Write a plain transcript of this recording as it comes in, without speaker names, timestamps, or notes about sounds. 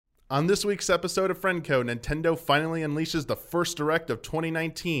On this week's episode of Friend Code, Nintendo finally unleashes the first Direct of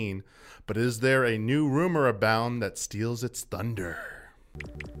 2019, but is there a new rumor abound that steals its thunder?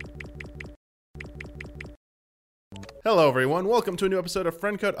 Hello everyone, welcome to a new episode of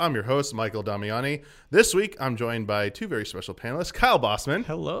Friend Code. I'm your host, Michael Damiani. This week, I'm joined by two very special panelists, Kyle Bossman.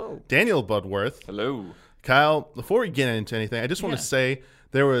 Hello. Daniel Budworth. Hello. Kyle, before we get into anything, I just want to say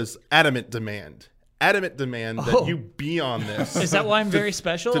there was adamant demand that you be on this. Is that why I'm very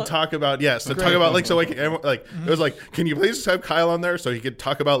special? To talk about, talk about Link's Awakening. Like, it was like, can you please have Kyle on there so he could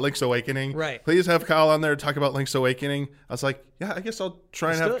talk about Link's Awakening? Right. Please have Kyle on there to talk about Link's Awakening. I was like, yeah, I guess I'll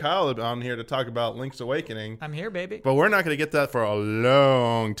try and have Kyle on here to talk about Link's Awakening. I'm here, baby. But we're not going to get that for a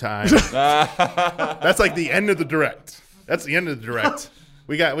long time. That's like the end of the Direct. That's the end of the Direct.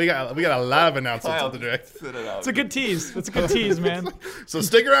 We got a lot of announcements on the Direct. It's a good tease. It's a good tease, man. So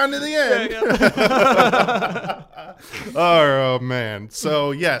stick around to the end. Yeah. Oh, man.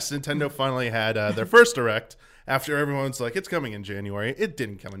 So, yes, Nintendo finally had their first Direct after everyone's like, it's coming in January. It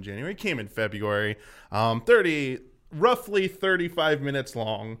didn't come in January. It came in February. Roughly 35 minutes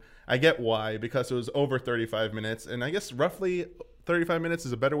long. I get why, because it was over 35 minutes. And I guess roughly 35 minutes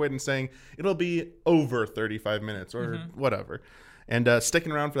is a better way than saying it'll be over 35 minutes or whatever. And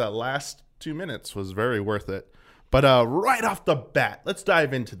sticking around for that last 2 minutes was very worth it. But right off the bat, let's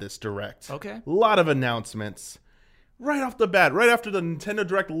dive into this Direct. Okay. A lot of announcements. Right off the bat, right after the Nintendo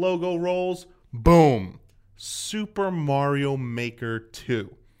Direct logo rolls, boom, Super Mario Maker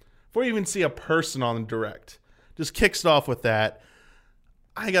 2. Before you even see a person on the Direct, just kicks it off with that.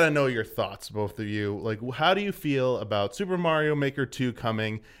 I got to know your thoughts, both of you. Like, how do you feel about Super Mario Maker 2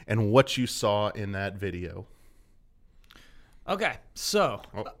 coming and what you saw in that video? Okay, so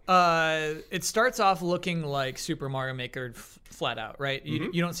it starts off looking like Super Mario Maker flat out, right?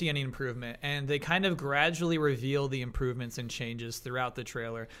 You don't see any improvement, and they kind of gradually reveal the improvements and changes throughout the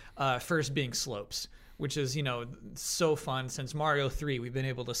trailer. First being slopes, which is, so fun. Since Mario 3, we've been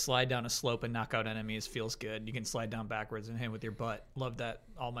able to slide down a slope and knock out enemies. Feels good. You can slide down backwards and hit with your butt. Love that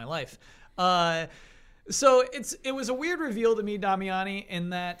all my life. So it was a weird reveal to me, Damiani, in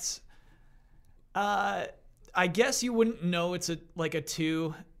that I guess you wouldn't know it's a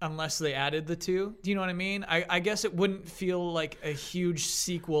 2 unless they added the 2. Do you know what I mean? I guess it wouldn't feel like a huge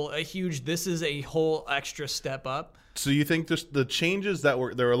sequel, this is a whole extra step up. So you think just the changes there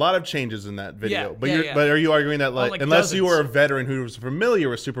were a lot of changes in that video, Yeah, but are you arguing that unless you dozens. were a veteran who was familiar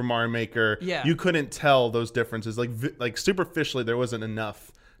with Super Mario Maker, Yeah. you couldn't tell those differences? Like superficially, there wasn't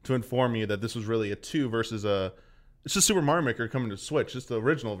enough to inform you that this was really a 2 versus it's just Super Mario Maker coming to Switch, just the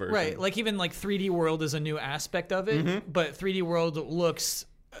original version. Right, like even 3D World is a new aspect of it, but 3D World looks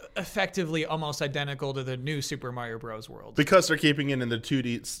effectively almost identical to the new Super Mario Bros. World. Because they're keeping it in the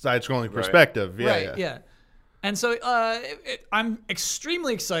 2D side-scrolling perspective. Yeah. And so I'm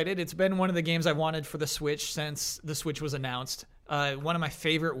extremely excited. It's been one of the games I've wanted for the Switch since the Switch was announced. One of my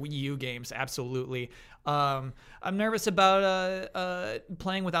favorite Wii U games, absolutely. I'm nervous about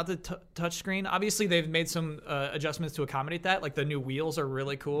playing without the touchscreen. Obviously, they've made some adjustments to accommodate that. Like the new wheels are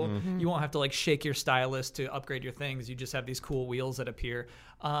really cool. You won't have to shake your stylus to upgrade your things. You just have these cool wheels that appear.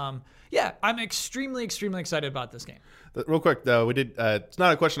 I'm extremely, extremely excited about this game. Real quick, though, we did. It's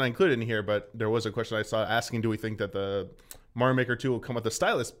not a question I included in here, but there was a question I saw asking, do we think that the Mario Maker 2 will come with the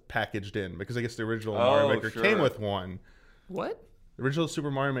stylus packaged in? Because I guess the original Mario Maker came with one. What? The original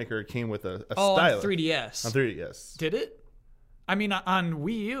Super Mario Maker came with a stylus. On 3DS. On 3DS. Did it? I mean, on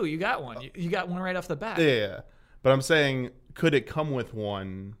Wii U, you got one. You got one right off the bat. Yeah. But I'm saying, could it come with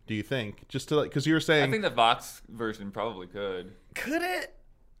one, do you think? Just to because you were saying... I think the Vox version probably could. Could it?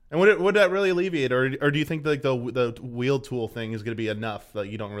 And would that really alleviate, or do you think the wheel tool thing is going to be enough that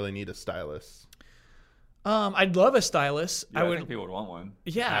you don't really need a stylus? I'd love a stylus. Yeah, I think people would want one.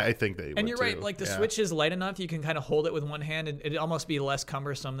 Yeah, I think they would. And you're too. right. The Switch is light enough; you can kind of hold it with one hand, and it'd almost be less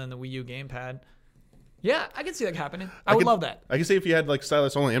cumbersome than the Wii U gamepad. Yeah, I can see that happening. I would love that. I can see if you had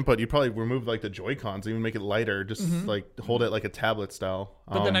stylus only input, you'd probably remove the Joy-Cons, even make it lighter, just hold it like a tablet style.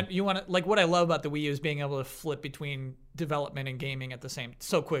 But then you want to what I love about the Wii U is being able to flip between development and gaming at the same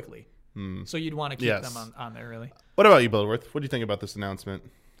so quickly. So you'd want to keep them on there, really. What about you, Billworth? What do you think about this announcement?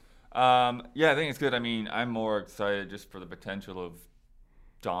 I think it's good. I mean, I'm more excited just for the potential of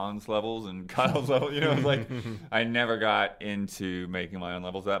Don's levels and Kyle's level. I never got into making my own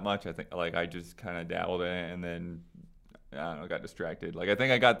levels that much. I think I just kind of dabbled in it and then I don't know, got distracted. I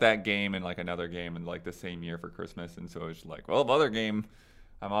think I got that game and another game in the same year for Christmas, and so it was other game,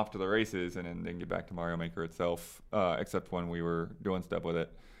 I'm off to the races, and then get back to Mario Maker itself. Except when we were doing stuff with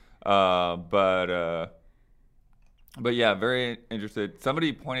it. But yeah, very interested.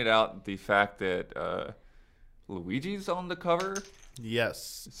 Somebody pointed out the fact that Luigi's on the cover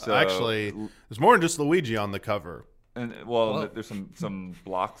Yes. So- Actually, there's more than just Luigi on the cover. And Whoa. there's some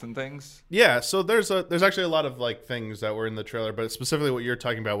blocks and things. Yeah, so there's actually a lot of like things that were in the trailer, but specifically what you're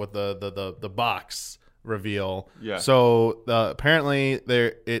talking about with the box reveal. Yeah. So apparently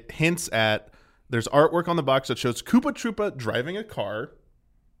it hints at there's artwork on the box that shows Koopa Troopa driving a car,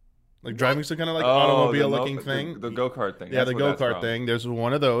 like driving some kind of like automobile looking thing. The go-kart thing. Yeah, That's the where that's go-kart from. thing. There's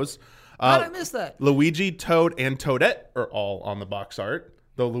one of those. How did I miss that? Luigi, Toad, and Toadette are all on the box art,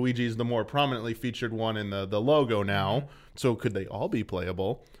 though Luigi's the more prominently featured one in the logo now. So could they all be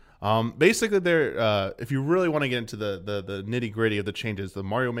playable? Basically, they're if you really want to get into the nitty-gritty of the changes, the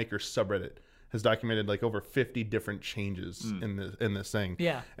Mario Maker subreddit has documented like over 50 different changes in this thing.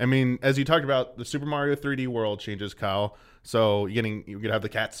 Yeah. I mean, as you talked about, the Super Mario 3D World changes, Kyle. So you're gonna have the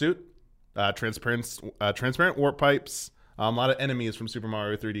cat suit, transparent warp pipes. A lot of enemies from Super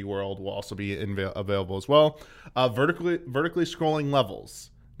Mario 3D World will also be available as well. Vertically scrolling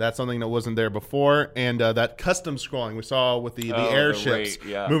levels. That's something that wasn't there before. And that custom scrolling we saw with the airships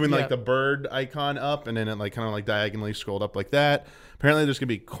moving like the bird icon up, and then it like kind of like diagonally scrolled up like that. Apparently there's going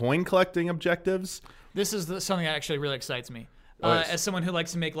to be coin collecting objectives. This is something that actually really excites me. As someone who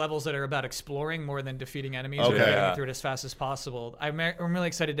likes to make levels that are about exploring more than defeating enemies or getting through it as fast as possible, I'm really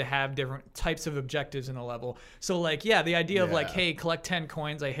excited to have different types of objectives in a level. So, like, the idea of like, hey, collect 10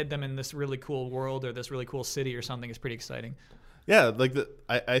 coins, I hid them in this really cool world or this really cool city or something is pretty exciting. Yeah, like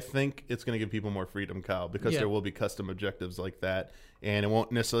I think it's going to give people more freedom, Kyle, because there will be custom objectives like that, and it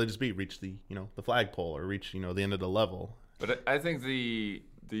won't necessarily just be reach the the flagpole or reach the end of the level. But I think the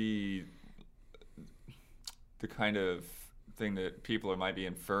kind of thing that people might be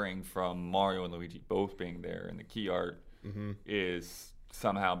inferring from Mario and Luigi both being there in the key art is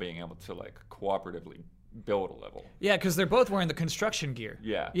somehow being able to like cooperatively build a level. Yeah, because they're both wearing the construction gear.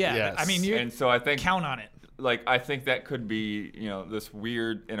 Yeah. Yes. I mean, and so I think count on it. Like I think that could be this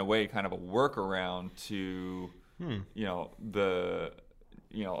weird in a way kind of a workaround to being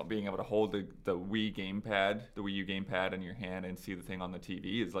able to hold the Wii gamepad, the Wii U gamepad in your hand and see the thing on the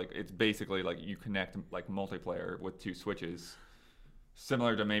TV is like it's basically like you connect like multiplayer with two switches,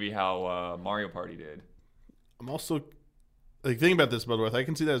 similar to maybe how Mario Party did. I'm also like thinking about this, Bloodworth. I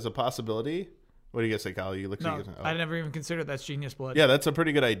can see that as a possibility. What do you guys say, Kyle? You look. No, I never even considered that's genius blood. Yeah, that's a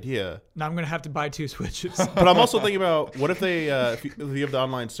pretty good idea. Now I'm gonna have to buy two Switches. But I'm also thinking about what if they, if you have the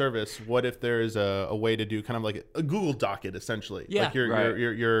online service, what if there is a way to do kind of like a Google Docket, essentially, like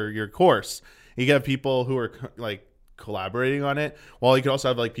your course. You get people who are like collaborating on it, while you could also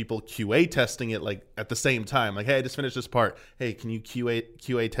have like people QA testing it like at the same time. Like, hey, I just finished this part. Hey, can you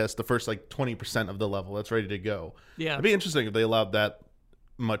QA test the first like 20% of the level that's ready to go? Yeah, it'd be interesting if they allowed that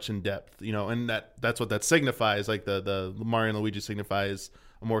much in depth, and that's what that signifies. Like the Mario and Luigi signifies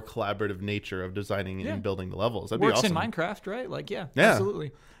a more collaborative nature of designing and building the levels. That'd works be awesome. in Minecraft, right? Like,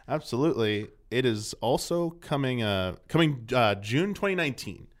 absolutely. It is also coming June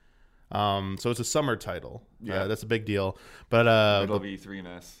 2019. So it's a summer title. Yeah, that's a big deal. But it'll be E3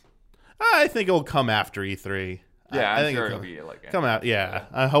 mess. I think it'll come after E3. Yeah, I think sure it'll be like come out. Yeah,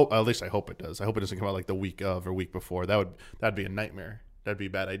 I hope. At least I hope it does. I hope it doesn't come out like the week of or week before. That'd be a nightmare. That'd be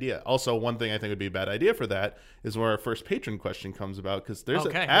a bad idea. Also, one thing I think would be a bad idea for that is where our first patron question comes about, because there's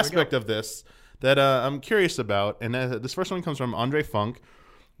an aspect of this that I'm curious about. And this first one comes from Andre Funk.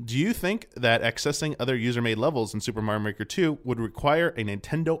 Do you think that accessing other user-made levels in Super Mario Maker 2 would require a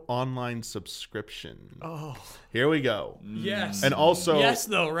Nintendo Online subscription? Oh. Here we go. Yes. And also... Yes,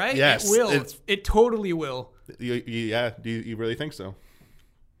 though, right? Yes. It will. It totally will. Yeah. Do you really think so?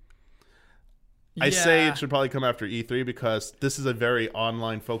 I say it should probably come after E3 because this is a very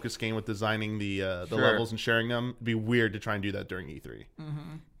online focused game with designing the levels and sharing them. It'd be weird to try and do that during E3.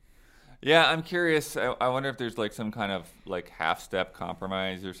 Mm-hmm. Yeah, I'm curious. I wonder if there's like some kind of like half-step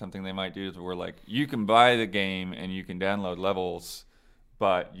compromise or something they might do where like you can buy the game and you can download levels,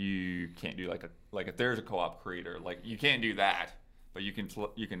 but you can't do like if there's a co-op creator, like you can't do that. But you can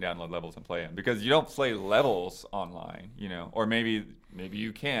download levels and play them because you don't play levels online, or maybe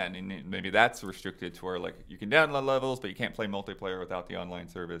you can, and maybe that's restricted to where like you can download levels, but you can't play multiplayer without the online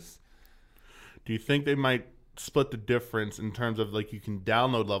service. Do you think they might split the difference in terms of like you can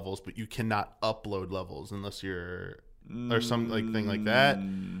download levels, but you cannot upload levels unless you're or some like thing like that?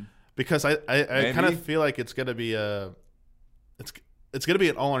 Because I kind of feel like it's gonna be it's going to be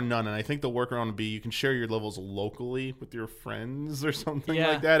an all or none, and I think the workaround would be you can share your levels locally with your friends or something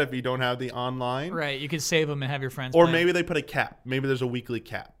like that if you don't have the online. Right, you could save them and have your friends Or play. maybe they put a cap. Maybe there's a weekly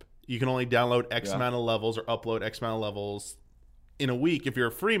cap. You can only download X amount of levels or upload X amount of levels in a week if you're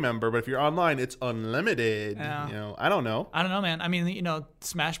a free member, but if you're online, it's unlimited. Yeah. You know, I don't know. I don't know, man. I mean, you know,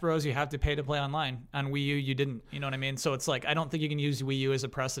 Smash Bros. You have to pay to play online. On Wii U, you didn't. You know what I mean? So it's like I don't think you can use Wii U as a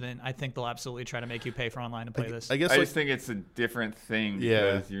precedent. I think they'll absolutely try to make you pay for online to play this. I guess I like, just think it's a different thing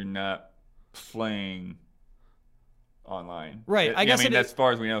Yeah. because you're not playing online. Right, I guess I mean, it that's is- as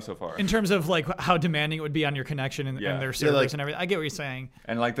far as we know so far. in terms of like how demanding it would be on your connection and, Yeah. and their Yeah, servers like- and everything. I get what you're saying.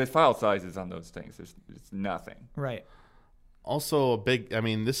 And like the file sizes on those things, it's nothing. Right. also a big. I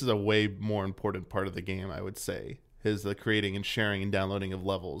mean, this is a way more important part of the game. I would say is the creating and sharing and downloading of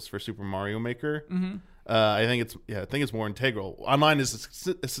levels for Super Mario Maker. Mm-hmm. I think it's more integral. Online is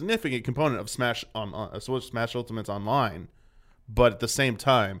a significant component of Smash Smash Ultimate's online, but at the same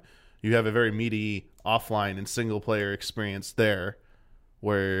time, you have a very meaty offline and single player experience there.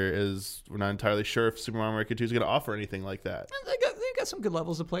 Whereas we're not entirely sure if Super Mario Maker 2 is going to offer anything like that. They got some good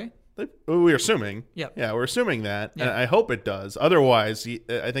levels to play. We're assuming. Yep. Yeah, we're assuming that. And Yeah. I hope it does. Otherwise,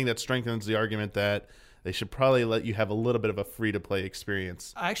 I think that strengthens the argument that they should probably let you have a little bit of a free-to-play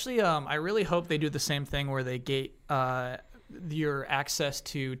experience. Actually, I really hope they do the same thing where they gate your access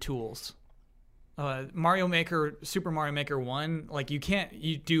to tools. Mario Maker, Super Mario Maker 1, like you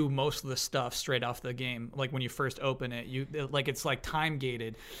do most of the stuff straight off the game. Like when you first open it, it's like time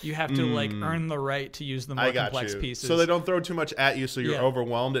gated. You have to like earn the right to use the more I got complex you. pieces. So they don't throw too much at you so you're Yeah.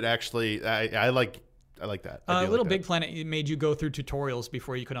 overwhelmed. It actually, I like that. I do Little like Big that. Planet made you go through tutorials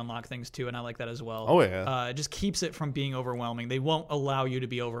before you could unlock things too, and I like that as well. Oh, yeah. It just keeps it from being overwhelming. They won't allow you to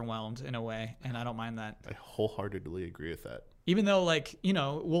be overwhelmed in a way, and I don't mind that. I wholeheartedly agree with that. Even though, like, you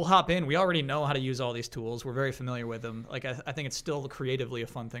know, we'll hop in. We already know how to use all these tools. We're very familiar with them. Like, I think it's still creatively a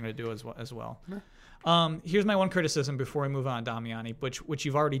fun thing to do as well. Here's my one criticism before we move on, Damiani, which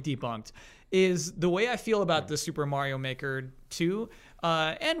you've already debunked, is the way I feel about the Super Mario Maker 2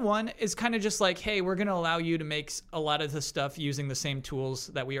 and 1 is kind of just like, hey, we're going to allow you to make a lot of the stuff using the same tools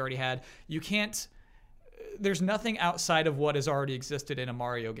that we already had. You can't... There's nothing outside of what has already existed in a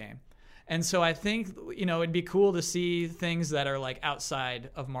Mario game. And so I think, you know, it'd be cool to see things that are like outside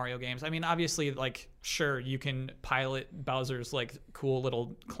of Mario games. I mean, obviously, like, sure, you can pilot Bowser's like cool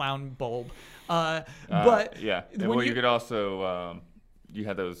little clown bulb. But yeah. when Well, you could also you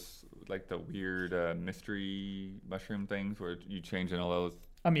had those like the weird mystery mushroom things where you change in all those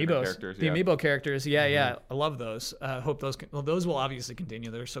different Amiibos, characters. the yeah. Amiibo characters, yeah, I love those. Hope those those will obviously continue.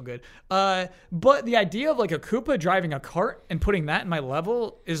 They're so good. But the idea of like a Koopa driving a cart and putting that in my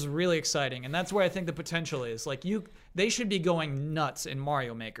level is really exciting, and that's where I think the potential is. Like they should be going nuts in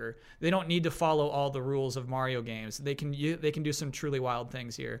Mario Maker. They don't need to follow all the rules of Mario games. They can do some truly wild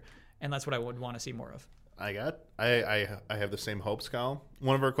things here, and that's what I would want to see more of. I have the same hopes, Kyle.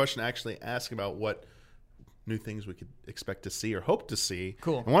 One of our questions actually asked about what new things we could expect to see or hope to see.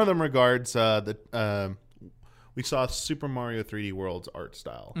 Cool. And one of them regards we saw Super Mario 3D World's art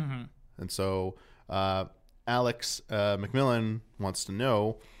style. Mm-hmm. And so Alex McMillan wants to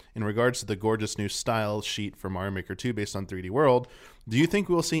know, in regards to the gorgeous new style sheet for Mario Maker 2 based on 3D World, do you think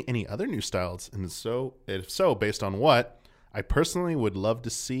we'll see any other new styles? And if so, based on what? I personally would love to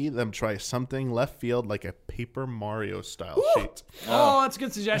see them try something left field like a Paper Mario style sheet. Oh, that's a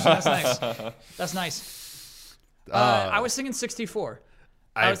good suggestion. That's nice. That's nice. I was thinking 64.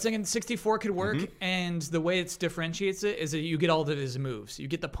 I was thinking 64 could work, and the way it differentiates it is that you get all of his moves. You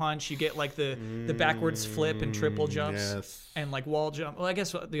get the punch, you get like the backwards flip and triple jumps, yes. and like wall jump. Well, I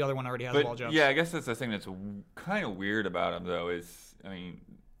guess the other one already has wall But jumps. yeah, I guess that's the thing that's kind of weird about them, though. Is I mean,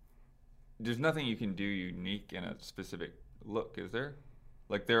 there's nothing you can do unique in a specific look, is there?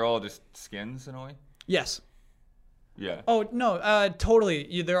 Like they're all just skins in a way. Yes. Yeah. Oh no,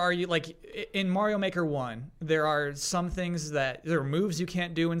 totally. There are like in Mario Maker 1, there are some things there are moves you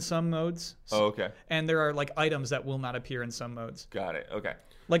can't do in some modes. Oh, okay. And there are like items that will not appear in some modes. Got it. Okay.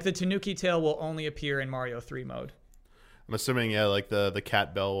 Like the Tanuki tail will only appear in Mario 3 mode. I'm assuming, like the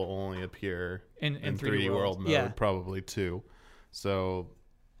cat bell will only appear In 3D World mode, yeah. probably too. So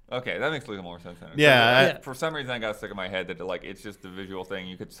Okay, that makes a little more sense. Then. Yeah, For some reason, I got stuck in my head that like it's just a visual thing.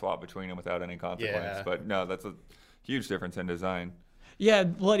 You could swap between them without any consequence. Yeah. But no, that's a huge difference in design. Yeah,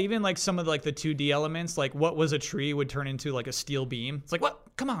 but even like some of like the 2D elements, like what was a tree would turn into like a steel beam. It's like, what?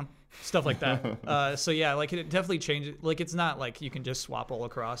 Come on. Stuff like that. So yeah, like it definitely changes. Like it's not like you can just swap all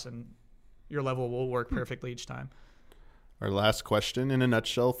across and your level will work perfectly each time. our last question, in a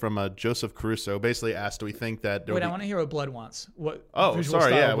nutshell, from Joseph Caruso, basically asked, do we think that... Wait, I want to hear what Blood wants. What? Oh, visual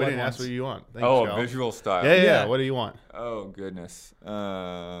sorry, style yeah, we Blood didn't ask wants. what you want. Thanks, Oh, Joe. visual style. Yeah, Yeah. what do you want? Oh goodness.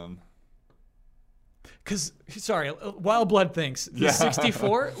 Because, sorry, Wild Blood thinks the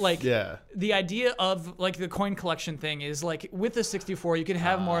 64, like, Yeah. the idea of, like, the coin collection thing is, like, with the 64, you can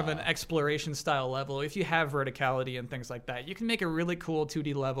have more of an exploration style level. If you have verticality and things like that, you can make a really cool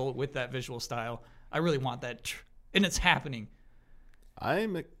 2D level with that visual style. I really want that. And it's happening.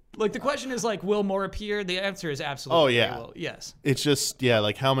 Like, the question is, like, will more appear? The answer is absolutely. Oh, yeah. Will. Yes. It's just,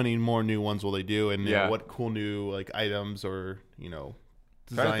 like, how many more new ones will they do? And Yeah. what cool new, like, items or,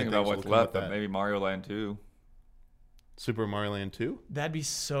 Trying to design think things about will what's come with left, but that. maybe Mario Land 2. Super Mario Land 2? That'd be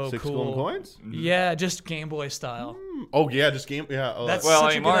so 6 cool. golden coins? Yeah, just Game Boy style. Oh, yeah, just game. Yeah. Oh, That's- Well, such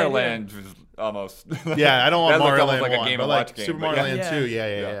I a mean, good Mario idea. Land was almost. yeah, I don't want that looked Mario almost Land like 1, a Game but & like Watch game. Super but Mario yeah. Land 2, yeah.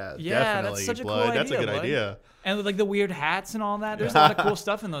 Yeah, Definitely. that's such a cool Blood. That's a idea, good bud. idea. And, like, the weird hats and all that. There's a lot of cool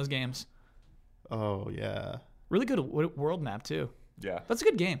stuff in those games. Oh, yeah. Really good world map, too. Yeah. That's a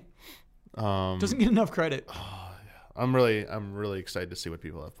good game. Um, Doesn't get enough credit. I'm really excited to see what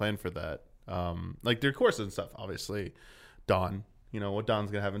people have planned for that. Like their courses and stuff, obviously. Dawn, what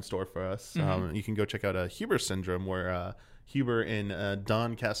Dawn's gonna have in store for us. You can go check out Huber Syndrome, where Huber and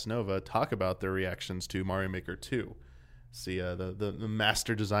Don Casanova talk about their reactions to Mario Maker 2. See the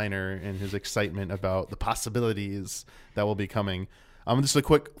master designer and his excitement about the possibilities that will be coming. Just a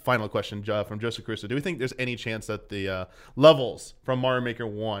quick final question from Joseph Caruso. Do we think there's any chance that the levels from Mario Maker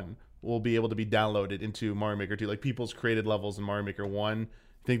 1 will be able to be downloaded into Mario Maker 2? Like people's created levels in Mario Maker 1?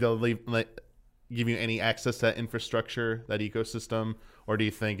 Think they'll give you any access to that infrastructure, that ecosystem? Or do you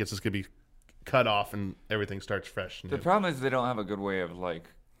think it's just going to be cut off and everything starts fresh? The problem is they don't have a good way of, like,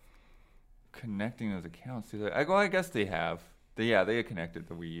 connecting those accounts. Well, I guess they have. They connected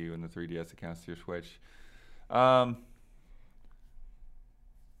the Wii U and the 3DS accounts to your Switch. I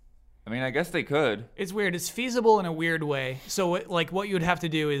mean, I guess they could. It's weird. It's feasible in a weird way. So, what you would have to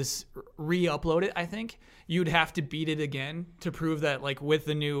do is re-upload it, I think. You'd have to beat it again to prove that, like, with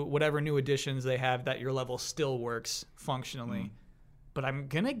the whatever new additions they have, that your level still works functionally. But I'm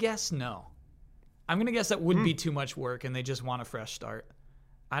going to guess no. I'm going to guess that would be too much work and they just want a fresh start.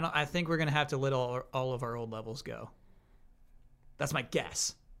 I think we're going to have to let all of our old levels go. That's my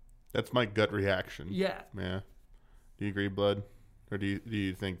guess. That's my gut reaction. Yeah. Yeah. Do you agree, Blood? Or do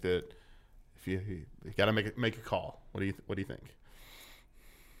you think that if you got to make a call? What do you think?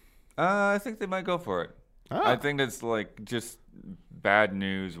 I think they might go for it. Ah. I think it's like just bad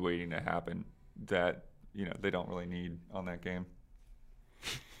news waiting to happen that they don't really need on that game.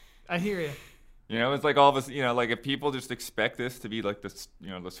 I hear you. It's like all of us. Like if people just expect this to be like this,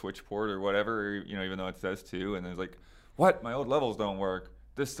 the Switch port or whatever, even though it says 2, and it's like, what? My old levels don't work.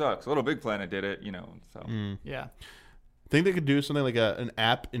 This sucks. Little Big Planet did it. So. Yeah. Think they could do something like an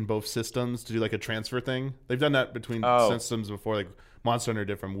app in both systems to do like a transfer thing? They've done that between systems before, like Monster Hunter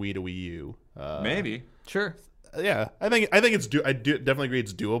did from Wii to Wii U. Maybe. Sure. Yeah, I think it's definitely agree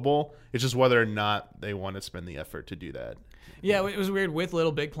it's doable. It's just whether or not they want to spend the effort to do that. Yeah, it was weird with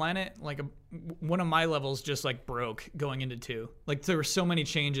Little Big Planet. Like one of my levels just like broke going into 2. Like there were so many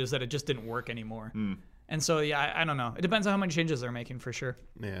changes that it just didn't work anymore. And so yeah, I don't know. It depends on how many changes they're making for sure.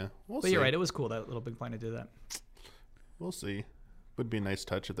 Yeah, but you're right. It was cool that Little Big Planet did that. We'll see. Would be a nice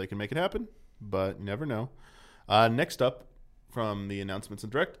touch if they can make it happen, but you never know. Next up from the announcements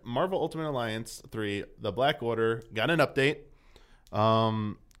and direct, Marvel Ultimate Alliance 3, The Black Order, got an update.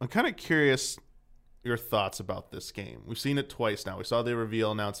 I'm kind of curious your thoughts about this game. We've seen it twice now. We saw the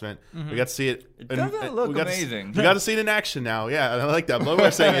reveal announcement. We got to see it. It doesn't look amazing. We got to see it in action now. Yeah, I like that. But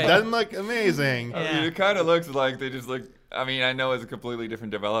we're saying it doesn't look amazing. I mean, it kind of looks like they just like. I mean, I know it's a completely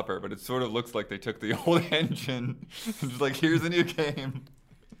different developer, but it sort of looks like they took the old engine. It's like, here's a new game.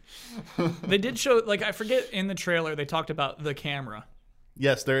 They did show, like, I forget in the trailer, they talked about the camera.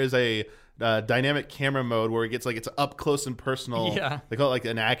 Yes, there is a dynamic camera mode where it gets like it's up close and personal. Yeah. They call it like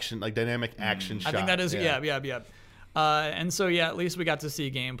an action, like dynamic action shot. I think that is, yeah. And so, yeah, at least we got to see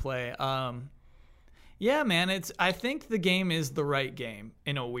gameplay. Yeah, man, I think the game is the right game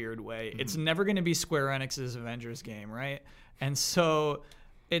in a weird way. It's never going to be Square Enix's Avengers game, right? And so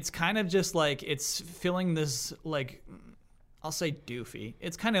it's kind of just like it's filling this, like, I'll say doofy.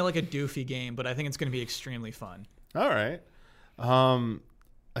 It's kind of like a doofy game, but I think it's going to be extremely fun. All right.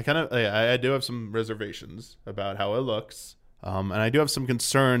 I do have some reservations about how it looks, and I do have some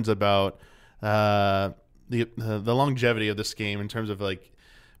concerns about the longevity of this game in terms of like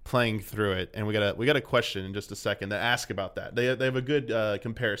playing through it. And we got a question in just a second to ask about that. They have a good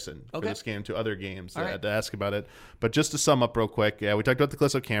comparison for this game to other games to ask about it. But just to sum up real quick, yeah, we talked about the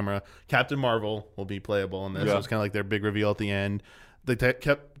Callisto camera. Captain Marvel will be playable in this. Yeah. It was kind of like their big reveal at the end. They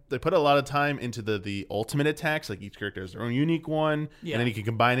kept put a lot of time into the ultimate attacks. Like each character has their own unique one, Yeah. and then you can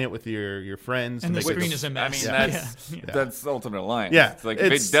combine it with your friends. And to the make it- screen is a mess. I mean, Yeah. that's Ultimate Alliance. Yeah, It's like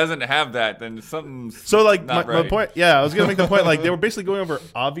if it doesn't have that, then something's So like not my right. point, yeah, I was gonna make the point. Like they were basically going over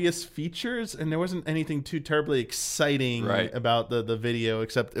obvious features, and there wasn't anything too terribly exciting Right. about the video,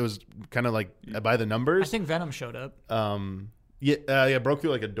 except it was kind of like by the numbers. I think Venom showed up. Yeah, broke through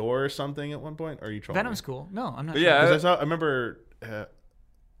like a door or something at one point. Or are you trolling Venom's cool. No, I'm not. But sure. yeah, 'Cause I remember.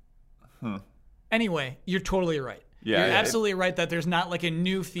 Anyway, you're totally right. Yeah, you're yeah, absolutely right that there's not like a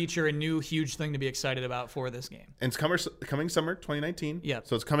new feature, a new huge thing to be excited about for this game. And it's coming summer 2019. Yep.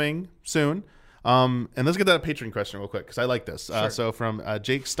 So it's coming soon. And let's get that Patreon question real quick because I like this. Sure. So from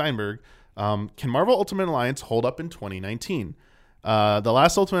Jake Steinberg, can Marvel Ultimate Alliance hold up in 2019? The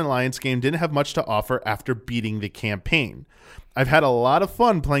last Ultimate Alliance game didn't have much to offer after beating the campaign. I've had a lot of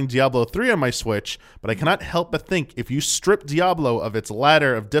fun playing Diablo 3 on my Switch, but I cannot help but think if you strip Diablo of its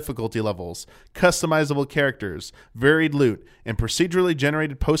ladder of difficulty levels, customizable characters, varied loot, and procedurally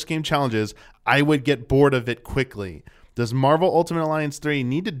generated post-game challenges, I would get bored of it quickly. Does Marvel Ultimate Alliance 3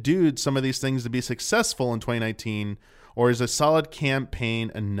 need to do some of these things to be successful in 2019, or is a solid campaign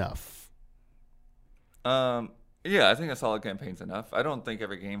enough? Yeah, I think a solid campaign's enough. I don't think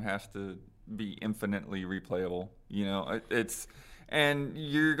every game has to be infinitely replayable. You know, and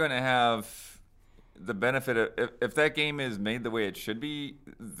you're gonna have the benefit of if that game is made the way it should be,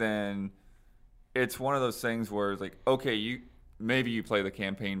 then it's one of those things where it's like, okay, maybe you play the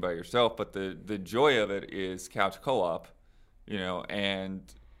campaign by yourself, but the joy of it is couch co-op, you know, and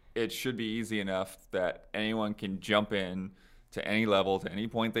it should be easy enough that anyone can jump in to any level, to any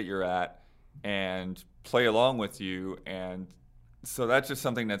point that you're at, and play along with you. And so that's just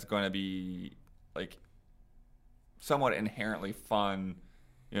something that's going to be like somewhat inherently fun,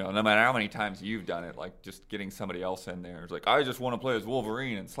 you know, no matter how many times you've done it. Like just getting somebody else in there, it's like, I just want to play as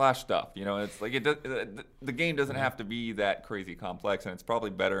Wolverine and slash stuff, you know. It's like the game doesn't have to be that crazy complex, and it's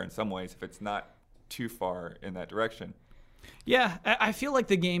probably better in some ways if it's not too far in that direction. Yeah, I feel like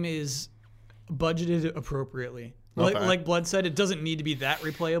the game is budgeted appropriately. Okay. Like Blood said, it doesn't need to be that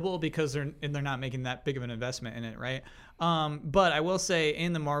replayable because they're not making that big of an investment in it, right? But I will say,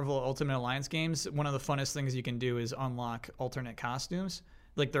 in the Marvel Ultimate Alliance games, one of the funnest things you can do is unlock alternate costumes.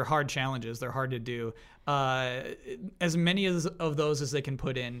 Like, they're hard challenges. They're hard to do. As many of those as they can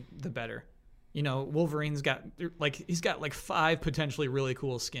put in, the better. You know, Wolverine's got he's got 5 potentially really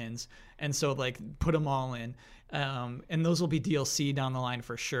cool skins, and so put them all in, and those will be DLC down the line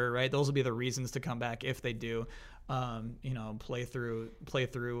for sure, right? Those will be the reasons to come back if they do, you know, play through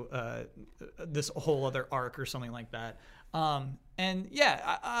this whole other arc or something like that. And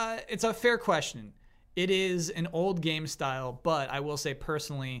yeah, it's a fair question. It is an old game style, but I will say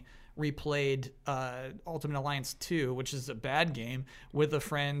personally, replayed Ultimate Alliance 2, which is a bad game, with a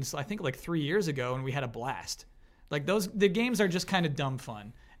friend, I think 3 years ago, and we had a blast. The games are just kind of dumb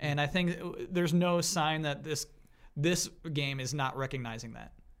fun, and I think there's no sign that this game is not recognizing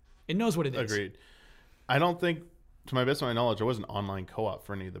that. It knows what it is. Agreed. I don't think, to my best of my knowledge, there wasn't online co-op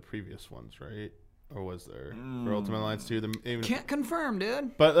for any of the previous ones, right? Or was there for Ultimate Alliance 2? Can't confirm,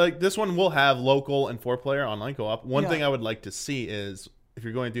 dude. But this one will have local and 4-player online co-op. One Yeah. thing I would like to see is, if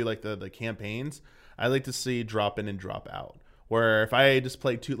you're going through the campaigns, I'd like to see drop in and drop out. Where if I just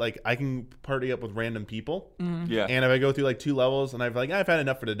play I can party up with random people. Mm-hmm. Yeah. And if I go through 2 levels and I've had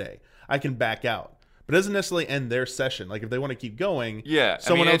enough for today, I can back out. But it doesn't necessarily end their session. If they want to keep going, Yeah,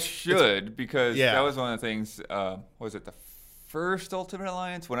 someone I mean, else it should, because Yeah. that was one of the things. Was it the first Ultimate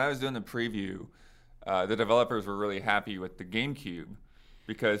Alliance? When I was doing the preview, the developers were really happy with the GameCube,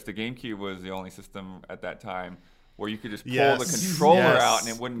 because the GameCube was the only system at that time where you could just pull the Yes. controller Yes. out and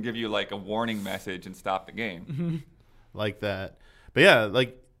it wouldn't give you a warning message and stop the game. like that. But yeah,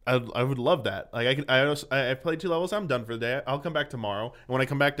 I would love that. I played 2 levels. I'm done for the day. I'll come back tomorrow, and when I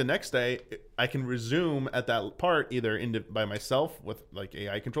come back the next day, I can resume at that part either by myself with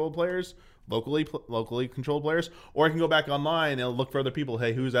AI controlled players, locally controlled players, or I can go back online and look for other people.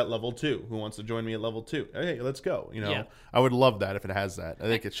 Hey, who's at level 2? Who wants to join me at level 2? Hey, let's go. You know, Yeah. I would love that if it has that. I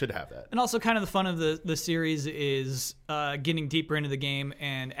think it should have that. And also, kind of the fun of the series is getting deeper into the game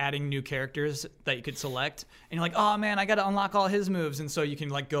and adding new characters that you could select. And you're like, oh man, I got to unlock all his moves, and so you can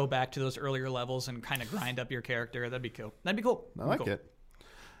go back to those earlier levels and kind of grind up your character. That'd be cool. I like cool.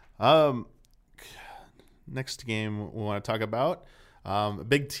 it. Next game we want to talk about,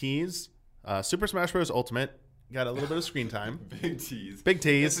 big tease, Super Smash Bros. Ultimate got a little bit of screen time. Big tease. Big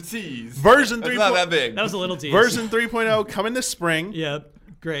tease. It's a tease. Version It's 3. not that big. That was a little tease. Version 3.0 coming this spring. Yeah,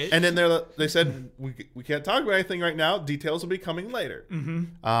 great. And then they said we can't talk about anything right now. Details will be coming later.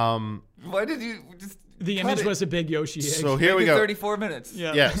 Why did you just The image was a big Yoshi egg. So here we Maybe go. 34 minutes.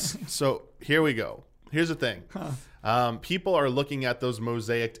 Yeah. Yes. So here we go. Here's the thing. People are looking at those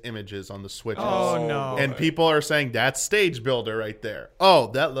mosaic images on the Switches. Oh, no. And people are saying that's Stage Builder right there.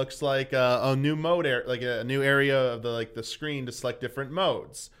 Oh, that looks like a new mode, like a new area of the screen to select different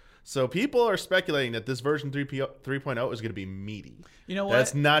modes. So people are speculating that this version 3.0 is going to be meaty. You know what?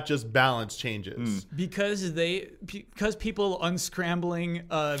 That's not just balance changes. Because people unscrambling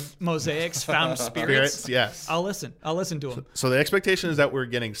mosaics found spirits. Yes. I'll listen to them. So the expectation is that we're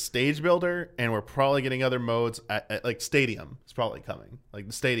getting Stage Builder, and we're probably getting other modes. Like Stadium is probably coming, like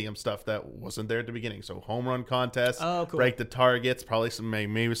the Stadium stuff that wasn't there at the beginning. So home run contest, Oh, cool. break the targets, probably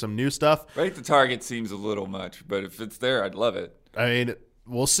maybe some new stuff. Right, the target seems a little much, but if it's there, I'd love it. I mean,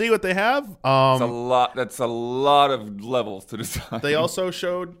 we'll see what they have. It's a lot. That's a lot of levels to decide. They also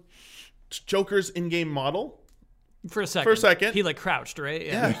showed Joker's in-game model. For a second. He crouched, right?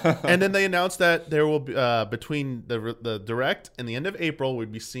 Yeah. And then they announced that there will be between the direct and the end of April,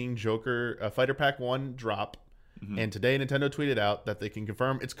 we'd be seeing Joker Fighter Pack 1 drop. Mm-hmm. And today Nintendo tweeted out that they can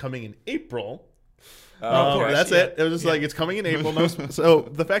confirm it's coming in April. That's it. It was just like it's coming in April. So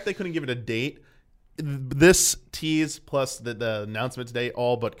the fact they couldn't give it a date, this tease plus the announcement today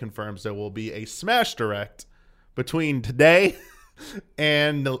all but confirms there will be a Smash Direct between today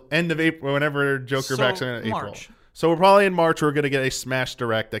and the end of April, whenever Joker backs in April. March. So we're probably in March. We're going to get a Smash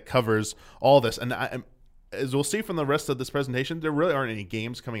Direct that covers all this. And as we'll see from the rest of this presentation, there really aren't any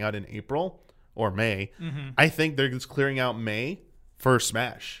games coming out in April or May. Mm-hmm. I think they're just clearing out May for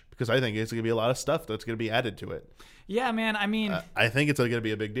Smash because I think it's going to be a lot of stuff that's going to be added to it. Yeah, man. I mean, I think it's going to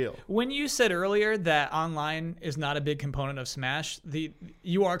be a big deal. When you said earlier that online is not a big component of Smash,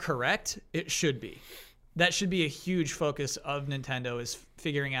 you are correct. It should be. That should be a huge focus of Nintendo, is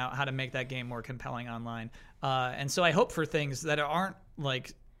figuring out how to make that game more compelling online. And so I hope for things that aren't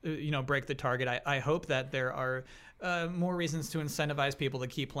like, break the target. I hope that there are more reasons to incentivize people to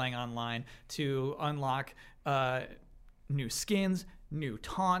keep playing online, to unlock new skins, new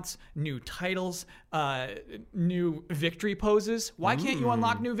taunts, new titles, new victory poses. Why can't you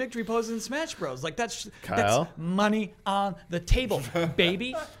unlock new victory poses in Smash Bros? Like that's money on the table,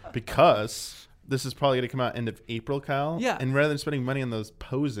 baby. Because this is probably going to come out end of April, Kyle. Yeah. And rather than spending money on those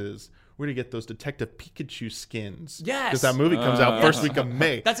poses, we're going to get those Detective Pikachu skins. Yes. Because that movie comes out first week of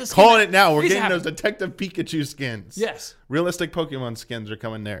May. That's a skin Calling that it now. We're needs to getting happen. those Detective Pikachu skins. Yes. Realistic Pokemon skins are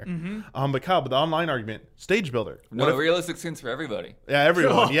coming there. Mm-hmm. But Kyle, the online argument, Stage Builder. No, realistic skins for everybody. Yeah,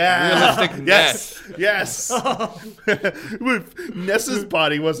 everyone. Yeah. Realistic Yes. Ness's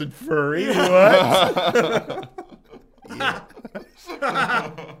body wasn't furry. What?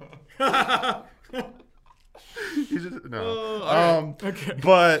 No. Okay.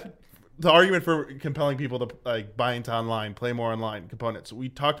 But the argument for compelling people to buy into online, play more online components. We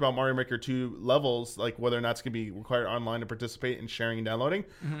talked about Mario Maker 2 levels, like whether or not it's going to be required online to participate in sharing and downloading.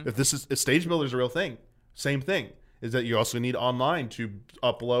 Mm-hmm. If Stage Builder is a real thing, same thing. Is that you also need online to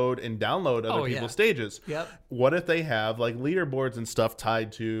upload and download other people's stages. Yep. What if they have like leaderboards and stuff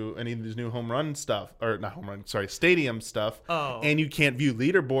tied to any of these new home run stuff, or not home run, sorry, stadium stuff, and you can't view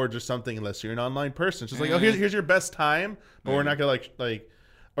leaderboards or something unless you're an online person. It's just like, oh, here's your best time, but we're not gonna like,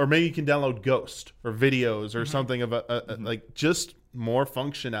 or maybe you can download Ghost or videos or something of like just more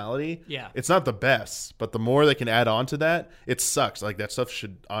functionality. Yeah. It's not the best, but the more they can add on to that, it sucks. Like that stuff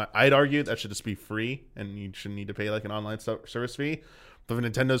should, I'd argue that should just be free and you shouldn't need to pay like an online service fee. But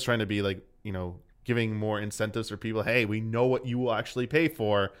if Nintendo's trying to be like, giving more incentives for people, hey, we know what you will actually pay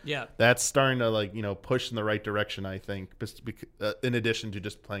for. Yeah. That's starting to push in the right direction, I think, in addition to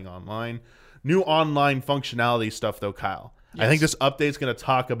just playing online. New online functionality stuff though, Kyle. Yes. I think this update's going to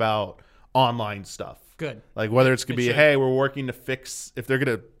talk about online stuff. Good. Like whether it's going to be, hey, we're working to fix, if they're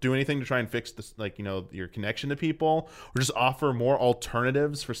going to do anything to try and fix this, your connection to people, or just offer more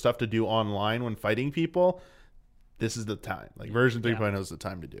alternatives for stuff to do online when fighting people, this is the time. Like version 3.0 is the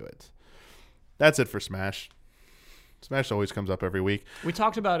time to do it. That's it for Smash. Smash always comes up every week. We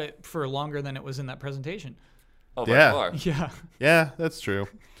talked about it for longer than it was in that presentation. Oh, by far. Yeah. Yeah, that's true.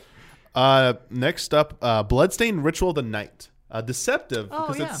 Next up, Bloodstained Ritual of the Night. Deceptive,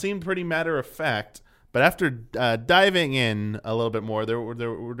 because it seemed pretty matter of fact. But after diving in a little bit more, there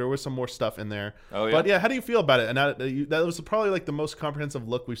was some more stuff in there. Oh, yeah? But yeah, how do you feel about it? And that was probably like the most comprehensive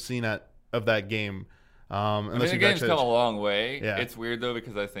look we've seen of that game. The game's come a long way. Yeah. It's weird though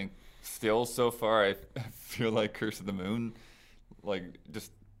because I think still so far I feel like Curse of the Moon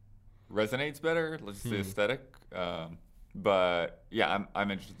just resonates better. Let's the aesthetic. But yeah,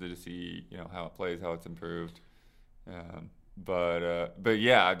 I'm interested to see how it plays, how it's improved. But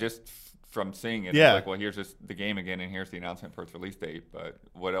yeah, just from seeing it. Yeah. Like, well, here's just the game again, and here's the announcement for its release date. But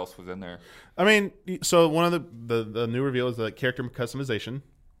what else was in there? I mean, so one of the new reveal is the character customization.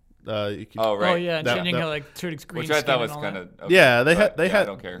 You can, Oh, right. Oh yeah, and That- changing that- how like to green Which I skin thought and was all kind that. of okay, yeah, they but, had I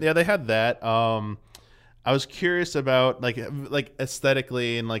don't care. Yeah, they had that. I was curious about like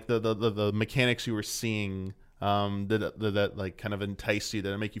aesthetically and like the mechanics you were seeing. Did that like kind of entice you?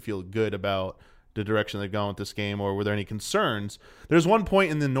 Did it make you feel good about the direction they've gone with this game, or were there any concerns? There's one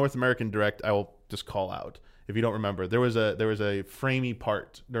point in the North American Direct I will just call out. If you don't remember, there was a framey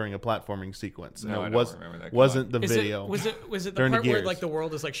part during a platforming sequence, and No, I it don't remember that. wasn't the Is video. was it the During the part where gears. like the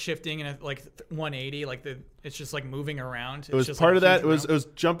world is like shifting and like 180, like it's just like moving around? It was just, part like, of that. huge It was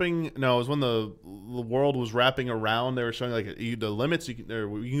jumping. No, it was when the world was wrapping around. They were showing like the limits. You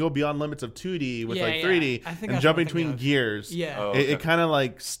can go beyond limits of 2D with Yeah, like yeah. 3D I think and that's jump what I'm between thinking of. gears. Yeah. Oh, It okay. kind of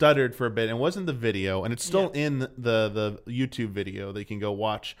like stuttered for a bit. And it wasn't the video, and it's still in the YouTube video that you can go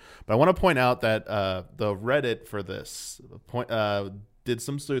watch. But I want to point out that the Reddit for this did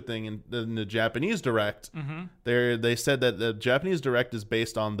some sleuthing in the Japanese Direct. Mm-hmm. They said that the Japanese Direct is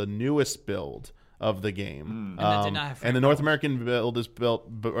based on the newest build of the game, And that did not have and the frame North problems. American build is built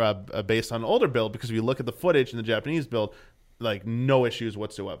based on an older build, because if you look at the footage in the Japanese build, like no issues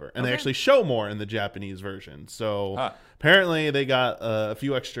whatsoever, and they actually show more in the Japanese version. So apparently they got a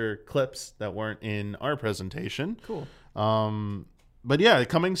few extra clips that weren't in our presentation. Cool. But yeah,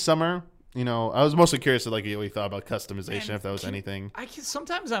 coming summer. You know, I was mostly curious to like what you thought about customization, Man, if that was anything.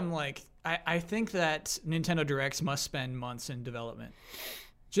 Sometimes I'm like, I think that Nintendo Directs must spend months in development.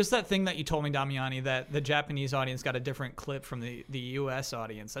 Just that thing that you told me, Damiani, that the Japanese audience got a different clip from the US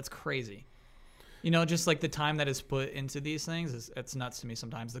audience. That's crazy. You know, just like the time that is put into these things, it's nuts to me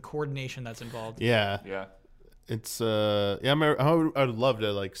sometimes. The coordination that's involved. Yeah, Yeah. it's I would love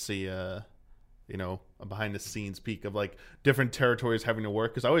to like see you know, a behind the scenes peek of like different territories having to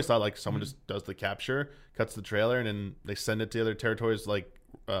work, because I always thought like someone just does the capture, cuts the trailer, and then they send it to other territories like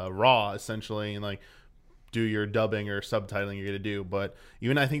raw essentially, and like do your dubbing or subtitling you're gonna do. But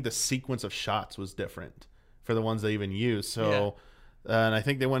even I think the sequence of shots was different for the ones they even used. So and I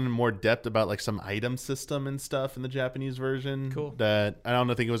think they went in more depth about like some item system and stuff in the Japanese version. Cool. That I don't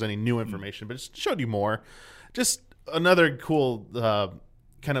think it was any new information, but it just showed you more. Just another cool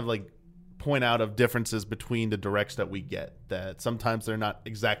kind of like point out of differences between the directs that we get, that sometimes they're not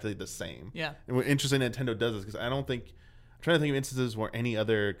exactly the same. Yeah. And we're interesting Nintendo does this, because I don't think, I'm trying to think of instances where any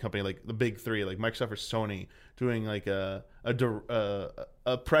other company, like the big three, like Microsoft or Sony, doing like a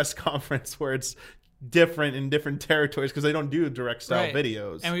press conference where it's different in different territories, because they don't do direct style Right.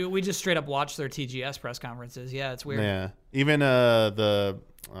 videos. And we just straight up watch their TGS press conferences. Yeah, it's weird. Yeah. Even the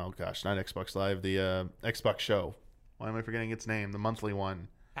not Xbox Live, the Xbox show. Why am I forgetting its name? The monthly one.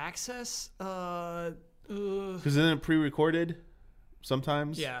 Access? Because isn't it pre-recorded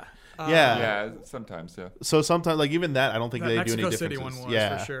sometimes? Yeah. Yeah. Yeah, sometimes, yeah. So sometimes, like even that, I don't think That they Mexico do any City differences. one was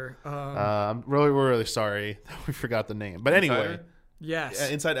yeah, for sure. I'm really sorry that we forgot the name. But anyway, Insider? Yes.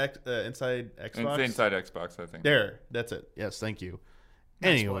 inside Xbox. Inside Xbox, I think. There, that's it. Yes, thank you.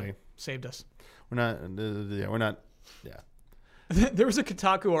 Nice Anyway, one. Saved us. we're not. Yeah. There was a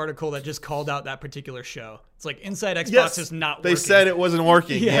Kotaku article that just called out that particular show. It's like Inside Xbox Yes, is not They working. said it wasn't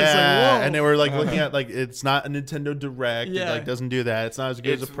working. Yeah, Yeah, it's like, whoa. and they were like looking at like it's not a Nintendo Direct. It Yeah. like doesn't do that. It's not as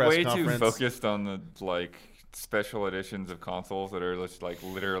good as It's a press way conference. too focused on the like special editions of consoles that are just like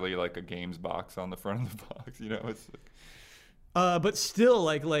literally like a games box on the front of the box. You know, it's But still,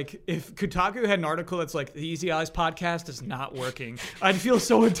 like if Kotaku had an article that's like the Easy Eyes podcast is not working, I'd feel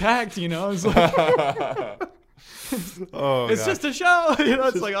so attacked. You know, it's like Oh, it's God. just a show. You know,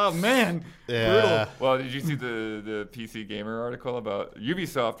 it's like, oh man, Yeah. brutal. Well, did you see the PC Gamer article about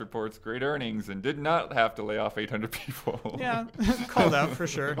Ubisoft reports great earnings and did not have to lay off 800 people? Yeah, called out for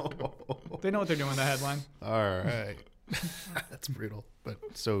sure. They know what they're doing. The headline. All right. That's brutal, but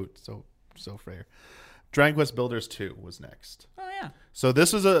so fair. Dragon Quest Builders 2 was next. Oh yeah. So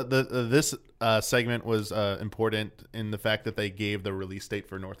this was this segment was important in the fact that they gave the release date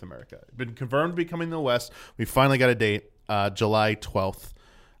for North America. It's been confirmed to be coming to the West. We finally got a date, July 12th.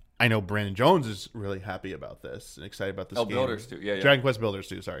 I know Brandon Jones is really happy about this and excited about this game. Builders 2. Yeah. Dragon Quest Builders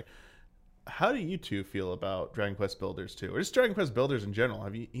 2, sorry. How do you two feel about Dragon Quest Builders 2? Or just Dragon Quest Builders in general?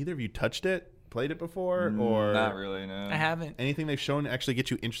 Have either of you touched it, played it before? Or Not really, no. I haven't. anything they've shown actually get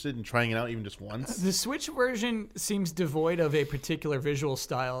you interested in trying it out even just once? The Switch version seems devoid of a particular visual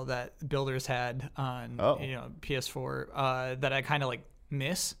style that Builders had on PS4 that I kind of like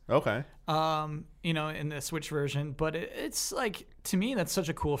miss. Okay. In the Switch version, but it's like, to me, that's such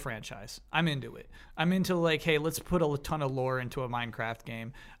a cool franchise. I'm into it. I'm into like, hey, let's put a ton of lore into a Minecraft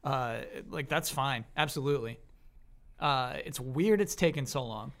game. Like that's fine, absolutely. It's weird it's taken so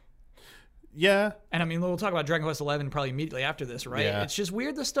long. Yeah. And I mean, we'll talk about Dragon Quest 11 probably immediately after this, right? Yeah. It's just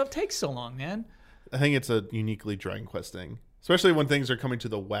weird this stuff takes so long, man. I think it's a uniquely Dragon Quest thing, especially when things are coming to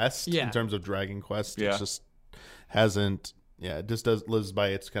the West Yeah. in terms of Dragon Quest. Yeah. It just hasn't. Yeah, it just lives by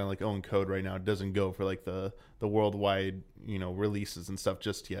its kind of like own code right now. It doesn't go for like the worldwide releases and stuff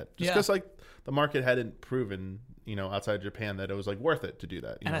just yet. Just Yeah. because like the market hadn't proven outside of Japan that it was like worth it to do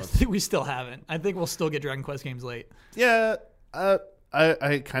that. And I think we still haven't. I think we'll still get Dragon Quest games late. Yeah,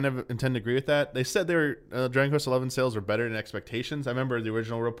 I kind of intend to agree with that. They said their Dragon Quest 11 sales are better than expectations. I remember the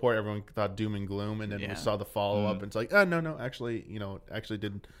original report, everyone thought doom and gloom, and then Yeah. we saw the follow-up, and it's like, oh, no, actually, actually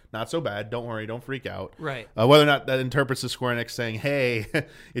did not so bad. Don't worry, don't freak out. Right. Whether or not that interprets to Square Enix saying, hey,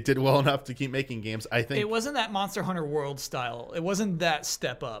 it did well enough to keep making games, I think. It wasn't that Monster Hunter World style. It wasn't that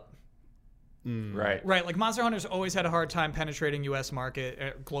step up. Right. Right, like Monster Hunter's always had a hard time penetrating U.S.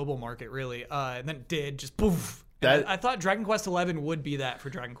 market, global market, really, and then it did just poof. That- I thought Dragon Quest 11 would be that for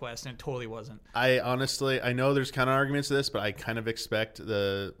Dragon Quest, and it totally wasn't. I honestly, I know there's counter arguments to this, but I kind of expect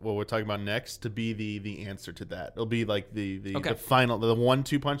what we're talking about next to be the answer to that. It'll be like the final, the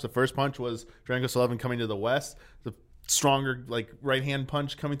 1-2 punch. The first punch was Dragon Quest 11 coming to the West. The stronger like right hand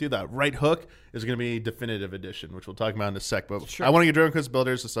punch coming through, that right hook is going to be Definitive Edition, which we'll talk about in a sec. But Sure. I want to get Dragon Quest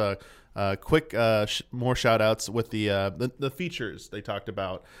Builders just quick more shout outs with the features they talked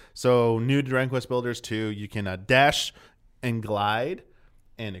about. So new to Dragon Quest Builders 2, you can dash and glide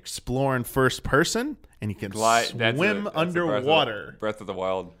and explore in first person, and you can swim underwater. Breath of the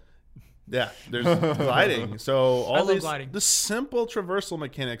Wild. Yeah, there's gliding. So all love these gliding. the simple traversal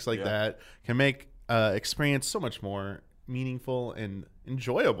mechanics like that can make experience so much more meaningful and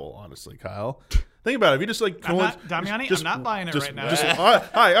enjoyable. Honestly, Kyle, think about it. If you just like, Damiani, I'm not buying it right now.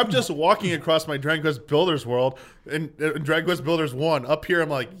 Hi, I'm just walking across my Dragon Quest Builders world, and Dragon Quest Builders 1 up here. I'm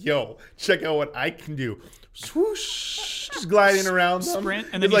like, yo, check out what I can do. Swoosh, just gliding around, Sprint,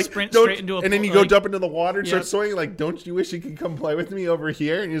 and He's then you sprint straight into a and then pool, you go like- jump into the water and start Yep. swimming. Like, don't you wish you could come play with me over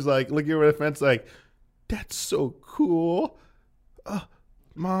here? And he's like, looking over the fence, like, that's so cool.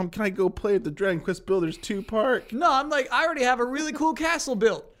 Mom, can I go play at the Dragon Quest Builders 2 park? No, I'm like, I already have a really cool castle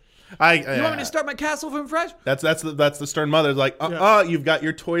built. You want me to start my castle from fresh? That's the stern mother. Like, you've got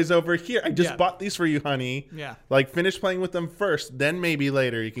your toys over here. I just bought these for you, honey. Yeah. Like, finish playing with them first, then maybe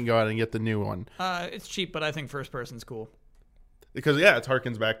later you can go out and get the new one. It's cheap, but I think first person's cool. Because it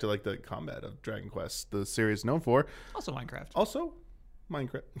harkens back to like the combat of Dragon Quest, the series known for. Also Minecraft. Also,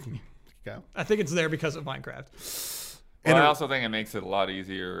 Minecraft. Kyle. I think it's there because of Minecraft. Well, I also think it makes it a lot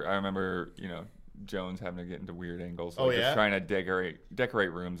easier. I remember, Jones having to get into weird angles, like just trying to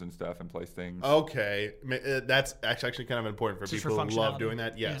decorate rooms and stuff and place things. Okay, that's actually kind of important for Just people for who love functionality. doing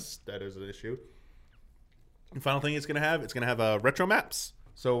that. Yes, that is an issue. The final thing it's going to have retro maps.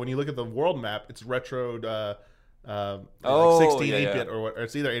 So when you look at the world map, it's retro, like 16 8-bit or what? Or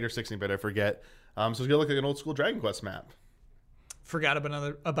it's either 8 or 16-bit. I forget. So it's going to look like an old school Dragon Quest map. Forgot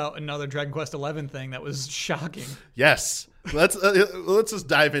about another Dragon Quest 11 thing that was shocking. Yes. Let's just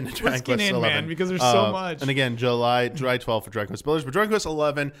dive into Dragon Let's get Quest in, 11, man, because there's so much. And again, July 12th for Dragon Quest Builders, but Dragon Quest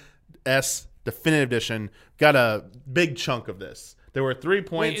 11 S Definitive Edition got a big chunk of this. There were 3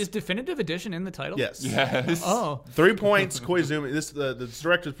 points. Wait, is Definitive Edition in the title? Yes. Yes. Oh. 3 points. Koizumi. The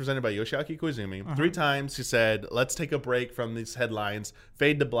direct was presented by Yoshiaki Koizumi. 3 times he said, "Let's take a break from these headlines.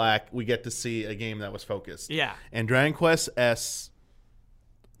 Fade to black. We get to see a game that was focused." Yeah. And Dragon Quest S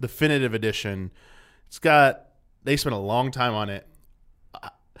Definitive Edition. They spent a long time on it.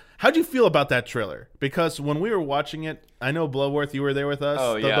 How'd you feel about that trailer? Because when we were watching it, I know Bloodworth, you were there with us.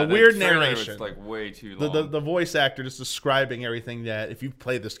 Oh, The weird trailer narration. was like way too long. The voice actor just describing everything that if you've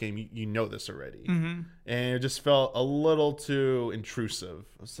played this game, you know this already. Mm-hmm. And it just felt a little too intrusive.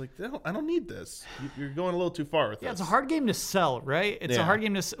 I was like, I don't need this. You're going a little too far with this. Yeah, it's a hard game to sell, right? It's Yeah. a hard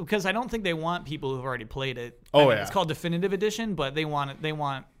game to because I don't think they want people who've already played it. Oh, I mean, yeah. It's called Definitive Edition, but they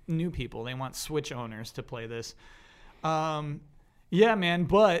want new people. They want Switch owners to play this. Yeah, man,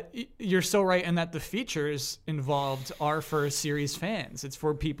 but you're so right in that the features involved are for series fans. It's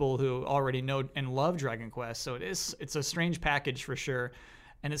for people who already know and love Dragon Quest. So it's a strange package for sure.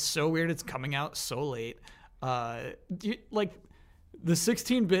 And it's so weird it's coming out so late. Like the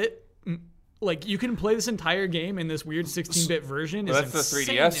 16-bit, like you can play this entire game in this weird 16-bit version is that's the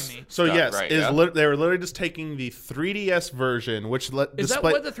insane 3DS. to me. So Stuff, yes, right, they yeah. were literally just taking the 3DS version, which Is that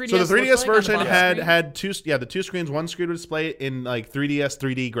display. what the 3DS So the 3DS looked like on the version bottom had screen? the two screens. One screen would display it in like 3DS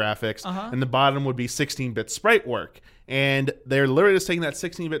 3D graphics, Uh-huh. and the bottom would be 16-bit sprite work. And they're literally just taking that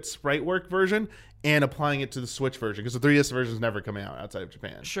 16-bit sprite work version and applying it to the Switch version because the 3DS version is never coming out outside of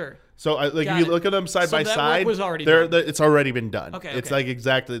Japan. Sure. So like if Got you it. look at them side So by that work side, was already they're- done. it's already been done. Okay, It's okay. like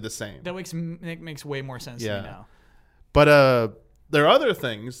exactly the same. That makes way more sense to me now. But there are other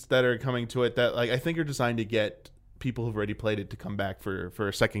things that are coming to it that I think are designed to get people who've already played it to come back for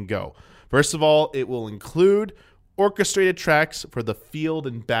a second go. First of all, it will include orchestrated tracks for the field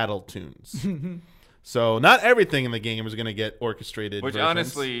and battle tunes. So not everything in the game is going to get orchestrated. Which versions.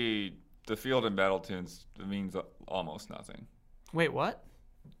 honestly, the field and battle tunes means almost nothing. Wait, what?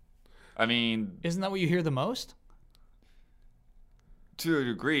 I mean, Isn't that what you hear the most? to a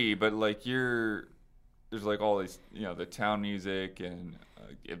degree, but there's all these, the town music and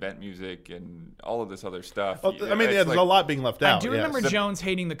event music and all of this other stuff. Well, there's a lot being left out. I do remember yes. Jones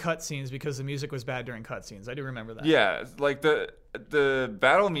hating the cutscenes because the music was bad during cutscenes. I do remember that. Yeah, like the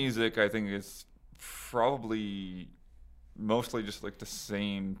battle music, I think, is probably mostly just like the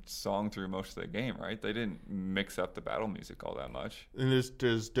same song through most of the game, right? They didn't mix up the battle music all that much. And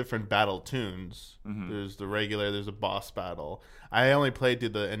there's different battle tunes. Mm-hmm. There's the regular. There's a boss battle. I only played to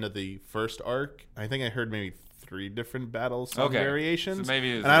the end of the first arc. I think I heard maybe 3 different battle song variations. So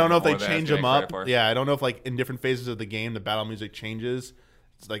maybe and I don't know if they more than change that's them getting up. credit for. Yeah, I don't know if in different phases of the game the battle music changes.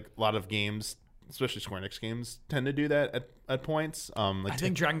 It's like a lot of games, especially Square Enix games, tend to do that at points. I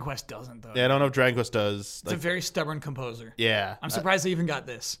think Dragon Quest doesn't, though. Yeah, I don't know if Dragon Quest does. It's a very stubborn composer. Yeah, I'm surprised they even got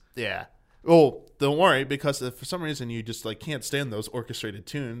this. Yeah. Oh, don't worry, because if for some reason you just can't stand those orchestrated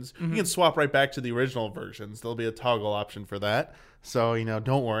tunes, you can swap right back to the original versions. There'll be a toggle option for that. So,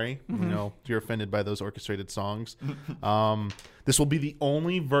 don't worry. If you're offended by those orchestrated songs. This will be the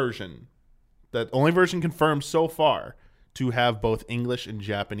only version confirmed so far to have both English and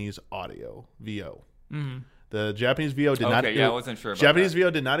Japanese audio, VO. The Japanese VO did not. I wasn't sure about Japanese that.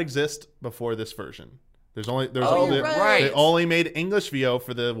 VO did not exist before this version. They only made English VO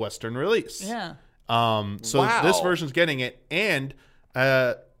for the Western release. Yeah. So this version's getting it, and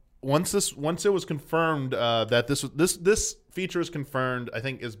once it was confirmed that this feature was confirmed, I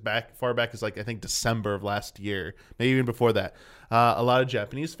think as far back as I think December of last year, maybe even before that. A lot of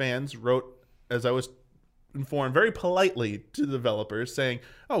Japanese fans wrote, as I was informed, very politely to the developers saying,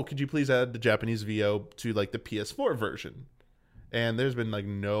 "Oh, could you please add the Japanese VO to the PS4 version?" And there's been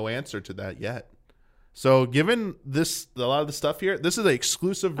no answer to that yet. So, given a lot of the stuff here, this is an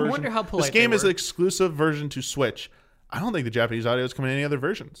exclusive version. I wonder how polite this game they is were. an exclusive version to Switch. I don't think the Japanese audio is coming in any other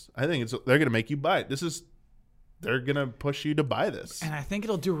versions. I think they're going to make you buy it. They're going to push you to buy this. And I think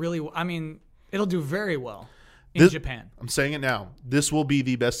it'll do really well. I mean, it'll do very well in Japan. I'm saying it now. This will be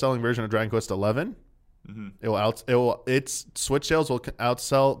the best-selling version of Dragon Quest XI. Mm-hmm. Its Switch sales will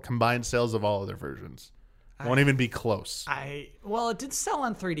outsell combined sales of all other versions. Won't even be close. It did sell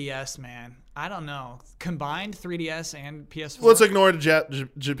on 3DS, man. I don't know. Combined 3DS and PS4. Let's ignore the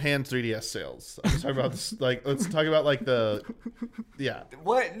Japan 3DS sales. I'm talking about this. Let's talk about yeah.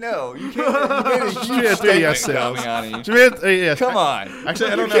 What? No, you can't. Japan 3DS sales. Damiani. Japan 3DS. Come on.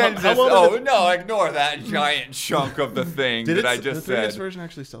 Actually, I don't You know. can't How just, well did ignore that giant chunk of the thing that I just the 3DS said. version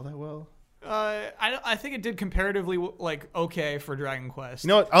actually sell that well? I think it did comparatively okay for Dragon Quest. You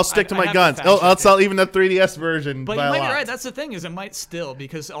know what? I'll stick to I'd my have guns. to fact I'll check sell even the 3DS version But by you a might lot. be right. That's the thing, is it might still,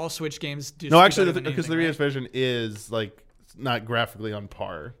 because all Switch games do. No, do actually, better than because the anything, 3DS version is not graphically on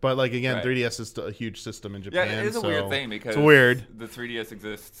par. But again, Right. 3DS is still a huge system in Yeah, Japan. it is a so weird thing because it's weird. the 3DS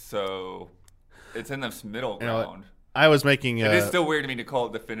exists, so it's in this middle You know, ground. I was making. It is still weird to me to call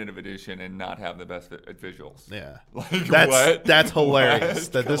it Definitive Edition and not have the best visuals. Yeah, What? that's hilarious.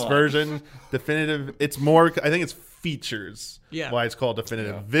 What? That this Come on. version definitive. It's more. I think it's features. Yeah. Why it's called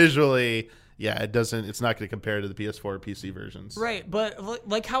definitive. Yeah. Visually, yeah, it doesn't. It's not going to compare to the PS4 or PC versions. Right, but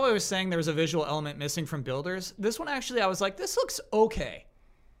like how I was saying, there was a visual element missing from Builders. This one actually, I was like, this looks okay.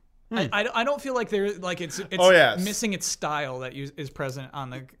 I don't feel like it's yes. missing its style that is present on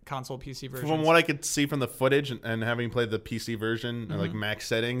the console PC version. From what I could see from the footage and having played the PC version, max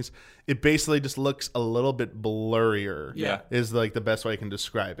settings, it basically just looks a little bit blurrier. Yeah. Is the best way I can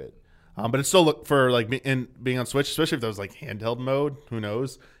describe it. But it still looked for being on Switch, especially if that was handheld mode. Who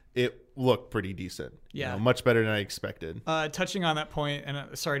knows? It looked pretty decent. Yeah. Much better than I expected. Touching on that point,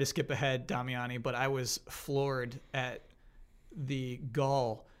 and sorry to skip ahead, Damiani, but I was floored at the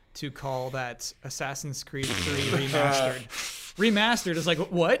gall to call that Assassin's Creed 3 remastered. Remastered is like,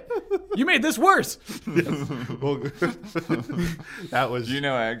 what? You made this worse. Well, that was. Do you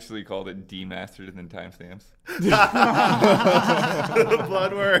know I actually called it demastered and then timestamps?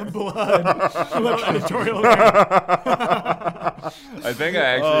 blood work. A little editorial there. I think I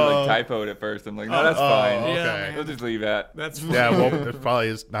actually typoed at first. I'm like, no, that's fine. okay. Yeah, We'll just leave that. That's Yeah, well, it probably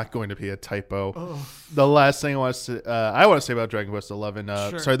is not going to be a typo. The last thing I want to say about Dragon Quest XI.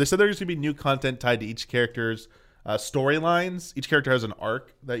 Sure. Sorry, they said there's going to be new content tied to each character's storylines. Each character has an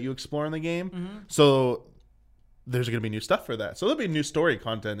arc that you explore in the game, so there's going to be new stuff for that. So there'll be new story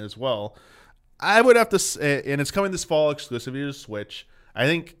content as well. I would have to say, and it's coming this fall exclusively to Switch. I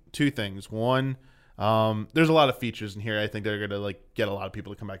think two things. One, there's a lot of features in here. I think they're going to like get a lot of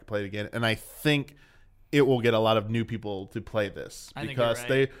people to come back and play it again. And I think it will get a lot of new people to play this because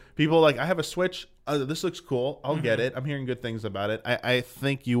people like, I have a Switch. This looks cool. I'll get it. I'm hearing good things about it. I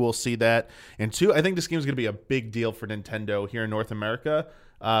think you will see that. And two, I think this game is going to be a big deal for Nintendo here in North America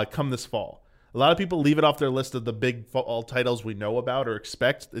come this fall. A lot of people leave it off their list of the big fall titles we know about or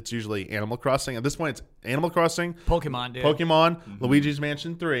expect. It's usually Animal Crossing. At this point, it's Animal Crossing, Pokemon, dude. Pokemon, Luigi's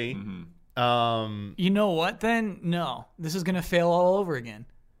Mansion 3. You know what then? No. This is going to fail all over again.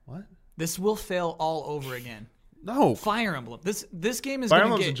 What? This will fail all over again. No. Fire Emblem. This game is Fire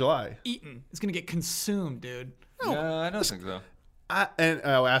going to Emblem's get in July. eaten. It's going to get consumed, dude. No, I don't think so.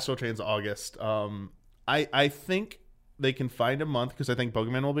 Astral Chain's August. I think they can find a month because I think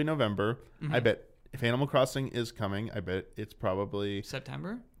Pokemon will be November. I bet if Animal Crossing is coming, I bet it's probably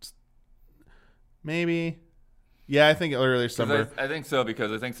September? Maybe. Yeah, I think early summer. I think so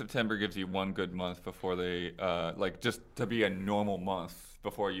because I think September gives you one good month before they like just to be a normal month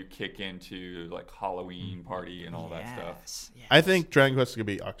before you kick into like Halloween party and all that stuff. Yes. I think Dragon Quest is gonna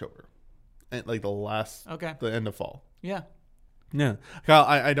be October, and like the end of fall. Yeah. Yeah, Kyle,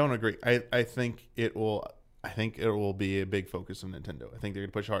 I don't agree. I think it will. I think it will be a big focus of Nintendo. I think they're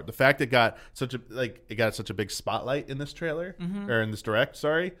gonna push hard. The fact it got such a big spotlight in this trailer or in this direct,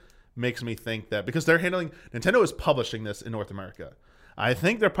 makes me think that because Nintendo is publishing this in North America. I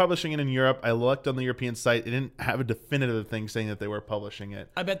think they're publishing it in Europe. I looked on the European site; it didn't have a definitive thing saying that they were publishing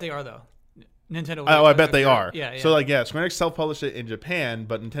it. I bet they are though. Nintendo. I bet they are. Yeah. So Square Enix self-published it in Japan,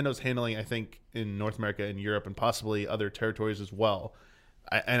 but Nintendo's handling, I think, in North America and Europe and possibly other territories as well.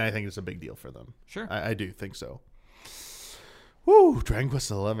 And I think it's a big deal for them. Sure. I do think so. Woo! Dragon Quest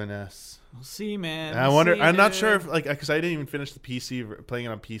XI's. We'll see, man. I wonder. I'm not sure if because I didn't even finish the PC playing it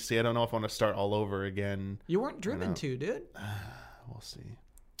on PC. I don't know if I want to start all over again. You weren't driven to, dude. We'll see.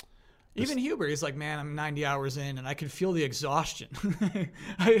 Even Huber, he's like, man, I'm 90 hours in, and I can feel the exhaustion.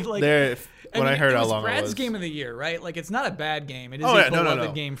 I heard how long it was. Brad's game of the year, right? Like, it's not a bad game. It is a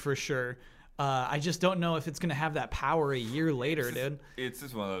beloved game for sure. I just don't know if it's going to have that power a year later, dude. It's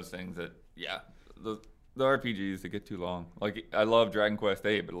just one of those things that, the RPGs, they get too long. Like, I love Dragon Quest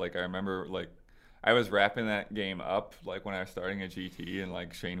VIII, but, like, I remember, like, I was wrapping that game up, like, when I was starting at GT, and,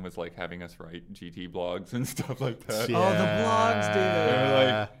 like, Shane was, like, having us write GT blogs and stuff like that. Yeah. Oh, the blogs,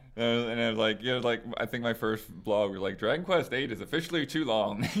 dude. And I was like, I think my first blog was like, Dragon Quest VIII is officially too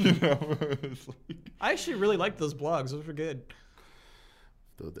long. I actually really liked those blogs. Those were good.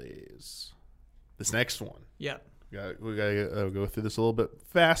 This next one. Yeah. We gotta go through this a little bit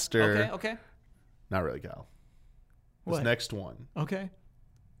faster. Okay. Not really, Kyle. What? This next one. Okay.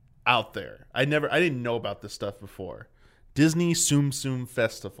 Out there. I didn't know about this stuff before. Disney Tsum Tsum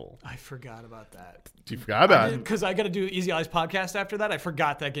Festival. I forgot about that. You forgot about it? Because I got to do Easy Eyes podcast after that. I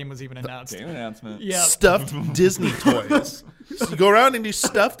forgot that game was even announced. Game announcement. Yeah. Stuffed Disney toys. So you go around and do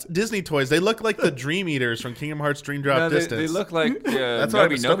stuffed Disney toys. They look like the Dream Eaters from Kingdom Hearts Dream Drop Distance. They look like That's what I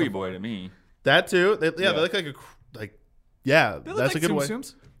was Nobi Boy to me. That too. They look like that's like a good way. Tsum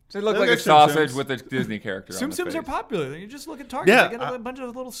Tsums. They look like like a Tsum sausage Tsums. with a Disney character on the Tsum Tsums face. are popular. You just look at Target. Yeah, They got a bunch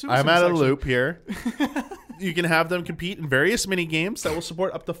of little Tsum Tsums. I'm out of the section. loop here. You can have them compete in various mini games that will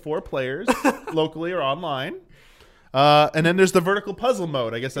support up to 4 players locally or online. And then there's the vertical puzzle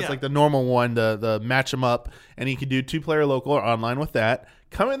mode. I guess that's like the normal one, the match them up, and you can do 2-player local or online with that.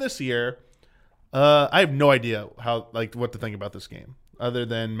 Coming this year, I have no idea what to think about this game, other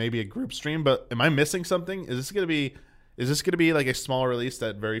than maybe a group stream. But am I missing something? Is this gonna be like a small release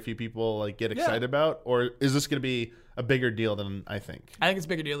that very few people get excited about, or is this gonna be a bigger deal than I think? I think it's a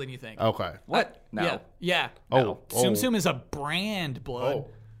bigger deal than you think. Okay. What? No. Yeah. Oh. Tsum Tsum is a brand, Blood. Oh.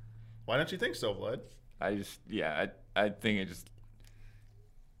 Why don't you think so, Blood? I think it just,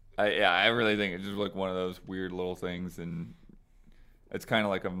 I really think it's just like one of those weird little things, and it's kind of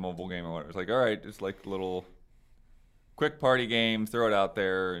like a mobile game or whatever. It's like, all right, just like little quick party game, throw it out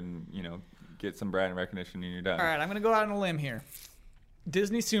there, and get some brand recognition, and you're done. All right, I'm gonna go out on a limb here.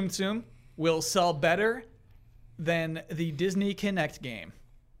 Disney Tsum Tsum will sell better than the Disney Connect game.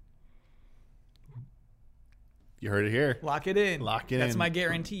 You heard it here. Lock it in. Lock it in. That's my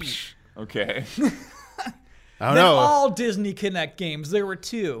guarantee. Okay. I don't know. All Disney Connect games. There were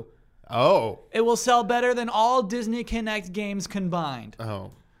 2. Oh. It will sell better than all Disney Connect games combined.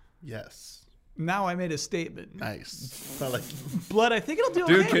 Oh. Yes. Now I made a statement. Nice. I like it. Blood, I think it'll do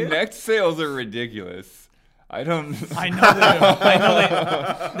Dude, okay. Connect sales are ridiculous. I know they do. I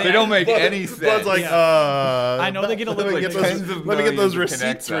know they don't make any sense. Blood's like, I know they get a little like bit. tens of let me get those millions of receipts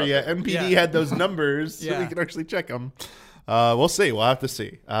Connects for out you. there. MPD had those numbers, so Yeah. we can actually check them. We'll see. We'll have to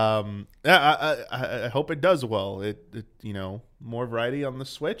see. I hope it does well. It more variety on the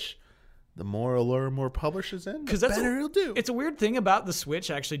Switch. The more allure more publishers in, the better it'll do. It's a weird thing about the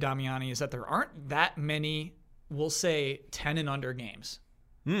Switch, actually, Damiani, is that there aren't that many, we'll say, 10 and under games.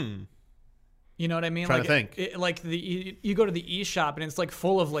 You know what I mean? Trying to think. You go to the eShop and it's like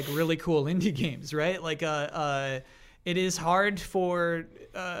full of like really cool indie games, right? Like it is hard for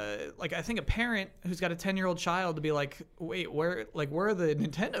I think a parent who's got a 10-year-old child to be like, wait, where are the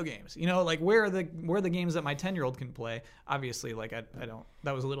Nintendo games? You know, like where are the games that my 10-year-old can play? Obviously, like I don't.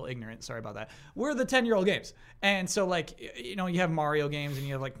 That was a little ignorant. Sorry about that. Where are the 10-year-old games? And so like you have Mario games and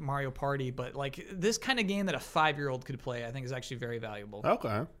you have like Mario Party, but like this kind of game that a 5-year-old could play, I think is actually very valuable.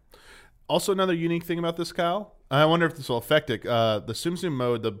 Okay. Also, another unique thing about this, Kyle, I wonder if this will affect it. The Tsum Tsum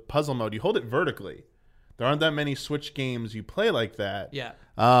mode, the puzzle mode, you hold it vertically. There aren't that many Switch games you play like that. Yeah.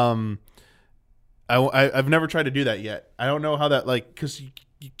 I've never tried to do that yet. I don't know how that, because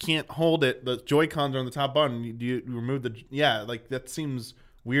you can't hold it. The Joy-Cons are on the top button. You remove the... Yeah, that seems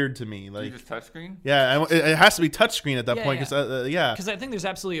weird to me. Do you just touchscreen? Yeah, it has to be touchscreen at that point. Yeah. Because I think there's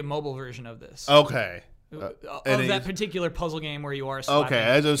absolutely a mobile version of this. Okay. Of that particular puzzle game where you are slapping. Okay,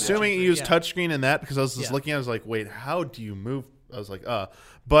 I was assuming you used touchscreen in that because I was just looking at it, I was like, wait, how do you move? I was like,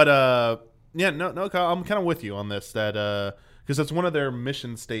 But, yeah, no, Kyle, I'm kind of with you on this, that because that's one of their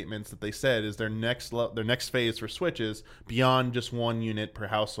mission statements that they said is their next phase for Switch is beyond just 1 unit per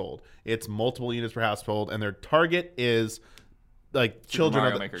household. It's multiple units per household, and their target is like children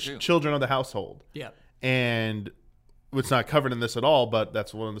of the household. Yeah. And it's not covered in this at all, but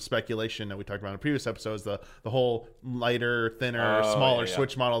that's one of the speculation that we talked about in previous episodes, the whole lighter, thinner, smaller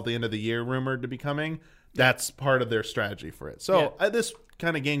Switch model at the end of the year rumored to be coming. That's part of their strategy for it. So this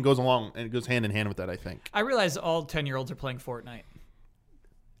kind of game goes along and it goes hand in hand with that, I think. I realize all 10-year-olds are playing Fortnite.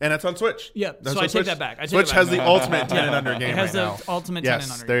 And it's on Switch. Yeah, so I take that back. Switch has the ultimate 10 and under game right now. It has the ultimate 10 and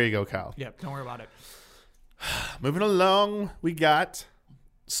under Yes, there you go, Kyle. Yeah, don't worry about it. Moving along, we got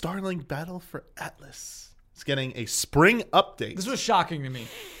Starlink Battle for Atlas. It's getting a spring update. This was shocking to me.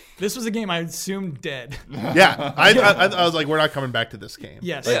 This was a game I assumed dead. Yeah, I was like, we're not coming back to this game.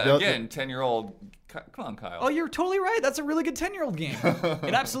 Yes. Yeah, again, 10-year-old. Come on, Kyle. Oh, you're totally right. That's a really good 10-year-old game.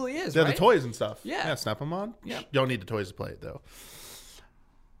 It absolutely is. Yeah, right? the toys and stuff. Yeah. Snap them on. Yeah. You don't need the toys to play it, though.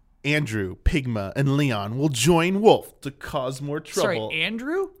 Andrew, Pigma, and Leon will join Wolf to cause more trouble. Sorry,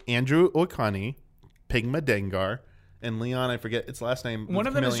 Andrew? Andrew Okani, Pigma Dengar, and Leon, I forget its last name. One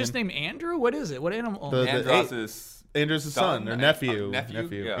of them is just named Andrew? What is it? What animal? Andros' son or nephew.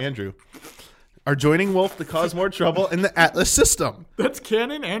 Yeah. Andrew. Are joining Wolf to cause more trouble in the Atlas system. That's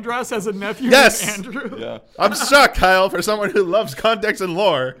canon? Andros has a nephew named Andrew? Yeah. I'm shocked, Kyle, for someone who loves context and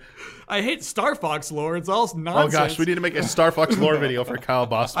lore. I hate Star Fox lore. It's all nonsense. Oh, gosh. We need to make a Star Fox lore video for Kyle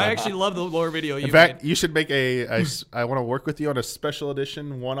Bossman. I actually love the lore video you In fact, made. you should make I want to work with you on a special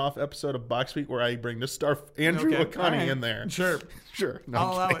edition one-off episode of Box Week where I bring the Andrew Okani in there. Sure. No,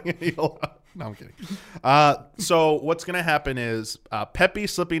 I'll allow it. No, I'm kidding. So what's going to happen is Peppy,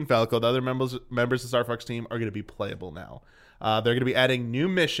 Slippy, and Falco, the other members of the Star Fox team, are going to be playable now. They're going to be adding new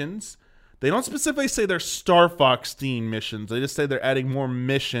missions. They don't specifically say they're Star Fox themed missions. They just say they're adding more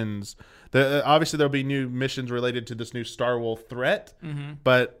missions. Obviously, there'll be new missions related to this new Star Wolf threat,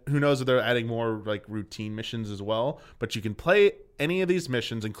 but who knows if they're adding more like routine missions as well. But you can play any of these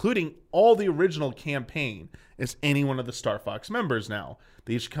missions, including all the original campaign, as any one of the Star Fox members now.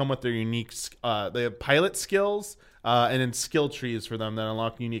 They each come with their unique they have pilot skills and then skill trees for them that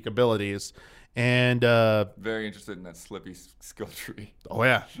unlock unique abilities. And very interested in that Slippy skill tree. Oh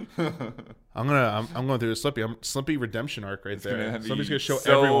yeah, I'm going through the Slippy redemption arc right there. Slippy's gonna show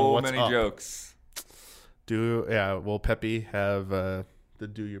everyone what's up. So many jokes. Will Peppy have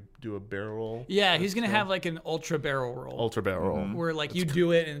do a barrel roll? Yeah, he's gonna have like an ultra barrel roll. Where like you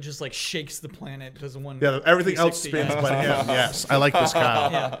do it and it just like shakes the planet because one. Yeah, everything else spins but him. Yes, I like this,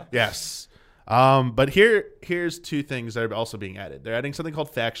 Kyle. Yeah. Yes. But here's two things that are also being added. They're adding something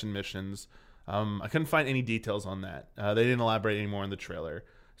called faction missions. I couldn't find any details on that. They didn't elaborate any more in the trailer.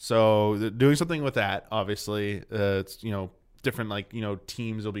 So they're doing something with that. Obviously, it's different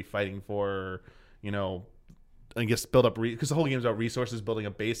teams will be fighting for, I guess build up because the whole game is about resources, building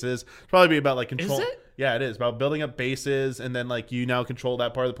up bases. It'll probably be about like control. Is it? Yeah, it is about building up bases, and then like you now control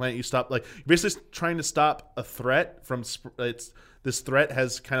that part of the planet. You stop you're basically trying to stop a threat from this threat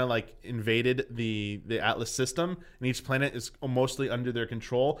has kind of like invaded the Atlas system, and each planet is mostly under their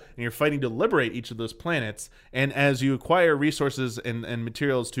control, and you're fighting to liberate each of those planets. And as you acquire resources and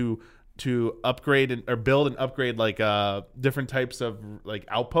materials to upgrade or build and upgrade like different types of like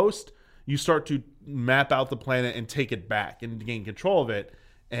outpost, you start to map out the planet and take it back and gain control of it,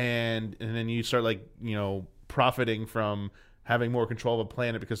 and then you start profiting from having more control of a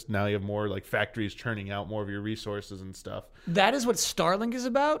planet because now you have more like factories churning out more of your resources and stuff. That is what Starlink is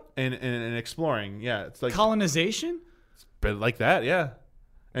about? And exploring. Yeah, it's like colonization? But like that, yeah.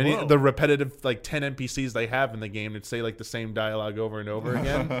 And the repetitive like 10 NPCs they have in the game that say like the same dialogue over and over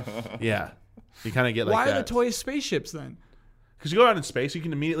again. Yeah. You kind of get like Why that. are the toys spaceships then? Because you go out in space, you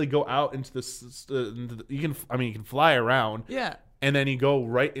can immediately go out into this. You can fly around. Yeah. And then you go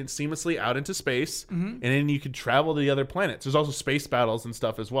right in seamlessly out into space, and then you can travel to the other planets. There's also space battles and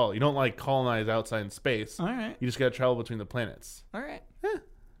stuff as well. You don't like colonize outside in space. All right. You just got to travel between the planets. All right.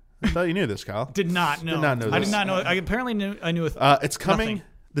 I thought you knew this, Kyle. Did not know. This. I did not know. I apparently knew. I knew. It's coming. Nothing.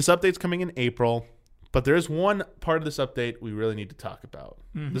 This update's coming in April, but there is one part of this update we really need to talk about.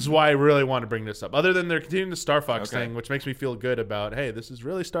 This is why I really want to bring this up. Other than they're continuing the Star Fox thing, which makes me feel good about. Hey, this is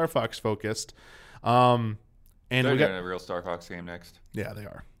really Star Fox focused. And They're we doing got a real Star Fox game next. Yeah, they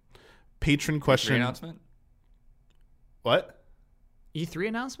are. Patron question. Announcement? What? E3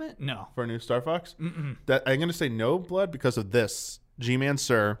 announcement? No. For a new Star Fox? That I'm going to say no, Blood, because of this. G-Man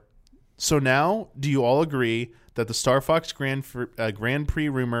Sir. So now, do you all agree that the Star Fox Grand Prix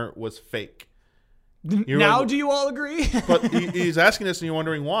rumor was fake? Now, do you all agree? But he's asking this and you're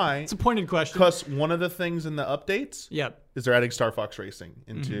wondering why. It's a pointed question. Because one of the things in the updates is they're adding Star Fox Racing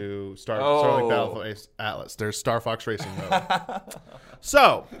into Starlink Battle Atlas. There's Star Fox Racing mode.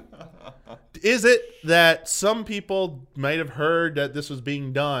 So, is it that some people might have heard that this was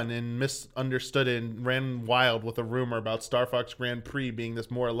being done and misunderstood it and ran wild with a rumor about Star Fox Grand Prix being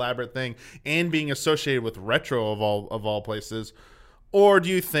this more elaborate thing and being associated with retro of all places? Or do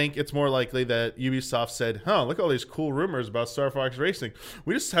you think it's more likely that Ubisoft said, look at all these cool rumors about Star Fox Racing.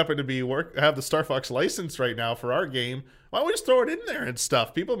 We just happen to have the Star Fox license right now for our game. Why don't we just throw it in there and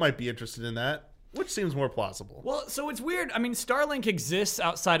stuff? People might be interested in that. Which seems more plausible? Well, so it's weird. I mean, Starlink exists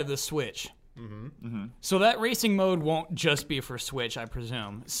outside of the Switch. So that racing mode won't just be for Switch, I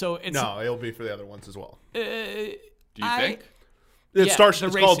presume. So No, it'll be for the other ones as well. Do you think? It's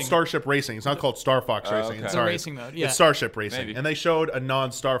called Starship Racing. It's not called Star Fox Racing. Okay. It's The racing mode, yeah. It's Starship Racing. Maybe. And they showed a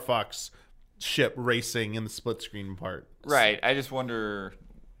non-Star Fox ship racing in the split screen part. Right. I just wonder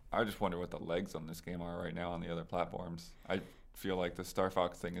what the legs on this game are right now on the other platforms. I feel like the Star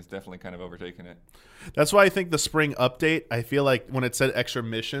Fox thing is definitely kind of overtaken it. That's why I think the spring update, I feel like when it said extra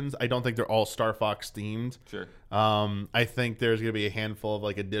missions, I don't think they're all Star Fox themed. Sure. I think there's going to be a handful of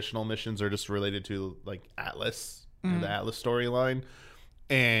like additional missions or just related to like Atlas. The Atlas storyline,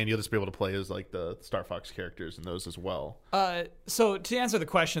 and you'll just be able to play as like the Star Fox characters in those as well. So to answer the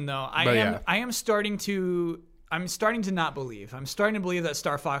question though, I'm starting to not believe. I'm starting to believe that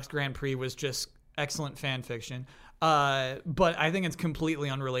Star Fox Grand Prix was just excellent fan fiction. But I think it's completely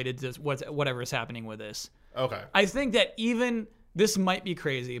unrelated to whatever is happening with this. Okay. I think that this might be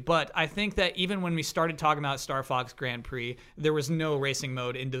crazy, but I think that even when we started talking about Star Fox Grand Prix, there was no racing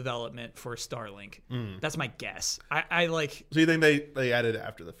mode in development for Starlink. That's my guess. I like. So you think they added it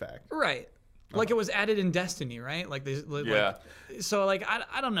after the fact? Right. Like it was added in Destiny, right? Like Yeah. So like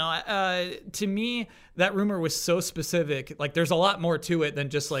I don't know. To me, that rumor was so specific. Like there's a lot more to it than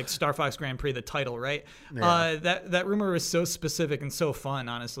just like Star Fox Grand Prix, the title, right? Yeah. That rumor was so specific and so fun,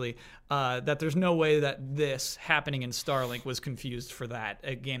 honestly, that there's no way that this happening in Starlink was confused for that,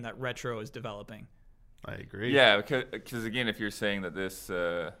 a game that Retro is developing. I agree. Yeah, because again, if you're saying that this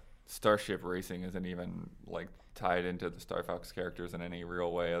Starship Racing isn't even like tied into the Star Fox characters in any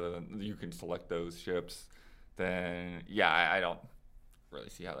real way other than you can select those ships, then I don't really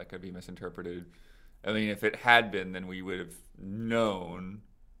see how that could be misinterpreted. I mean, if it had been, then we would have known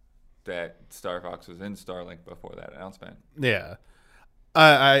that Star Fox was in Starlink before that announcement. Yeah.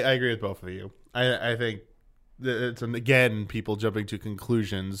 I agree with both of you. I think it's, again, people jumping to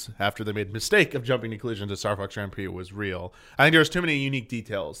conclusions after they made the mistake of jumping to conclusions that Star Fox Grand Prix was real. I think there's too many unique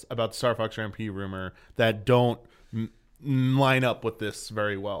details about the Star Fox Grand Prix rumor that don't line up with this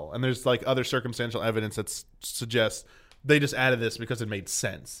very well. And there's like other circumstantial evidence that suggests they just added this because it made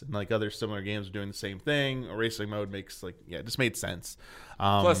sense. And like other similar games are doing the same thing. A racing mode makes it just made sense.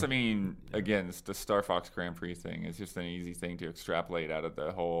 Plus, I mean, again, the Star Fox Grand Prix thing is just an easy thing to extrapolate out of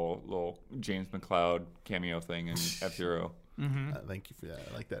the whole little James McCloud cameo thing in F-Zero. Thank you for that.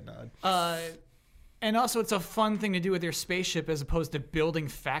 I like that nod. And also, it's a fun thing to do with your spaceship as opposed to building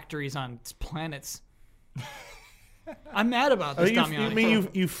factories on planets. I'm mad about this,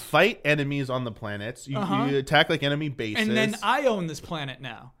 Damiani. You fight enemies on the planets. You attack like enemy bases. And then I own this planet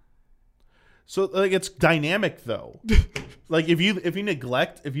now. So like it's dynamic though. Like if you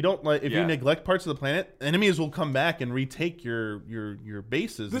neglect parts of the planet, enemies will come back and retake your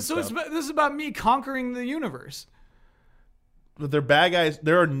bases. This is about me conquering the universe. they're bad guys.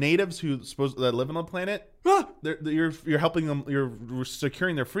 There are natives that live on the planet. You're helping them. You're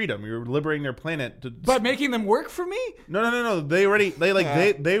securing their freedom. You're liberating their planet. But making them work for me? No. They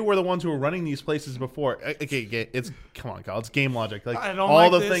were the ones who were running these places before. Okay, come on, Kyle. It's game logic. Like I don't all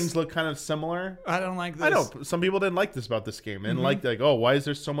like the this. things look kind of similar. I don't like this. I know some people didn't like this about this game. And why is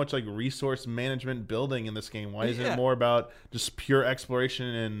there so much like resource management building in this game? Why isn't it more about just pure exploration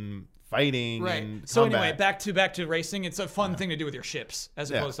and fighting? Right. And So combat? anyway, back to racing. It's a fun thing to do with your ships as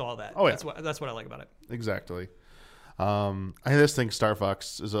opposed to all that. Oh, yeah. That's what I like about it. Exactly. I just think Star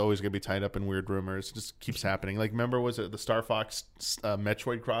Fox is always going to be tied up in weird rumors. It just keeps happening. Like, remember, was it the Star Fox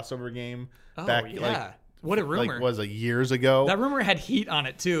Metroid crossover game? Oh, back, yeah. What a rumor. Like, was it years ago? That rumor had heat on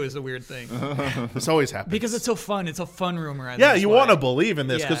it, too, is a weird thing. This always happens. Because it's so fun. It's a fun rumor. Yeah, you want to believe in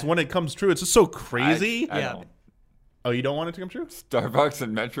this because when it comes true, it's just so crazy. I don't. Oh, you don't want it to come true? Star Fox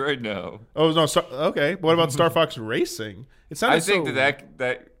and Metroid, no. Oh, no. Okay. What about Star Fox Racing? It sounded I think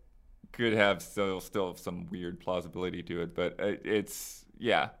that could have still some weird plausibility to it, but it's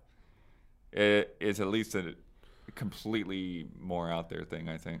at least a completely more out there thing,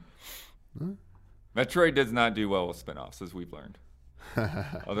 I think. Metroid does not do well with spin-offs, as we've learned,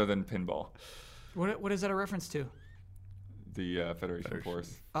 other than pinball. What is that a reference to? The Federation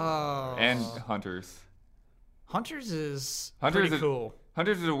Force. Oh. And Hunters. Hunters is Hunters pretty is cool.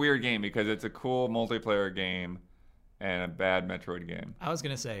 Hunters is a weird game because it's a cool multiplayer game and a bad Metroid game. I was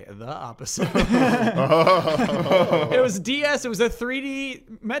going to say the opposite. It was DS. It was a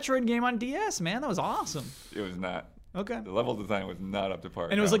 3D Metroid game on DS, man. That was awesome. It was not. Okay. The level design was not up to par.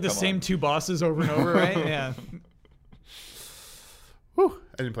 And it was like the same two bosses over and over, right? Yeah. Whew,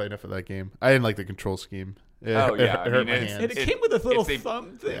 I didn't play enough of that game. I didn't like the control scheme. It Oh, yeah. hurt my hands. And it came with a little it's a-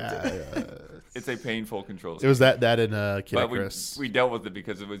 thumb thing. It's a painful control. It was that and Kid But Icarus. we dealt with it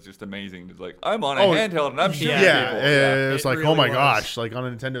because it was just amazing. It's like, I'm on a handheld and I'm shooting people. It was it like, really oh my was. gosh, like on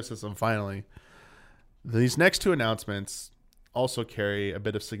a Nintendo system, finally. These next two announcements also carry a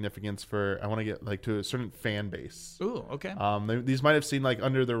bit of significance for, I want to get like to a certain fan base. Ooh, okay. These might have seemed like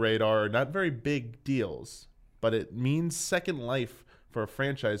under the radar, not very big deals, but it means second life for a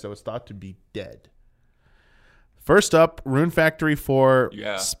franchise that was thought to be dead. First up, Rune Factory 4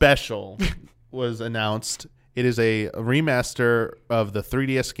 Special was announced. It is a remaster of the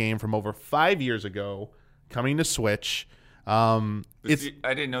 3DS game from over 5 years ago, coming to Switch. I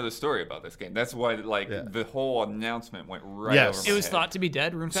didn't know the story about this game. That's why the whole announcement went right over my It was head. thought to be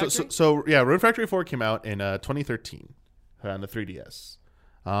dead, Rune Factory? So Rune Factory 4 came out in 2013 on the 3DS.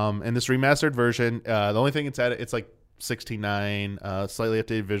 And this remastered version, the only thing it's like 16:9, slightly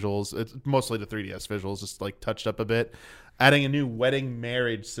updated visuals. It's mostly the 3DS visuals, just like touched up a bit. Adding a new wedding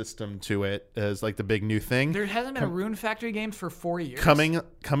marriage system to it is like the big new thing. There hasn't been a Rune Factory game for 4 years. Coming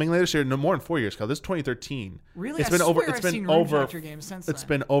later this year, no more than 4 years. This is 2013. Really? It's been I've seen Rune Factory games since It's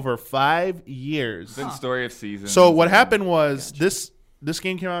then. been over 5 years. It's been Story of Seasons. So what happened was this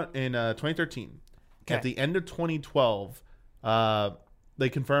game came out in 2013. Okay. At the end of 2012, they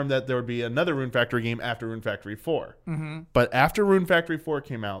confirmed that there would be another Rune Factory game after Rune Factory 4. Mm-hmm. But after Rune Factory 4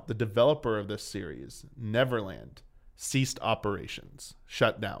 came out, the developer of this series, Neverland, ceased operations,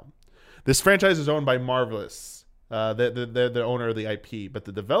 shut down. This franchise is owned by Marvelous. They're the owner of the IP, but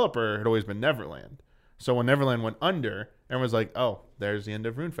the developer had always been Neverland. So when Neverland went under, everyone was like, oh, there's the end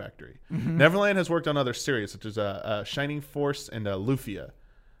of Rune Factory. Mm-hmm. Neverland has worked on other series, such as Shining Force and Lufia.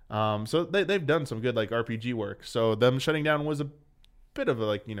 So they've done some good like RPG work. So them shutting down was a bit of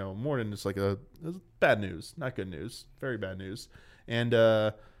a more than just like it was bad news, not good news, very bad news. And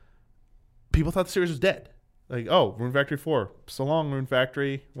people thought the series was dead. Like, oh, Rune Factory 4, so long, Rune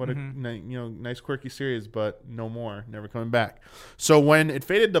Factory. What a nice quirky series, but no more, never coming back. So when it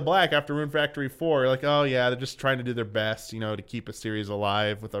faded to black after Rune Factory 4, like, oh yeah, they're just trying to do their best, to keep a series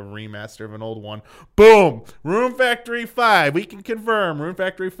alive with a remaster of an old one. Boom, Rune Factory 5. We can confirm Rune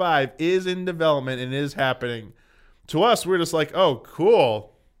Factory 5 is in development and is happening. To us, we're just like, oh,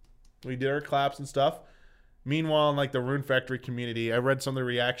 cool. We did our claps and stuff. Meanwhile, in like the Rune Factory community, I read some of the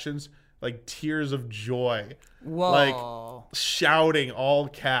reactions. Like tears of joy. Whoa. Like shouting all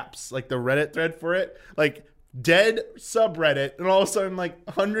caps. Like the Reddit thread for it. Like dead subreddit. And all of a sudden like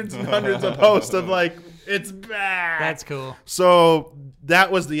hundreds and hundreds of posts of like, it's back. That's cool. So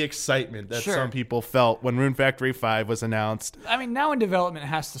that was the excitement that Sure. some people felt when Rune Factory 5 was announced. I mean, now in development it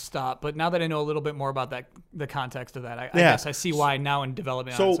has to stop, but now that I know a little bit more about the context of that, I guess I see why now in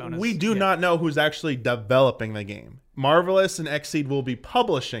development on its So own we do not know who's actually developing the game. Marvelous and Xseed will be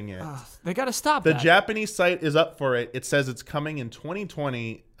publishing it. They got to stop The that. Japanese site is up for it. It says it's coming in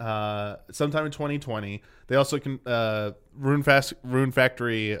 2020, sometime in 2020. They also can Rune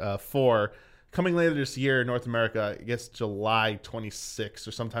Factory 4 coming later this year in North America. I guess July 26th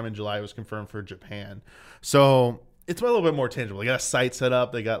or sometime in July it was confirmed for Japan. So it's a little bit more tangible. They got a site set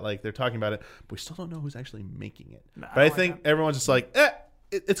up. They got they're talking about it, but we still don't know who's actually making it. But I think everyone's just like,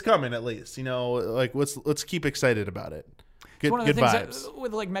 it's coming at least. Let's keep excited about it. Good, it's one of the good things vibes.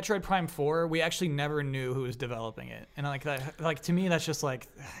 with Metroid Prime 4, we actually never knew who was developing it, and to me that's just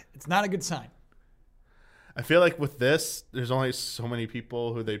it's not a good sign. I feel like with this, there's only so many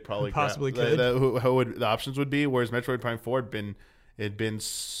people who they'd probably possibly grab, could. the options would be. Whereas Metroid Prime 4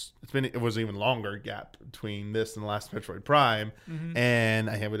 it was even longer gap between this and the last Metroid Prime,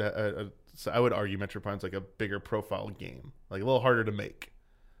 and I would argue Metroid Prime's a bigger profile game, a little harder to make.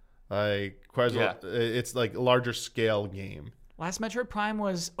 It's a larger scale game. Last Metroid Prime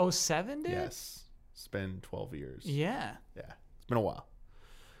was 07, dude? Yes, it's been 12 years. Yeah. It's been a while.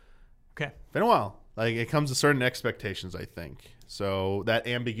 Okay. Been a while. It comes to certain expectations, I think. So that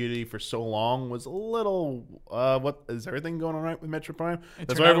ambiguity for so long was a little. What is everything going on right with Metroid Prime?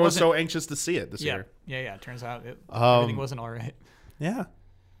 That's why everyone was so anxious to see it this year. Yeah. Turns out everything wasn't all right. Yeah.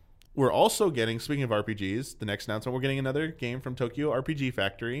 We're also getting, speaking of RPGs, the next announcement, we're getting another game from Tokyo RPG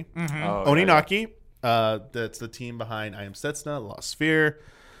Factory. Oninaki. That's the team behind I Am Setsuna, Lost Sphere.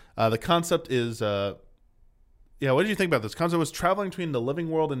 The concept is, what did you think about this? Concept was traveling between the living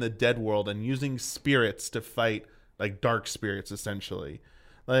world and the dead world and using spirits to fight, dark spirits, essentially.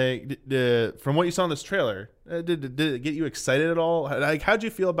 From what you saw in this trailer, did it get you excited at all? How'd you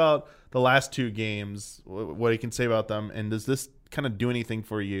feel about the last two games? What you can say about them? And does this kind of do anything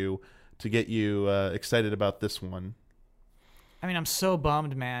for you to get you excited about this one? I mean, I'm so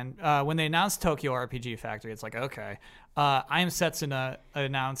bummed, man. When they announced Tokyo RPG Factory, it's okay. I Am Setsuna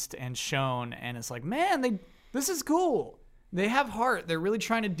announced and shown, and it's man, this is cool. They have heart. They're really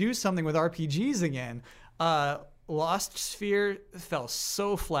trying to do something with RPGs again. Lost Sphere fell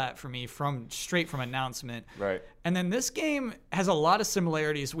so flat for me straight from announcement. Right. And then this game has a lot of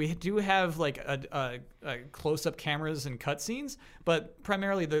similarities. We do have a close-up cameras and cutscenes, but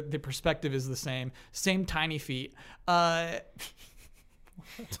primarily the perspective is the same. Same tiny feet. They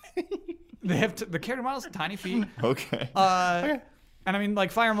have the character models tiny feet. Okay. And I mean,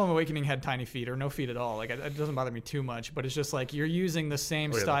 Fire Emblem Awakening had tiny feet or no feet at all. It doesn't bother me too much, but it's just you're using the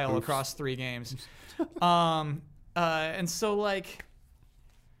same style across 3 games. And so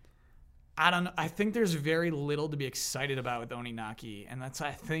I don't know. I think there's very little to be excited about with Oninaki, and that's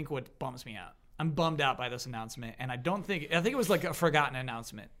I think what bums me out. I'm bummed out by this announcement, and I think it was a forgotten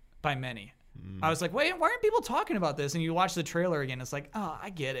announcement by many. I was wait, why aren't people talking about this? And you watch the trailer again, it's oh,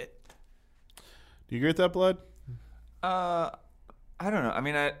 I get it. Do you agree with that, Blood? I don't know. I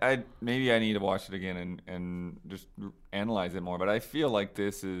mean, I maybe I need to watch it again and just analyze it more. But I feel like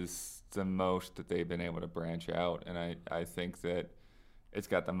this is the most that they've been able to branch out, and I think that it's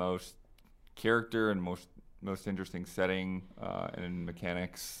got the most character and most interesting setting and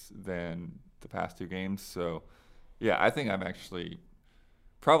mechanics than the past 2 games. So, yeah, I think I'm actually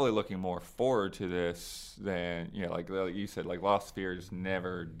probably looking more forward to this than like you said, Lost Sphere just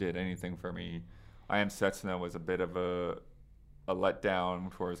never did anything for me. I Am Setsuna was a bit of a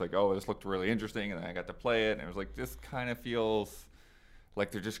letdown, where it's oh, this looked really interesting, and then I got to play it, and it was this kind of feels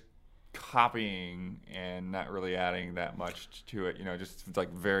like they're just copying and not really adding that much to it. Just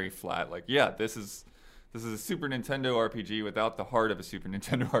very flat. This is a Super Nintendo RPG without the heart of a Super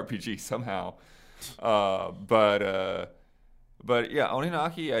Nintendo RPG somehow. But yeah,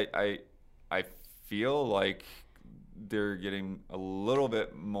 Oninaki, I feel like they're getting a little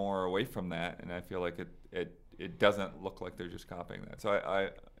bit more away from that, and I feel like it doesn't look like they're just copying that. So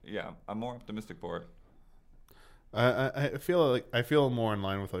I'm more optimistic for it. I feel more in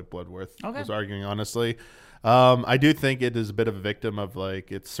line with Bloodworth. Okay. Was arguing honestly. I do think it is a bit of a victim of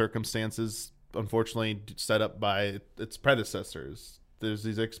its circumstances, unfortunately set up by its predecessors. There's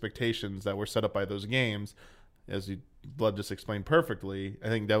these expectations that were set up by those games, as Blood just explained perfectly. I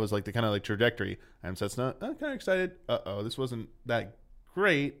think that was the kind of trajectory. I'm kind of excited. This wasn't that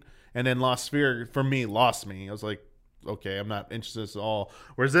great. And then Lost Sphere for me lost me. I was okay, I'm not interested at all.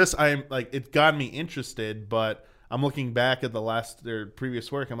 Whereas this, I'm it got me interested, but I'm looking back at their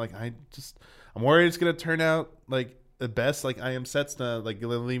previous work. I'm I'm worried it's gonna turn out at best I Am Setsuna,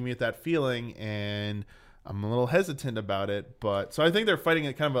 gonna leave me with that feeling, and I'm a little hesitant about it. But so I think they're fighting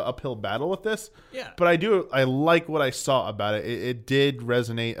a kind of an uphill battle with this. Yeah. But I like what I saw about it. It did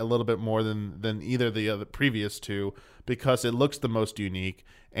resonate a little bit more than either the other previous 2, because it looks the most unique.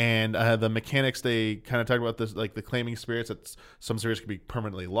 And the mechanics, they kind of talk about this, the claiming spirits, that some spirits could be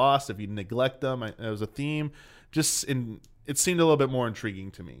permanently lost if you neglect them. It was a theme. It seemed a little bit more intriguing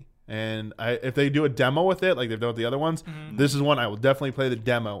to me. And if they do a demo with it, like they've done with the other ones, this is one I will definitely play the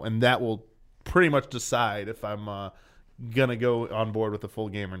demo, and that will pretty much decide if I'm gonna go on board with the full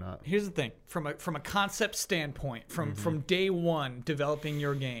game or not. Here's the thing: from a concept standpoint, from day one developing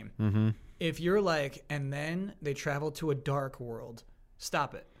your game, if you're like, and then they travel to a dark world,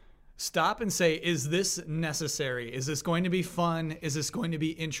 stop it. Stop and say, is this necessary? Is this going to be fun? Is this going to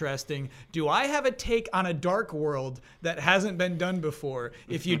be interesting? Do I have a take on a dark world that hasn't been done before?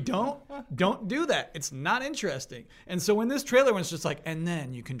 If you don't do that. It's not interesting. And so when this trailer was just like, and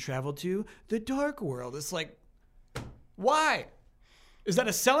then you can travel to the dark world, it's like, why? Is that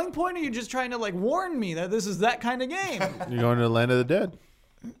a selling point, or are you just trying to like warn me that this is that kind of game? You're going to the Land of the Dead.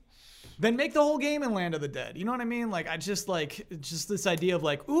 Then make the whole game in Land of the Dead. You know what I mean? Like, I just like, just this idea of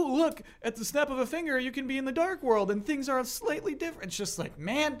like, ooh, look, at the snap of a finger, you can be in the dark world and things are slightly different. It's just like,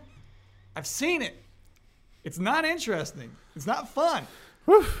 man, I've seen it. It's not interesting. It's not fun.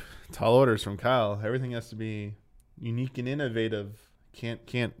 Whew. Tall orders from Kyle. Everything has to be unique and innovative. Can't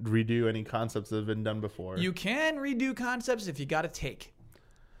redo any concepts that have been done before. You can redo concepts if you got a take.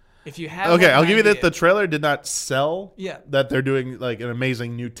 If you have okay, like I'll an give you that idea. the trailer did not sell Yeah. that they're doing like an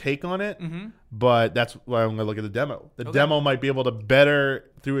amazing new take on it, but that's why I'm going to look at the demo. The demo might be able to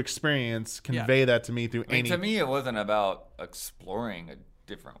better, through experience, convey that to me through I mean, any... to me, it wasn't about exploring a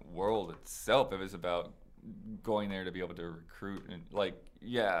different world itself. It was about going there to be able to recruit and like,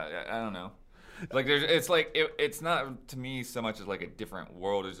 yeah, I don't know. Like it's not to me so much as like a different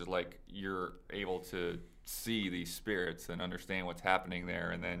world. It's just like you're able to see these spirits and understand what's happening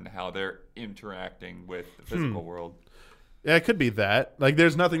there, and then how they're interacting with the physical world. Yeah, it could be that. Like,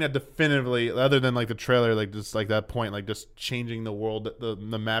 there's nothing that definitively, other than like the trailer, like just like that point, like just changing the world,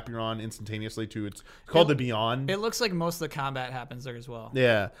 the map you're on instantaneously to it's called the Beyond. It looks like most of the combat happens there as well.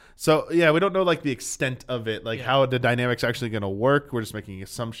 Yeah. So yeah, we don't know like the extent of it, like Yeah. how the dynamics actually going to work. We're just making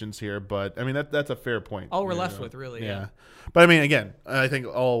assumptions here, but I mean that's a fair point. All we're You left know? with, really. Yeah. But I mean, again, I think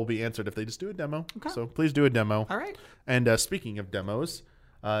all will be answered if they just do a demo. Okay. So please do a demo. All right. And speaking of demos,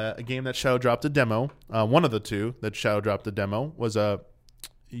 a game that Shadow dropped a demo, one of the two that Shadow dropped a demo was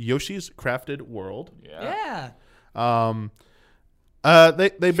Yoshi's Crafted World. Yeah.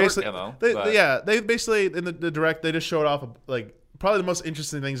 They basically demo, they basically in the direct they just showed off like probably the most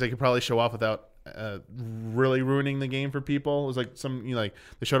interesting things they could probably show off without really ruining the game for people. It was like some like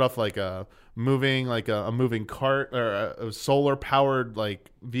they showed off like a moving cart or a solar powered like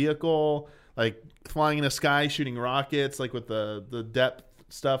vehicle, like flying in the sky shooting rockets, like with the depth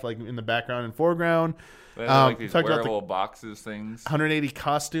stuff like in the background and foreground. They have, like these talked about the wearable boxes things. 180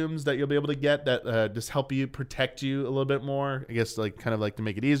 costumes that you'll be able to get that just help you protect you a little bit more. I guess like kind of like to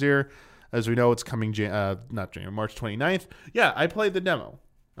make it easier. As we know, it's coming not January, March 29th. Yeah, I played the demo.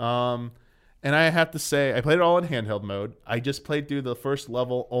 And I have to say, I played it all in handheld mode. I just played through the first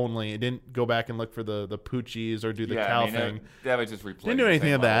level only. I didn't go back and look for the Poochies or do the cow thing. That was just replaying. Didn't do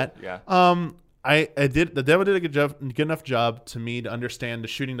anything of that. Yeah. I did. The demo did a good enough job to me to understand the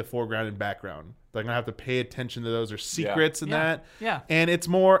shooting the foreground and background. Like, I'm gonna have to pay attention to those or secrets in that. Yeah. And it's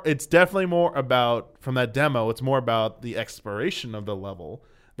definitely more about, from that demo, it's more about the exploration of the level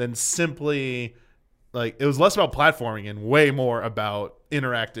than simply like, it was less about platforming and way more about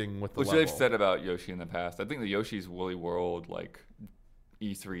interacting with the Which level. they've said about Yoshi in the past. I think the Yoshi's Woolly World, like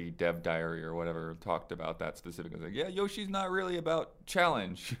E3 Dev Diary or whatever, talked about that specifically. Like, yeah, Yoshi's not really about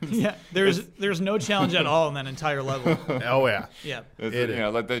challenge. Yeah. There's no challenge at all in that entire level. Oh yeah. Yeah.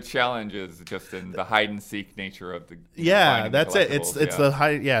 Like the challenge is just in the hide and seek nature of the Yeah, that's it. It's collectibles, the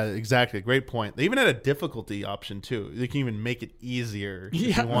high. Yeah, exactly. Great point. They even had a difficulty option too. They can even make it easier. If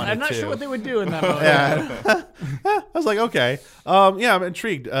Yeah. you wanted I'm not to. sure what they would do in that moment. Yeah. I was like, okay. Yeah, I'm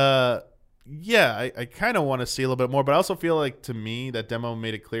intrigued. Yeah, I kind of want to see a little bit more, but I also feel like, to me, that demo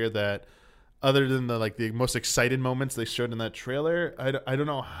made it clear that other than the most excited moments they showed in that trailer, I don't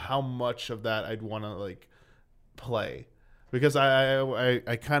know how much of that I'd want to play, because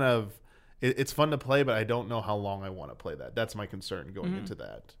I kind of it's fun to play, but I don't know how long I want to play that. That's my concern going into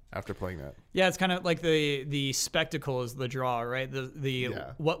that after playing that. Yeah, it's kind of like the spectacle is the draw, right?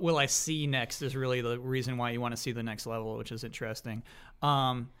 The what will I see next is really the reason why you want to see the next level, which is interesting.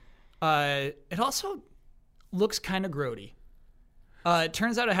 It also looks kind of grody. It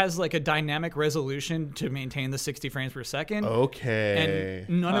turns out it has like a dynamic resolution to maintain the 60 frames per second. Okay.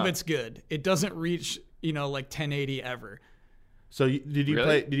 And none of it's good. It doesn't reach, like 1080 ever. So did you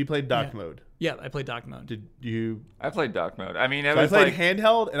Really? play dock mode? Yeah, I played dock mode. Did you? I played dock mode. I mean, I played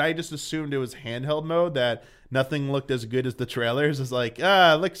handheld, and I just assumed it was handheld mode, that nothing looked as good as the trailers. It's like,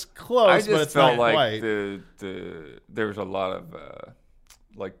 it looks close, I just but it's felt not like quite. there was a lot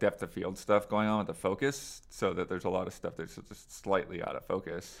of depth of field stuff going on with the focus, so that there's a lot of stuff that's just slightly out of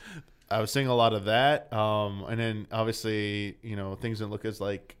focus. I was seeing a lot of that, and then obviously, things didn't look as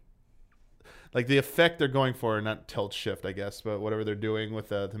like the effect they're going for, not tilt shift, I guess, but whatever they're doing with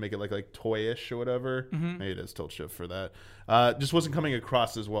to make it like toyish or whatever. Maybe it is tilt shift for that. Just wasn't coming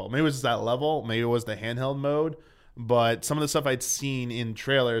across as well. Maybe it was that level. Maybe it was the handheld mode. But some of the stuff I'd seen in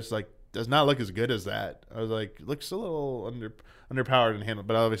trailers like does not look as good as that. I was like, looks a little underpowered in handheld,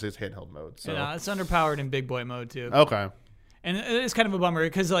 but obviously it's handheld mode. So it's underpowered in big boy mode too. Okay. And it's kind of a bummer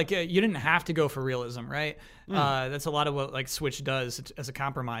because like you didn't have to go for realism, right? That's a lot of what like Switch does as a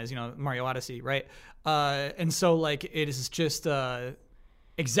compromise, Mario Odyssey, right? And so like it is just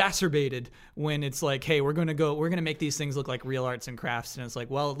exacerbated when it's like, hey, we're gonna make these things look like real arts and crafts, and it's like,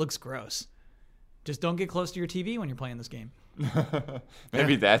 well, it looks gross. Just don't get close to your TV when you're playing this game.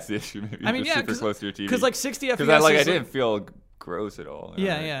 Maybe that's the issue. Maybe super close to your TV. Because like 60 FPS. Because I didn't feel gross at all.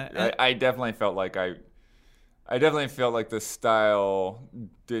 Yeah. I definitely felt like the style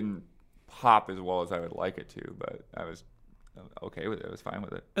didn't pop as well as I would like it to, but I was okay with it. I was fine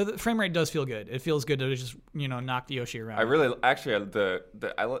with it. The frame rate does feel good. It feels good to just knock the Yoshi around. I really actually I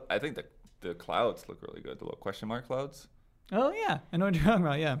think the clouds look really good. The little question mark clouds. Oh yeah, I know what you're talking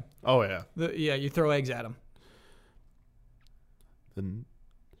about. Yeah. Oh yeah. You throw eggs at them. The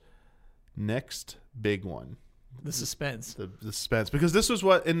next big one. The suspense. The suspense, because this was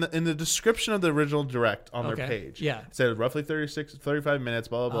what in the description of the original Direct on their page. Yeah. It said roughly 35 minutes,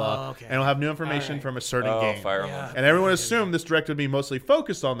 blah blah blah, okay. and it'll have new information from a certain game. Fire Emblem. Yeah. And everyone assumed this Direct would be mostly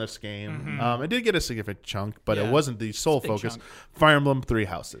focused on this game. It did get a significant chunk, but it wasn't the sole focus. chunk. Fire Emblem Three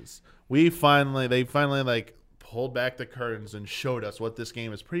Houses. They finally like pulled back the curtains and showed us what this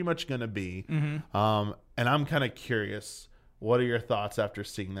game is pretty much going to be. And I'm kind of curious. What are your thoughts after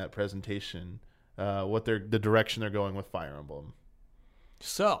seeing that presentation? What the direction they're going with Fire Emblem?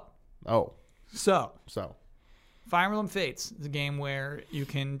 So Fire Emblem Fates is a game where you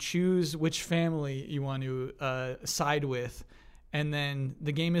can choose which family you want to side with, and then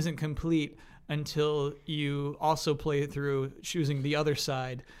the game isn't complete until you also play through choosing the other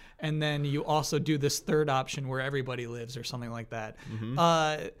side, and then you also do this third option where everybody lives or something like that.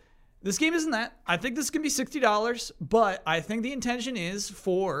 This game isn't that. I think this can be $60, but I think the intention is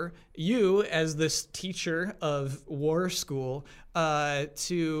for you as this teacher of War School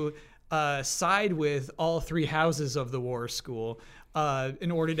to side with all three houses of the War School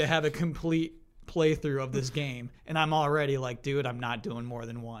in order to have a complete playthrough of this game. And I'm already like, dude, I'm not doing more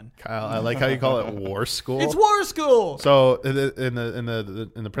than one. Kyle, I like how you call it War School. It's War School. So in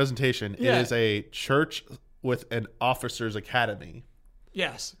the presentation, it is a church with an officers' academy.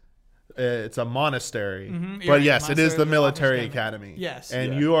 Yes. It's a monastery, You're but right, yes, it is the military officers' academy. Yes.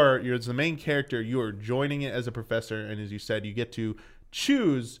 And you're the main character. You are joining it as a professor, and as you said, you get to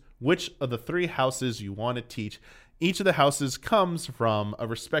choose which of the three houses you want to teach. Each of the houses comes from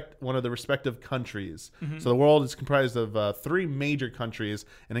one of the respective countries. So the world is comprised of three major countries,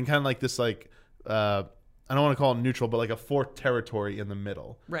 and then kind of like this I don't want to call it neutral, but like a fourth territory in the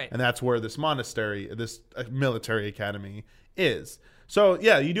middle. Right. And that's where this monastery, this military academy is. So,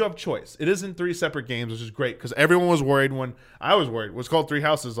 yeah, you do have choice. It isn't three separate games, which is great, because everyone was worried when I was worried. It was called Three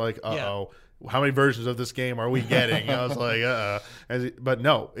Houses, like, uh-oh, how many versions of this game are we getting? I was like, But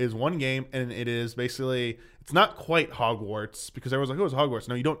no, it is one game, and it is basically, it's not quite Hogwarts, because everyone's like, oh, it's Hogwarts.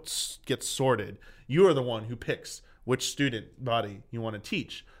 No, you don't get sorted. You are the one who picks which student body you want to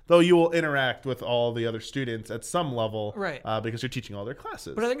teach, though you will interact with all the other students at some level, right? Because you're teaching all their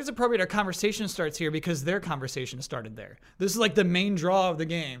classes. But I think it's appropriate our conversation starts here because their conversation started there. This is like the main draw of the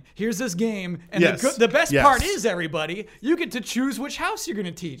game. Here's this game, and the best part is, everybody, you get to choose which house you're going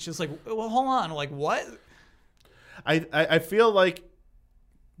to teach. It's like, well, hold on, like what? I feel like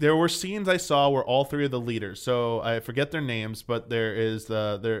there were scenes I saw where all three of the leaders, so I forget their names, but there is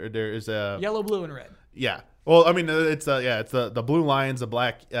a yellow, blue, and red. Yeah. Well, I mean, it's the Blue Lions, the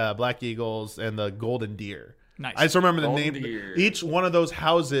Black Eagles, and the Golden Deer. Nice. I just remember the name. Deer. Each one of those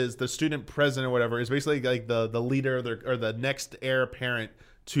houses, the student president or whatever, is basically like the leader or the next heir apparent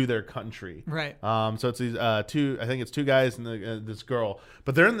to their country. Right. So it's these two. I think it's two guys and this girl,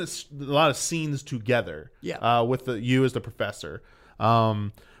 but they're in a lot of scenes together. Yeah. With you as the professor.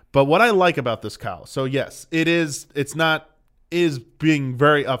 But what I like about this, Kyle. So yes, it is. It's not. Is being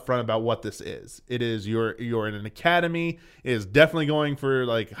very upfront about what this is. It is you're in an academy. It is definitely going for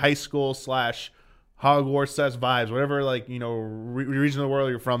like high school / Hogwarts vibes, whatever region of the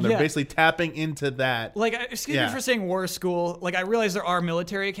world you're from. They're basically tapping into that. Like, excuse me for saying War School. Like, I realize there are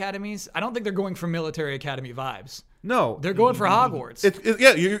military academies. I don't think they're going for military academy vibes. No, they're going for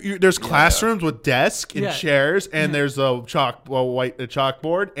Hogwarts. There's classrooms with desks and chairs, and there's a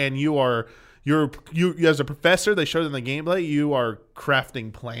chalkboard, and you are you as a professor, they showed in the gameplay, you are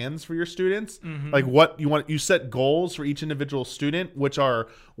crafting plans for your students. Like what you want, you set goals for each individual student, which are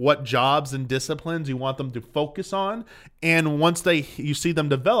what jobs and disciplines you want them to focus on. And once you see them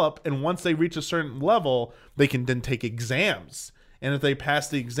develop, and once they reach a certain level, they can then take exams. And if they pass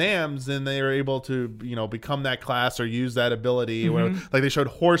the exams, then they are able to, become that class or use that ability. Or like they showed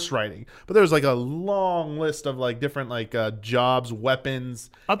horse riding, but there was like a long list of like different like jobs,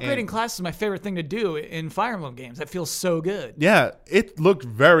 weapons. Upgrading class is my favorite thing to do in Fire Emblem games. That feels so good. Yeah, it looked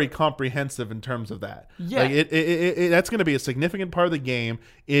very comprehensive in terms of that. Yeah, like that's going to be a significant part of the game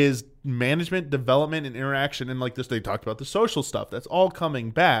is management, development, and interaction. And like this, they talked about the social stuff. That's all coming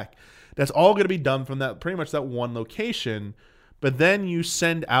back. That's all going to be done from that pretty much that one location. But then you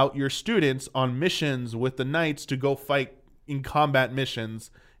send out your students on missions with the knights to go fight in combat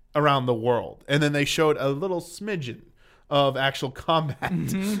missions around the world. And then they showed a little smidgen of actual combat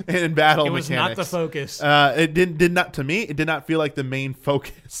and battle mechanics. It was not the focus. It did not, to me, it did not feel like the main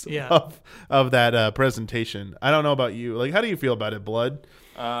focus of that presentation. I don't know about you. Like, how do you feel about it, Blood?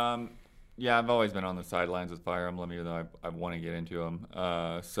 Yeah, I've always been on the sidelines with Fire Emblem, even though I want to get into them.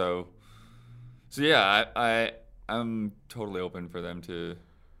 So yeah, I'm totally open for them to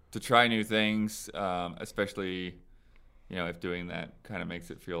try new things, especially, if doing that kind of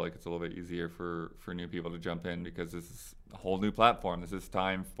makes it feel like it's a little bit easier for new people to jump in, because this is a whole new platform. This is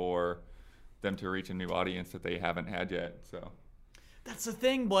time for them to reach a new audience that they haven't had yet. So that's the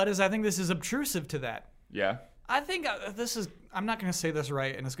thing, Blood, is I think this is obtrusive to that. Yeah. I think I'm not going to say this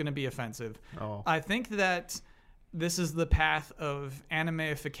right, and it's going to be offensive. Oh. I think that this is the path of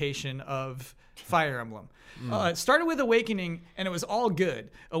animeification of Fire Emblem. It started with Awakening, and it was all good.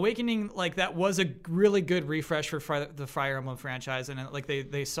 Awakening, like, that was a really good refresh for the Fire Emblem franchise, and like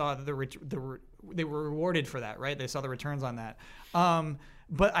they saw they were rewarded for that, right? They saw the returns on that.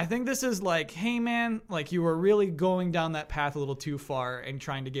 But I think this is like, hey man, like you were really going down that path a little too far and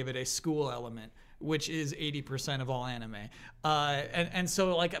trying to give it a school element, which is 80% of all anime. And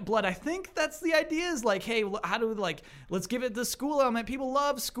so, like, Blood, I think that's the idea, is like, hey, how do we, like, let's give it the school element. People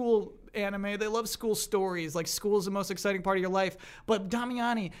love school anime. They love school stories. Like, school is the most exciting part of your life. But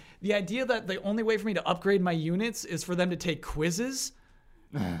Damiani, the idea that the only way for me to upgrade my units is for them to take quizzes.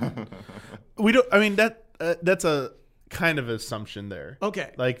 That's a kind of assumption there.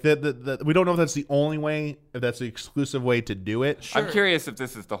 Okay. Like that we don't know if that's the only way, if that's the exclusive way to do it. Sure. I'm curious if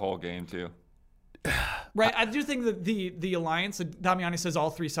this is the whole game too. Right, I do think that the alliance, Damiani says all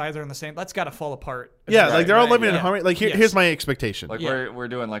three sides are in the same. That's got to fall apart. Yeah, Right, like they're all right, living yeah. in harmony. Like here's my expectation. Like we're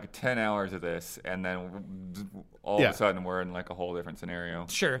doing like 10 hours of this, and then all of a sudden we're in like a whole different scenario.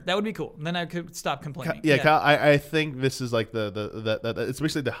 Sure, that would be cool. Then I could stop complaining. Kyle, I think this is like the it's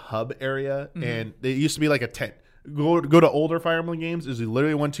basically the hub area, and it used to be like a tent. Go to older Fire Emblem games. Is you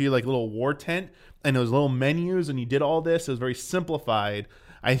literally went to your like little war tent, and there was little menus, and you did all this. It was very simplified.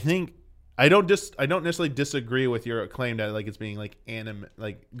 I think. I don't necessarily disagree with your claim that like it's being like anime,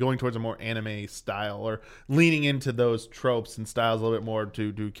 like going towards a more anime style or leaning into those tropes and styles a little bit more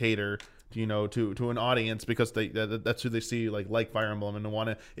to cater to an audience, because that's who they see like Fire Emblem and want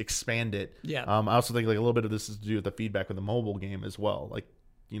to expand it. Yeah. I also think like a little bit of this is to do with the feedback of the mobile game as well. Like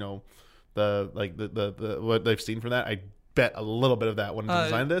the what they've seen from that. I bet a little bit of that when they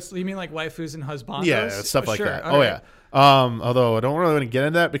designed this. You mean like waifus and husbandos? Yeah, stuff like sure. that. All right. Yeah. Although I don't really want to get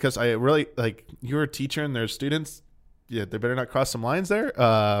into that, because I really like, you're a teacher and there's students. Yeah, they better not cross some lines there.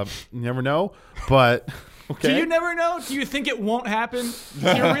 You never know. But okay. Do you never know? Do you think it won't happen? Do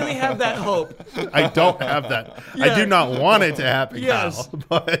you really have that hope? I don't have that. Yeah. I do not want it to happen, Yes. Kyle.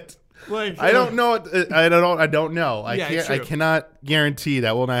 But Like, I don't know. I don't know. Yeah, I true. cannot guarantee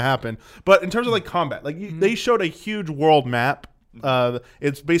that will not happen. But in terms of like combat, like they showed a huge world map.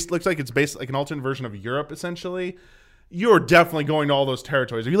 Looks like it's based like an alternate version of Europe, essentially. You're definitely going to all those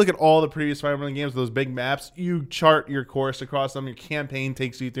territories. If you look at all the previous Fire Emblem games, those big maps, you chart your course across them. Your campaign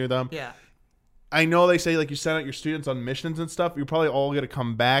takes you through them. Yeah. I know they say like you send out your students on missions and stuff. You're probably all going to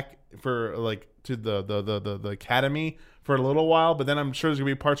come back for like to the academy for a little while, but then I'm sure there's going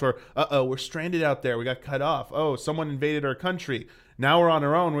to be parts where we're stranded out there. We got cut off. Oh, someone invaded our country. Now we're on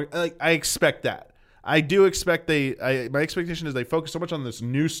our own. I expect that. I do expect my expectation is they focus so much on this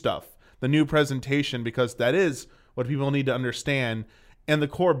new stuff, the new presentation, because that is what people need to understand. And the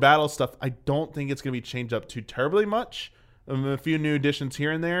core battle stuff, I don't think it's going to be changed up too terribly much. A few new additions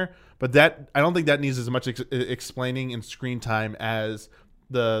here and there, but I don't think that needs as much explaining and screen time as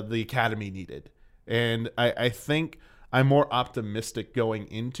the Academy needed. And I think I'm more optimistic going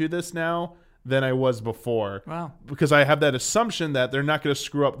into this now than I was before. Wow. Because I have that assumption that they're not going to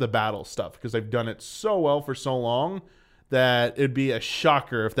screw up the battle stuff, because they've done it so well for so long that it'd be a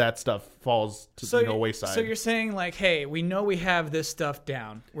shocker if that stuff falls to wayside. So you're saying like, hey, we know we have this stuff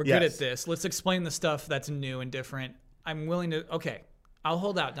down. We're good Yes. at this. Let's explain the stuff that's new and different. I'm willing to. Okay, I'll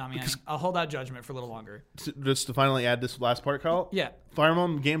hold out, Damian. I'll hold out judgment for a little longer. Just to finally add this last part, Kyle. Yeah. Fire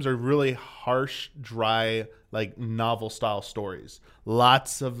Emblem games are really harsh, dry, like novel-style stories.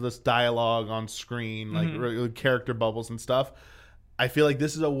 Lots of this dialogue on screen, like really character bubbles and stuff. I feel like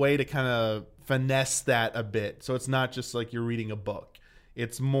this is a way to kind of finesse that a bit. So it's not just like you're reading a book.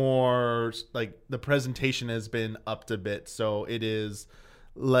 It's more like the presentation has been upped a bit. So it is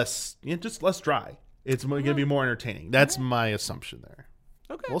less, just less dry. It's going to be more entertaining. That's my assumption there.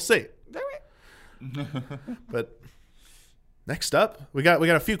 Okay. We'll see. All right. But next up, we got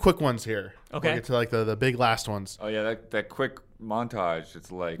a few quick ones here. Okay. We'll get to like the big last ones. Oh yeah, that quick montage.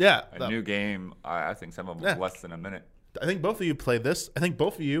 It's like Yeah, a new game. I think some of them less than a minute. I think both of you played this. I think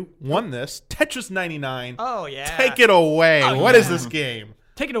both of you won this. Tetris 99. Oh yeah. Take it away. Oh, What is yeah. this game?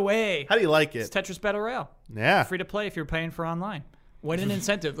 Take it away. How do you like It's it? Tetris Battle Royale. Yeah. Free to play if you're paying for online. What an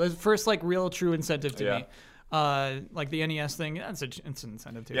incentive! The first like real true incentive to me. Like the NES thing, it's an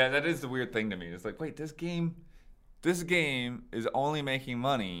incentive too. Yeah, that is the weird thing to me. It's like, wait, this game is only making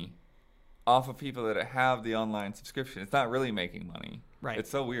money off of people that have the online subscription. It's not really making money. Right.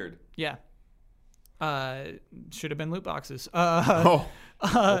 It's so weird. Yeah. Should have been loot boxes. Oh.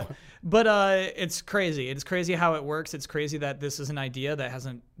 But it's crazy. It's crazy how it works. It's crazy that this is an idea that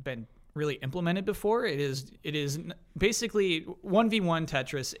hasn't been really implemented before. It is basically 1v1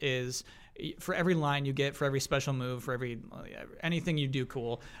 Tetris is for every line you get, for every special move, for every anything you do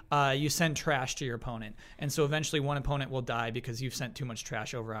cool, you send trash to your opponent. And so eventually one opponent will die because you've sent too much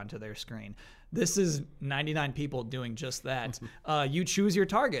trash over onto their screen. This is 99 people doing just that. You choose your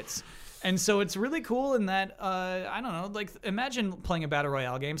targets. And so it's really cool in that, I don't know, like imagine playing a Battle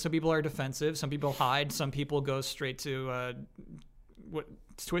Royale game. Some people are defensive, some people hide, some people go straight to,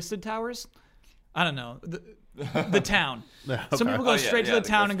 Twisted Towers? I don't know. The town. Okay. Some people go straight to the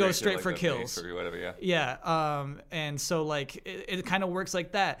town and go straight to, for like, the kills. base or whatever, yeah. Yeah, and so like it kind of works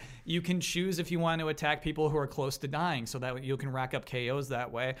like that. You can choose if you want to attack people who are close to dying, so that you can rack up KOs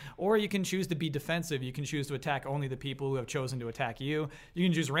that way, or you can choose to be defensive. You can choose to attack only the people who have chosen to attack you. You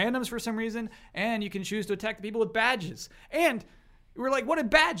can choose randoms for some reason, and you can choose to attack the people with badges. And we're like, what are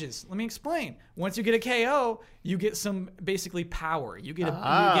badges? Let me explain. Once you get a KO, you get some basically power. You get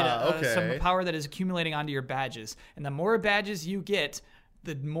some power that is accumulating onto your badges. And the more badges you get,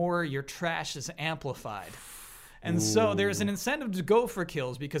 the more your trash is amplified. And so there's an incentive to go for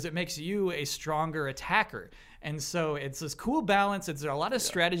kills because it makes you a stronger attacker. And so it's this cool balance. It's a lot of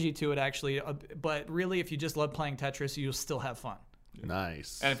strategy to it, actually. But really, if you just love playing Tetris, you'll still have fun.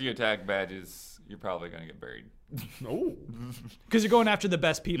 Nice. And if you attack badges, you're probably going to get buried. Oh. Because you're going after the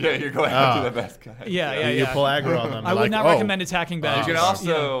best people. Yeah, you're going after the best guy. Yeah. You pull aggro on them. I would not recommend attacking badges. You can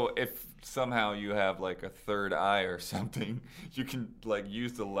also, if somehow you have like a third eye or something, you can like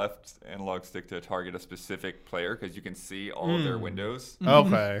use the left analog stick to target a specific player because you can see all of their windows.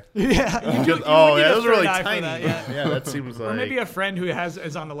 Okay. Yeah. Those are really tiny. That, that seems like. Or maybe a friend who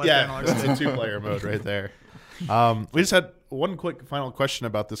is on the left Yeah, analog that's stick. a two-player mode right there. We just had one quick final question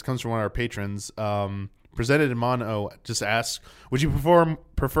about this. Comes from one of our patrons. Presented in Mono just asks, would you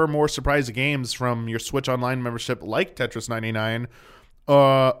prefer more surprise games from your Switch Online membership like Tetris 99,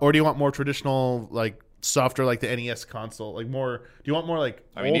 or do you want more traditional, like softer, like the NES console? Like more? Do you want more like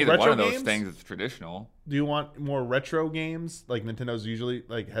I mean, old neither retro one of those games? things is traditional. Do you want more retro games like Nintendo's usually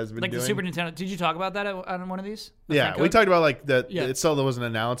has been Like doing? the Super Nintendo. Did you talk about that on one of these? Yeah, we talked about like that. Yeah. It still wasn't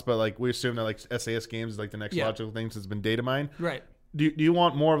announced, but like we assume that like SAS games is like the next Yeah. logical thing since it's been data mined. Right. Do you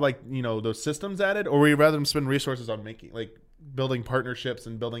want more of like those systems added, or would you rather them spend resources on making like building partnerships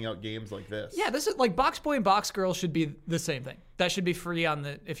and building out games like this? Yeah, this is like Box Boy and Box Girl should be the same thing. That should be free on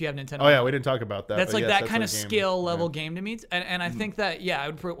if you have Nintendo. Oh yeah, we didn't talk about that. That's but like yes, that that's kind a of game. skill level game to me. And I think that I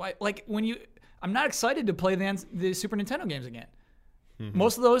would like when you. I'm not excited to play the Super Nintendo games again.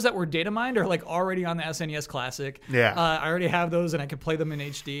 Most of those that were data mined are like already on the SNES Classic. Yeah. I already have those and I could play them in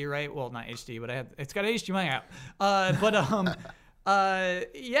HD, right? Well, not HD, but it's got HDMI out.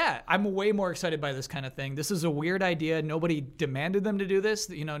 Yeah, I'm way more excited by this kind of thing. This is a weird idea. Nobody demanded them to do this.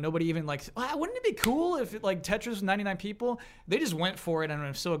 Nobody even wouldn't it be cool if like Tetris was 99 people? They just went for it, and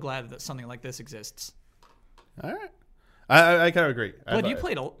I'm so glad that something like this exists. All right, I kind of agree. But I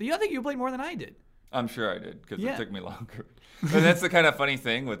think you played more than I did. I'm sure I did because Yeah. it took me longer. And that's the kind of funny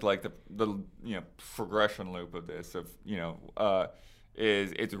thing with like the progression loop of this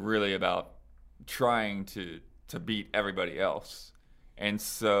is it's really about trying to beat everybody else. And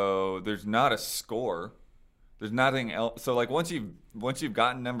so there's not a score. There's nothing else. So like once you've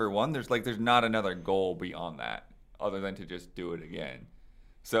gotten number one, there's not another goal beyond that. other than to just do it again.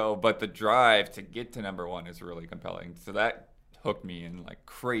 So, but the drive to get to number 1 is really compelling. So that hooked me in like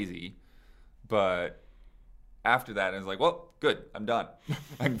crazy. But after that, I was like, well, good, I'm done.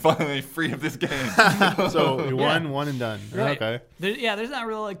 I'm finally free of this game. So you won, one and done. Right. Okay. There's not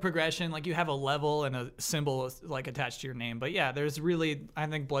really like progression. Like you have a level and a symbol like attached to your name. But yeah, there's really, I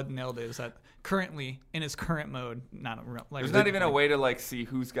think Blood nailed it. Is that currently in its current mode, not a real, like there's not even a way to like see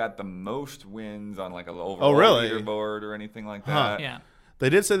who's got the most wins on like an overall Oh, really? leaderboard or anything like Huh. that. Yeah. They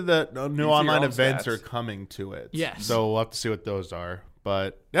did say that new see your online own events stats. are coming to it. Yes. So we'll have to see what those are.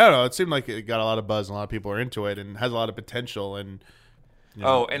 But I don't know. It seemed like it got a lot of buzz and a lot of people are into it and has a lot of potential. And you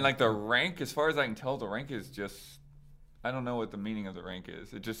know, Oh, and like the rank, as far as I can tell, the rank is just, I don't know what the meaning of the rank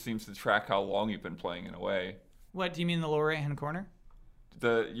is. It just seems to track how long you've been playing in a way. What do you mean in the lower right hand corner?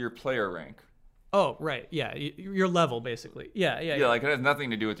 Your player rank. Oh, right. Yeah. Your level, basically. Yeah. Yeah, like it has nothing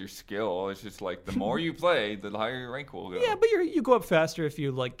to do with your skill. It's just like the more you play, the higher your rank will go. Yeah, but you go up faster if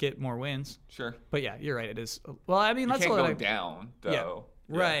you like get more wins. Sure. But yeah, you're right. It is. Well, I mean, You that's can't a go lot of, down, Yeah. though.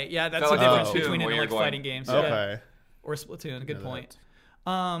 Right. Yeah, that's It's the not like difference Splatoon, between it where and you're like going- fighting games. Yeah. okay. Or Splatoon. Good know point.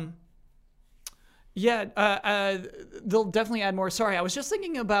 Yeah, they'll definitely add more. Sorry, I was just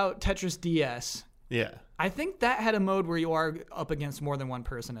thinking about Tetris DS. Yeah. I think that had a mode where you are up against more than one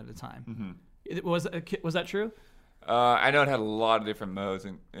person at a time. Mm-hmm. Was that true? I know it had a lot of different modes,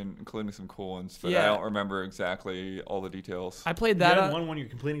 including some cool ones, but I Yeah. don't remember exactly all the details. I played You that. had one when you're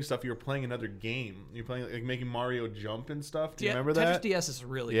completing stuff. You were playing another game. You're playing like making Mario jump and stuff. Do you remember Tetris that? DS is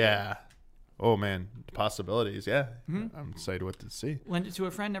really Yeah. Oh man, the possibilities. Yeah. I'm excited what to see. good. Lent it to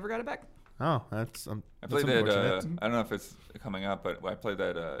a friend, never got it back. Oh, that's. I that's played that. unfortunate. I don't know if it's coming up, but I played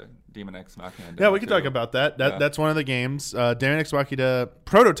that Demon X Machina. Yeah, demo we can too. talk about that. Yeah. That's one of the games. Demon X Machina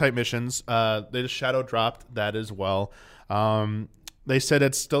prototype missions. They just shadow dropped that as well. They said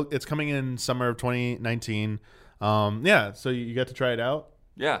it's coming in summer of 2019. Yeah, so you got to try it out.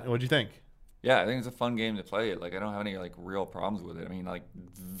 Yeah, What'd you think? yeah. I think it's a fun game to play. Like I don't have any like real problems with it. I mean, like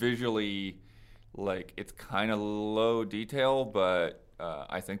visually, like it's kind of low detail, but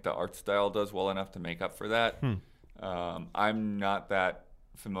I think the art style does well enough to make up for that. I'm not that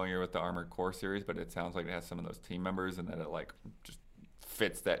familiar with the Armored Core series, but it sounds like it has some of those team members and that it like just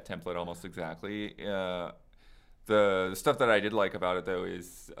fits that template almost exactly. The stuff that I did like about it though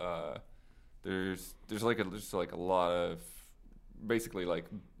is there's a lot of basically like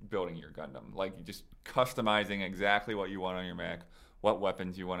building your Gundam, like you just customizing exactly what you want on your mech, what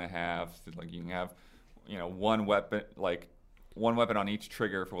weapons you want to have. So, like you can have, one weapon on each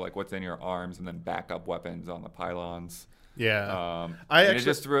trigger for like what's in your arms, and then backup weapons on the pylons. Yeah, I I played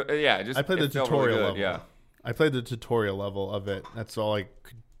the it felt tutorial really good, level. Yeah, I played the tutorial level of it. That's all I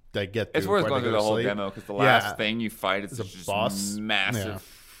could get through. it's worth before I going had to through go the to whole sleep. demo because the last Yeah. thing you fight is a just boss. massive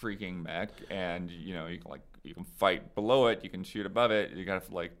freaking mech, and you can fight below it, you can shoot above it, you gotta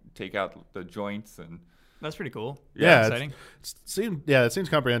like take out the joints and That's pretty cool. Yeah, exciting. it seems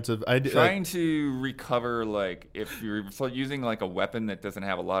comprehensive. trying to recover like if you're using like a weapon that doesn't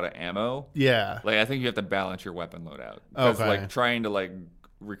have a lot of ammo. yeah. Like I think you have to balance your weapon loadout because Okay. like trying to like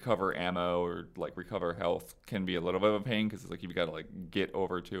recover ammo or like recover health can be a little bit of a pain because it's like you've got to like get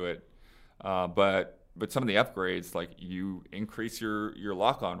over to it. But some of the upgrades, like you increase your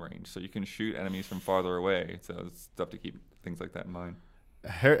lock-on range, so you can shoot enemies from farther away. So it's tough to keep things like that in mind.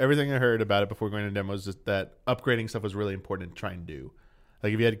 Everything I heard about it before going to demo was just that upgrading stuff was really important to try and do.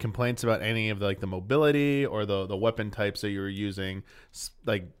 Like if you had complaints about any of the mobility or the weapon types that you were using,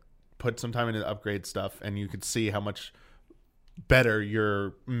 like put some time into the upgrade stuff, and you could see how much better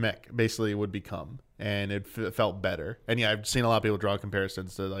your mech basically would become, and it felt better. And yeah, I've seen a lot of people draw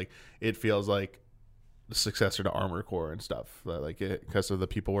comparisons to like it feels like the successor to Armored Core and stuff, like because of the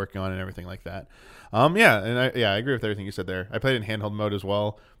people working on it and everything like that. Yeah, and I agree with everything you said there. I played in handheld mode as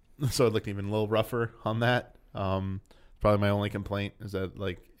well, so it looked even a little rougher on that. Probably my only complaint is that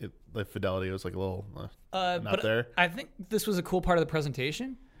like the fidelity was like a little not But there. I think this was a cool part of the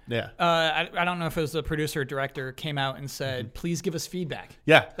presentation. Yeah, I don't know if it was the producer or director came out and said, please give us feedback.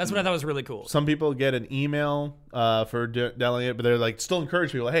 yeah. That's what I thought was really cool. Some people get an email for downloading it, but they're like still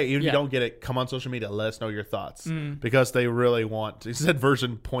encourage people. Hey, even if you Yeah. don't get it, come on social media. Let us know your thoughts because they really want. He said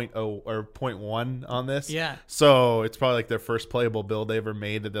version 0.0 or 0.1 on this. Yeah. So it's probably like their first playable build they ever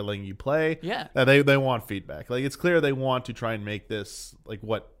made that they're letting you play. Yeah. They want feedback. Like it's clear they want to try and make this like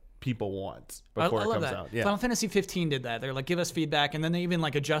what people want before I it love comes that. out. Yeah. Final Fantasy 15 did that. They're like, give us feedback, and then they even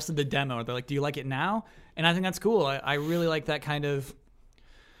like adjusted the demo. They're like, do you like it now? And I think that's cool. I really like that kind of.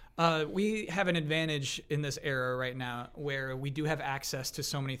 We have an advantage in this era right now where we do have access to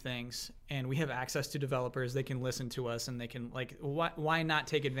so many things, and we have access to developers. They can listen to us, and they can like, why not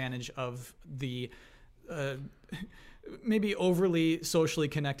take advantage of the maybe overly socially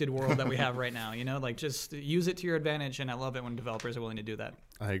connected world that we have right now. Like just use it to your advantage, and I love it when developers are willing to do that.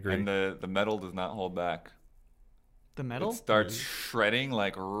 I agree. And the metal does not hold back. The metal It starts shredding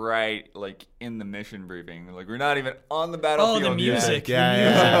right in the mission briefing. Like we're not even on the battlefield. Oh, the music.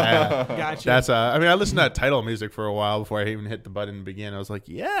 Yeah. Gotcha. That's I mean, I listened to that title music for a while before I even hit the button to begin. I was like,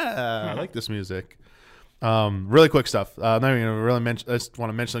 yeah, I like this music. Really quick stuff. Not even gonna really mention. I just want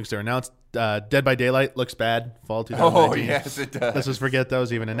to mention things they're announced. Dead by Daylight looks bad. Fall 2019. Oh yes, it does. Let's just forget that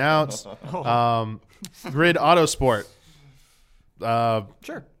was even announced. Grid Autosport.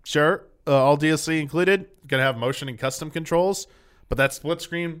 Sure. All DLC included. Gonna have motion and custom controls, but that split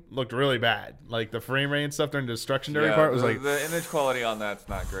screen looked really bad. Like the frame rate and stuff during the destruction derby part was like the image quality on that's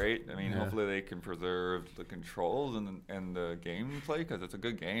not great. I mean, hopefully they can preserve the controls and the gameplay because it's a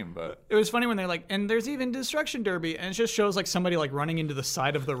good game. But it was funny when they're like, and there's even destruction derby, and it just shows like somebody like running into the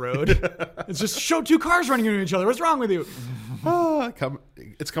side of the road. It's just show two cars running into each other. What's wrong with you?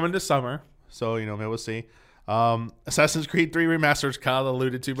 It's coming this summer, so maybe we'll see. Assassin's Creed 3 Remastered, Kyle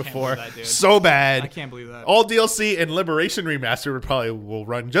alluded to before. That, dude. So bad. I can't believe that. All DLC and Liberation Remastered will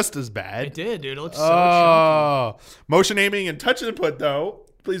run just as bad. It did, dude. It looks so chunky. Motion aiming and touch input, though.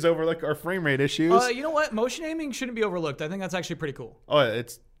 Please overlook our frame rate issues. You know what? Motion aiming shouldn't be overlooked. I think that's actually pretty cool. Oh,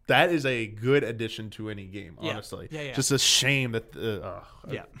 that is a good addition to any game, honestly. Yeah. Just a shame that I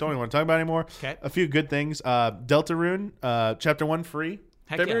don't even want to talk about it anymore. Okay. A few good things. Deltarune, Chapter 1 free.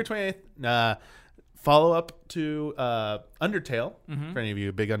 Heck February 28th. Follow up to Undertale, for any of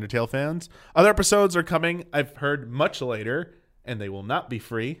you big Undertale fans. Other episodes are coming, I've heard, much later, and they will not be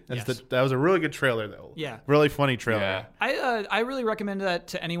free. That was a really good trailer, though. Yeah. Really funny trailer. Yeah. I really recommend that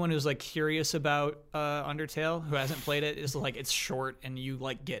to anyone who's like curious about Undertale, who hasn't played it. It's like it's short and you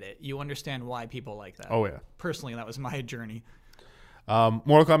like get it. You understand why people like that. Oh, yeah. Personally, that was my journey.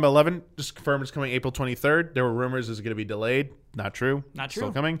 Mortal Kombat 11 just confirmed it's coming April 23rd. There were rumors it's going to be delayed. Not true. Not true.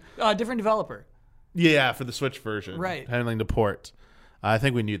 Still coming. Different developer. Yeah, for the Switch version. Right. Handling the port. I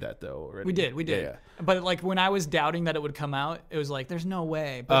think we knew that, though, already. We did. Yeah. But like when I was doubting that it would come out, it was like, there's no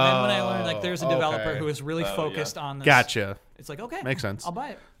way. But then when I learned like there's a developer who is really focused on this. Gotcha. It's like, okay. Makes sense. I'll buy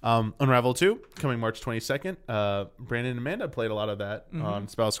it. Unravel 2, coming March 22nd. Brandon and Amanda played a lot of that on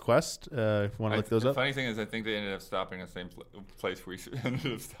Spouse Quest. If you want to look those the up. funny thing is, I think they ended up stopping at the same place where we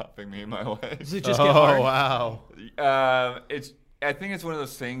ended up stopping me and my wife. Does it just get hard? Oh, wow. I think it's one of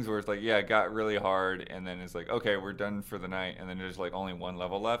those things where it's like, yeah, it got really hard, and then it's like, okay, we're done for the night, and then there's like only one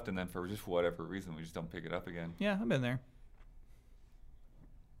level left, and then for just whatever reason, we just don't pick it up again. Yeah, I've been there.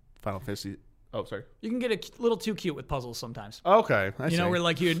 Final Fantasy. Oh, sorry. You can get a little too cute with puzzles sometimes. Okay. I see. Where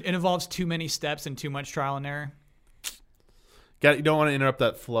like it involves too many steps and too much trial and error. You don't want to interrupt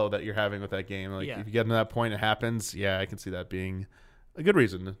that flow that you're having with that game. Like, Yeah. if you get to that point, it happens. Yeah, I can see that being a good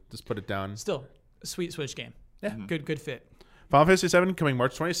reason to just put it down. Still, a sweet Switch game. Yeah. Good fit. Final Fantasy 7 coming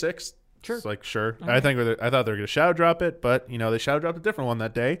March 26th. Sure. It's like, sure. Okay. I thought they were going to shadow drop it, but they shadow dropped a different one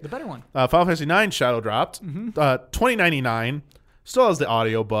that day. The better one. Final Fantasy 9 shadow dropped. $20.99. Still has the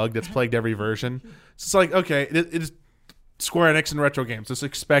audio bug that's plagued every version. It's like, okay, it is Square Enix and retro games. Just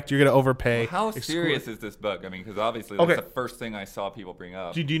expect you're going to overpay. How serious is this bug? I mean, because obviously that's the first thing I saw people bring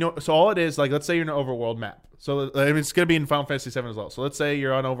up. Do you know? So all it is, like, let's say you're in an overworld map. So I mean, it's going to be in Final Fantasy 7 as well. So let's say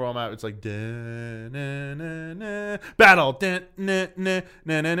you're on an overworld map. It's like battle,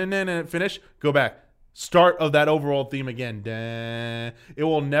 finish, go back. Start of that overall theme again. It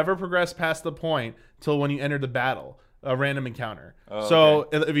will never progress past the point till when you enter the battle. A random encounter. So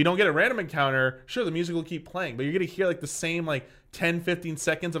if you don't get a random encounter, sure, the music will keep playing, but you're going to hear like the same like 10, 15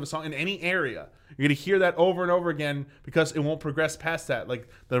 seconds of a song in any area. You're going to hear that over and over again because it won't progress past that. Like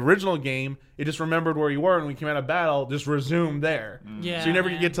the original game, it just remembered where you were, and when you came out of battle, just resumed there. Yeah, so you never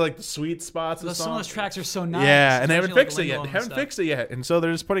get to like the sweet spots of the song. Some of those tracks are so nice. Yeah, and they haven't especially, fixed like, it yet. Lingo They and haven't stuff. fixed it yet, and so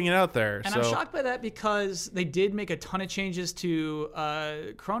they're just putting it out there. And I'm shocked by that because they did make a ton of changes to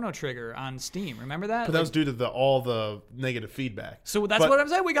Chrono Trigger on Steam. Remember that? But that was due to all the negative feedback. So that's what I'm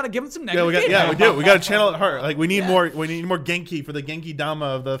saying. We got to give them some Yeah, negative we feedback. do. We got to channel it hard. Like we need more. We need more Genki for the Genki Dama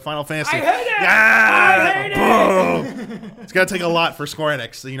of the Final Fantasy. I hate it! Yeah! I hate it! Boom! It's gonna take a lot for Square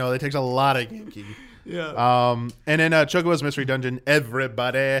Enix. It takes a lot of Genki. Yeah. And then Chocobo's Mystery Dungeon,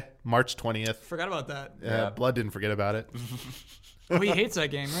 everybody, March 20th. Forgot about that. Yeah. Blood didn't forget about it. Oh, he hates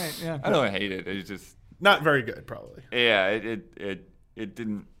that game, right? Yeah. I don't hate it. It's just Not very good, probably. yeah, it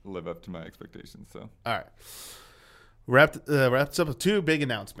didn't live up to my expectations. So All right. Wraps up with two big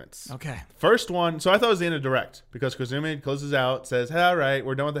announcements. Okay. First one, so I thought it was the end of Direct because Koizumi closes out, says, hey, all right,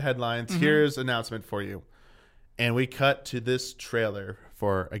 we're done with the headlines. Here's an announcement for you. And we cut to this trailer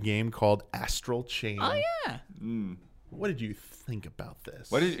for a game called Astral Chain. Oh yeah. what did you think about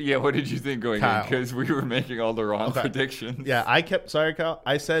this? What did you think going Kyle. in? Because we were making all the wrong predictions. Yeah, sorry, Kyle.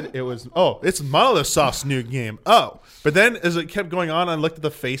 I said it was, it's Monolith Soft's new game. But then as it kept going on, I looked at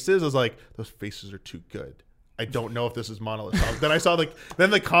the faces. I was like, those faces are too good. I don't know if this is Monolith Soft. Then I saw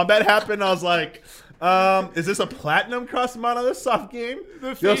then the combat happened. I was like, is this a Platinum cross Monolith Soft game?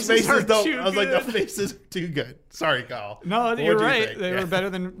 The faces are too I was like, good. the faces are too good. Sorry, Kyle. No, What you're would you right. think? They Yeah. were better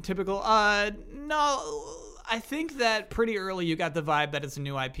than typical. No, I think that pretty early you got the vibe that it's a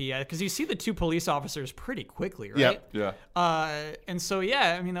new IP because you see the two police officers pretty quickly, right? Yep. Yeah. And so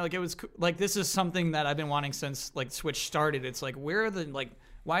yeah, I mean, like it was like this is something that I've been wanting since like Switch started. It's like where are the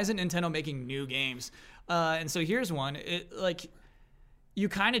why isn't Nintendo making new games? And so here's one. It like you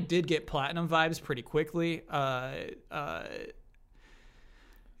kind of did get Platinum vibes pretty quickly.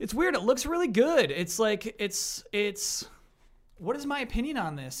 It's weird. It looks really good. It's like it's. What is my opinion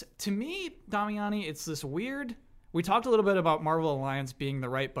on this? To me, Damiani, it's this weird. We talked a little bit about Marvel Alliance being the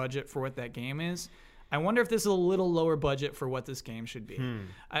right budget for what that game is. I wonder if this is a little lower budget for what this game should be.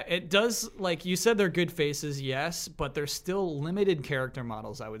 It does, like you said, they're good faces, yes, but they're still limited character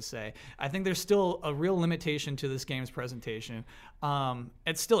models, I would say. I think there's still a real limitation to this game's presentation.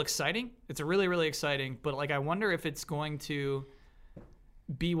 It's still exciting. It's really, really exciting, but like I wonder if it's going to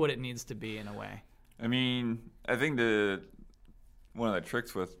be what it needs to be in a way. I mean, I think one of the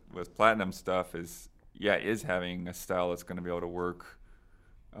tricks with Platinum stuff is having a style that's going to be able to work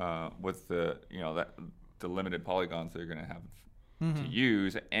with the limited polygons that you're going to have to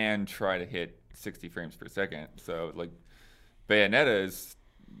use and try to hit 60 frames per second. So like Bayonetta is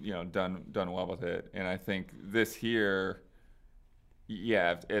done well with it, and I think this here,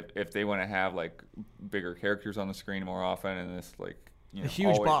 if they want to have like bigger characters on the screen more often and this like a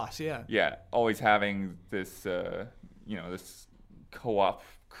huge boss, always having this this co-op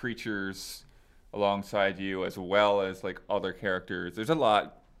creatures alongside you as well as like other characters. There's a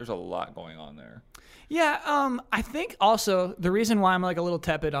lot going on there. Yeah, I think also the reason why I'm like a little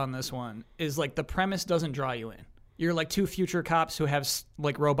tepid on this one is like the premise doesn't draw you in. You're like two future cops who have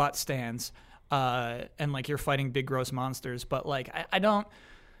like robot stands, and like you're fighting big gross monsters. But like I don't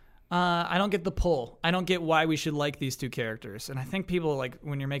get the pull. I don't get why we should like these two characters. And I think people like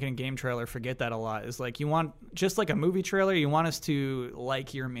when you're making a game trailer forget that a lot. Is like you want just like a movie trailer, you want us to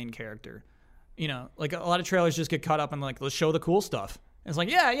like your main character. Like a lot of trailers just get caught up in like let's show the cool stuff. It's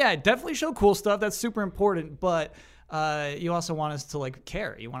like, yeah, definitely show cool stuff. That's super important. But you also want us to like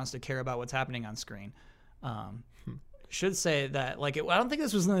care. You want us to care about what's happening on screen. Should say that like I don't think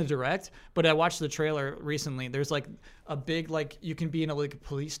this was in the direct, but I watched the trailer recently. There's like a big like you can be in a like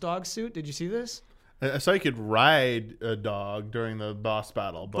police dog suit. Did you see this? I saw you could ride a dog during the boss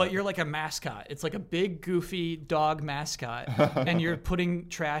battle, but you're like a mascot. It's like a big, goofy dog mascot, and you're putting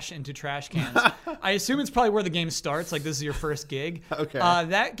trash into trash cans. I assume it's probably where the game starts. Like this is your first gig. Okay.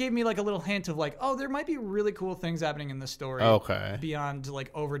 That gave me like a little hint of like, there might be really cool things happening in the story. Okay. Beyond like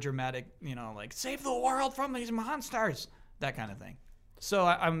over dramatic, like save the world from these monsters, that kind of thing.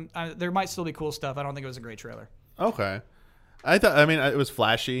 So there might still be cool stuff. I don't think it was a great trailer. Okay. It was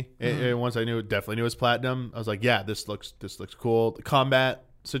flashy. Once I definitely knew it was Platinum. I was like, yeah, this looks cool. The combat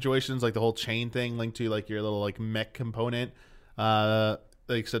situations, like the whole chain thing linked to like your little like mech component.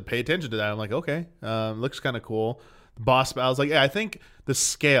 Like said, pay attention to that. I'm like, okay, looks kind of cool. The boss battle, I was like, yeah, I think the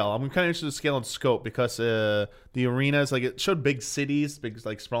scale. I'm kind of interested in the scale and scope because the arenas, like it showed big cities, big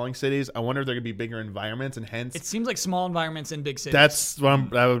like sprawling cities. I wonder if there could be bigger environments, and hence it seems like small environments in big cities.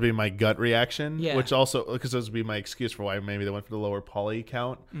 that would be my gut reaction. Yeah. Which also because this would be my excuse for why maybe they went for the lower poly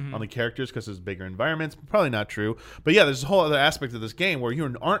count on the characters because there's bigger environments. Probably not true, but yeah, there's a whole other aspect of this game where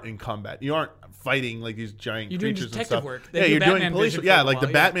you aren't in combat. You aren't fighting like these giant you're doing creatures detective and stuff. work. You're doing Batman police. vision Yeah, for a like the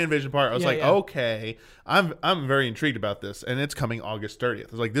while, Batman vision part. I was Yeah. okay, I'm very intrigued about this, and it's coming August 30th.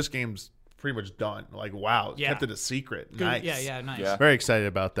 It's like this game's pretty much done. Like wow, Yeah. kept it a secret. Good. Nice. Yeah, nice. Yeah. Very excited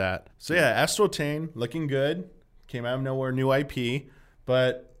about that. So yeah, Astral Chain looking good. Came out of nowhere, new IP.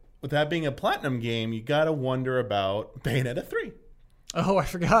 But with that being a Platinum game, you gotta wonder about Bayonetta 3. Oh, I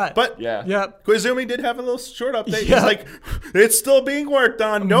forgot. But Yeah. Yep. Koizumi did have a little short update. Yeah. He's like, it's still being worked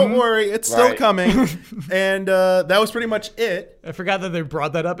on. Don't worry, it's still Right. coming. And that was pretty much it. I forgot that they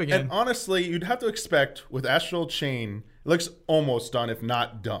brought that up again. And honestly, you'd have to expect with Astral Chain, it looks almost done, if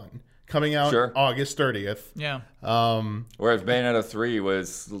not done. Coming out Sure. August 30th. Yeah. Whereas Bayonetta 3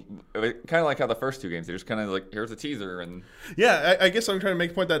 was kind of like how the first two games, they're just kind of like, here's a teaser. And Yeah, I guess I'm trying to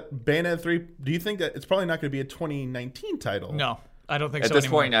make the point that Bayonetta 3, do you think that it's probably not going to be a 2019 title? No, I don't think at so this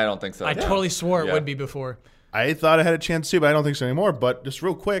anymore. point, I don't think so. I totally swore it Yeah. would be before. I thought I had a chance too, but I don't think so anymore. But just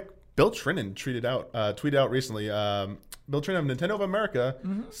real quick, Bill Trinan tweeted out recently. Bill Trinan of Nintendo of America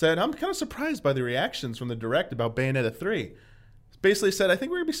said, "I'm kind of surprised by the reactions from the Direct about Bayonetta 3." Basically said, "I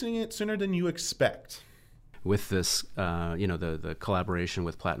think we're going to be seeing it sooner than you expect." With this, the collaboration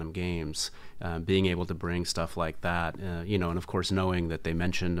with Platinum Games, being able to bring stuff like that, and of course knowing that they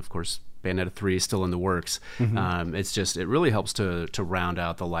mentioned, of course, Bayonetta 3 is still in the works. It really helps to round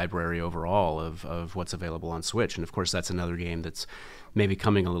out the library overall of what's available on Switch. And of course, that's another game that's maybe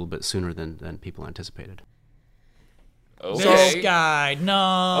coming a little bit sooner than people anticipated. Okay. This guy,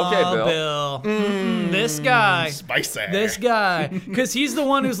 no, Okay, Bill. This guy, Spicy. this guy, because he's the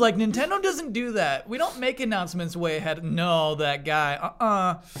one who's like, Nintendo doesn't do that. We don't make announcements way ahead. No, that guy,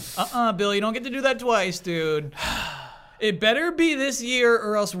 Bill, you don't get to do that twice, dude. It better be this year,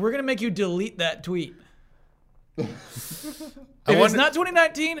 or else we're gonna make you delete that tweet. If it's not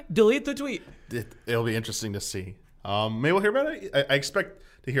 2019, delete the tweet. It'll be interesting to see. Maybe we'll hear about it. I expect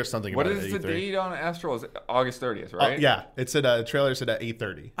to hear something What about it. is at the E3. date on Astral? Is it August 30th, right? Yeah, it said the trailer said at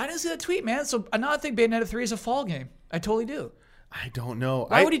 8:30. I didn't see that tweet, man. So I now think Bayonetta 3 is a fall game. I totally do. I don't know.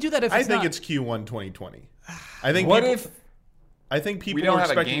 Why would he do that if I it's think not? it's Q1 2020. I think What people, if I think people we don't were have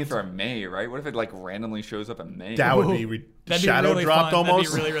a expecting game it for May, right? What if it like randomly shows up in May? that would be That'd be shadow really dropped fun.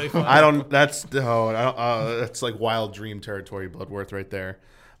 almost. That'd be really, really fun. I don't. That's like wild dream territory, Bloodworth right there.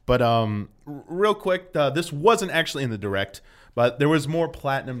 But real quick, this wasn't actually in the Direct, but there was more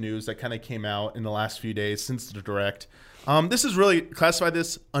Platinum news that kind of came out in the last few days since the Direct. This is really classify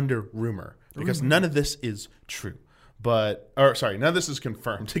this under rumor because none of this is true. None of this is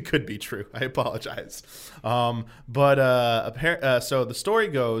confirmed. It could be true. I apologize. So the story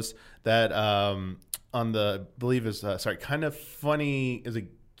goes that on the kind of funny is a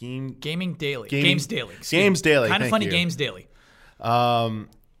Gaming Daily. Game- Games Daily. Games Daily, Kind of thank funny you. Games Daily.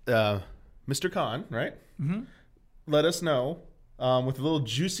 Mr. Khan, right? Let us know with a little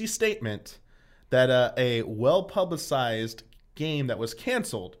juicy statement that a well-publicized game that was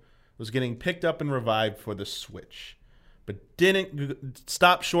canceled was getting picked up and revived for the Switch, but didn't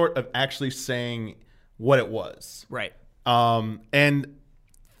stop short of actually saying what it was. Right. And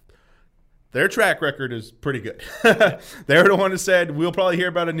their track record is pretty good. They're the one who said, we'll probably hear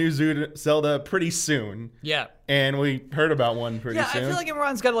about a new Zelda pretty soon. Yeah. And we heard about one pretty Yeah, soon. I feel like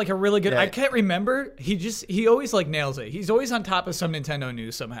Imran's got like a really good. Yeah. I can't remember. He always like nails it. He's always on top of some Nintendo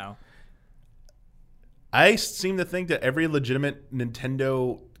news somehow. I seem to think that every legitimate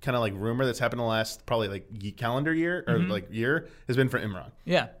Nintendo kind of like rumor that's happened in the last probably like calendar year or like year has been for Imran.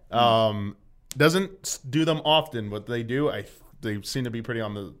 Yeah. Doesn't do them often, but they do. They seem to be pretty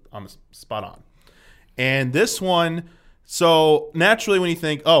on the spot on. And this one, so naturally when you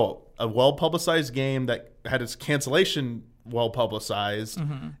think, oh, a well-publicized game that had its cancellation well-publicized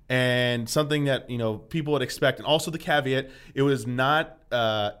and something that, people would expect. And also the caveat, it was not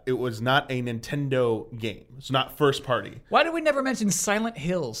a Nintendo game. It's not first party. Why did we never mention Silent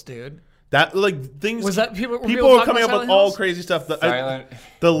Hills, dude? That things Was that people were talking coming up about with Silent all Hills? crazy stuff. Silent.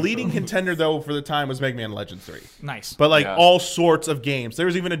 The leading contender though for the time was Mega Man Legends 3. Nice. But Yeah. all sorts of games. There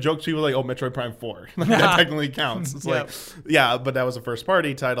was even a joke to people like, "Oh, Metroid Prime 4." That technically counts. It's Yep. but that was a first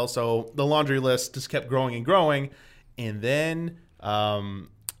party title, so the laundry list just kept growing and growing. And then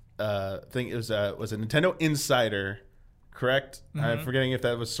I think it was a Nintendo Insider, correct? I'm forgetting if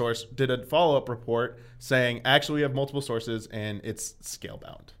that was source. Did a follow-up report saying, "Actually, we have multiple sources and it's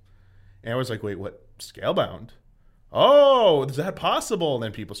Scalebound." And I was like, "Wait, what? Scalebound? Oh, is that possible?" And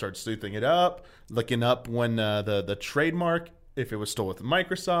then people started sleuthing it up, looking up when the trademark, if it was still with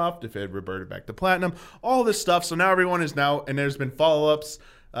Microsoft, if it had reverted back to Platinum, all this stuff. So now everyone is and there's been follow-ups,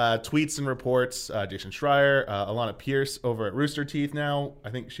 tweets and reports. Jason Schreier, Alana Pierce over at Rooster Teeth now.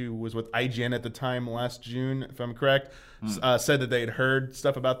 I think she was with IGN at the time last June, if I'm correct, said that they had heard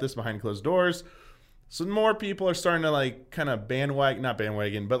stuff about this behind closed doors. So more people are starting to kind of not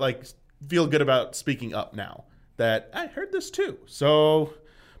bandwagon, but feel good about speaking up now that I heard this too. So,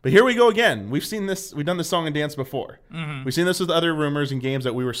 but here we go again. We've seen this. We've done this song and dance before. We've seen this with other rumors and games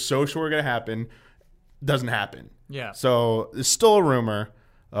that we were so sure were going to happen. Doesn't happen. Yeah. So it's still a rumor.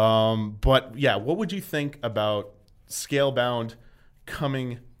 But yeah, what would you think about Scalebound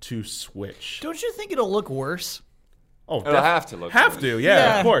coming to Switch? Don't you think it'll look worse? Oh, It'll have to look Have good. to,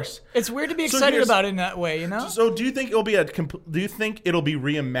 yeah, of course. It's weird to be So excited here's- about it in that way, you know? So do you think it'll be do you think it'll be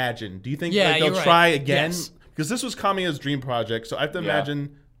reimagined? Do you think Yeah, they'll you're right. try again? Yes. Because this was Kamiya's dream project, so I have to Yeah.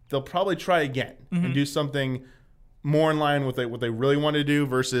 imagine they'll probably try again Mm-hmm. and do something more in line with what they really want to do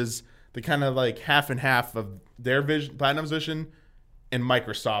versus the kind of half and half of their vision, Platinum's vision, and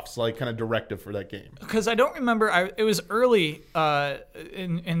Microsoft's kind of directive for that game. Because I don't remember, it was early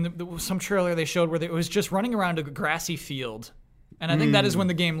in some trailer they showed where it was just running around a grassy field. And I think that is when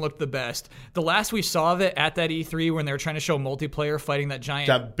the game looked the best. The last we saw of it at that E3 when they were trying to show multiplayer fighting that giant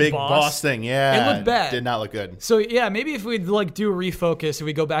That big boss thing, yeah. It looked bad. Did not look good. So yeah, maybe if we'd like do a refocus, if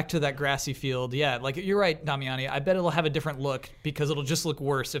we go back to that grassy field, yeah, like you're right, Damiani. I bet it'll have a different look because it'll just look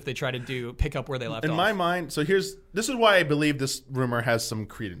worse if they try to pick up where they left off. In my mind, so this is why I believe this rumor has some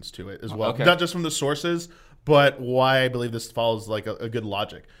credence to it as well. Okay. Not just from the sources, but why I believe this follows like a good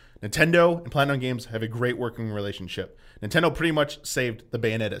logic. Nintendo and Platinum Games have a great working relationship. Nintendo pretty much saved the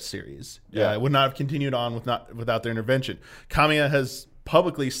Bayonetta series. Yeah. It would not have continued on without their intervention. Kamiya has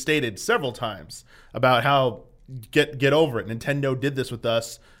publicly stated several times about how get over it. Nintendo did this with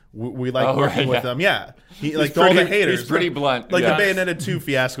us. We like working with them. Yeah. He like all the haters. He's pretty blunt. Like yeah. the Bayonetta 2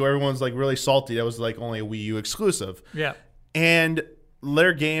 fiasco, everyone's like really salty. That was like only a Wii U exclusive. Yeah. And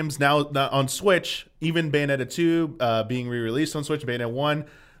their games now on Switch, even Bayonetta 2 being re-released on Switch, Bayonetta 1,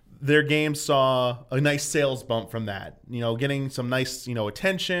 their games saw a nice sales bump from that. Getting some nice,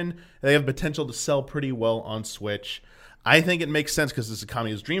 attention. They have potential to sell pretty well on Switch. I think it makes sense because this is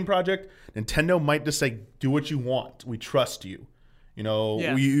Kamiya's dream project. Nintendo might just say, do what you want. We trust you.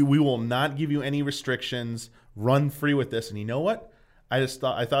 We will not give you any restrictions. Run free with this. And you know what? I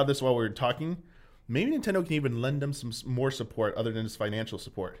thought this while we were talking. Maybe Nintendo can even lend them some more support other than just financial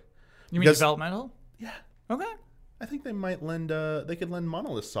support. You mean developmental? Yeah. Okay. I think they might lend. They could lend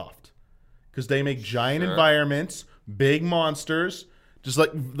Monolith Soft because they make giant environments, big monsters. Just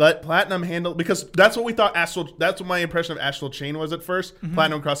let Platinum handle, because that's what we thought. That's what my impression of Astral Chain was at 1st.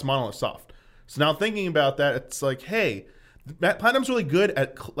 Platinum across Monolith Soft. So now thinking about that, it's like, hey, Platinum's really good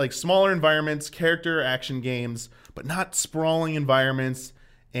at like smaller environments, character action games, but not sprawling environments.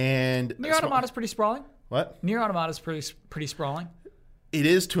 And Nier Automata's pretty sprawling. What? Nier Automata's pretty sprawling. It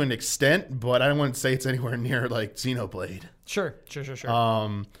is to an extent, but I wouldn't say it's anywhere near like Xenoblade. Sure.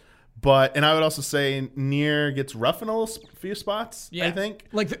 But I would also say Nier gets rough in a few spots. Yeah. I think.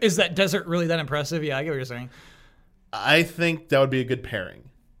 Like, is that desert really that impressive? Yeah, I get what you're saying. I think that would be a good pairing.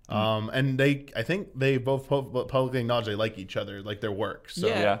 And I think they both publicly acknowledge they like each other, like their work. So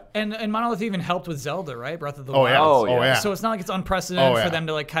Yeah. And Monolith even helped with Zelda, right? Breath of the Oh Wild. yeah. Oh, yeah. So it's not like it's unprecedented Oh, yeah. for them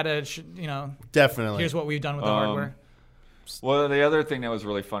to like kind of, definitely. here's what we've done with the hardware. Well, the other thing that was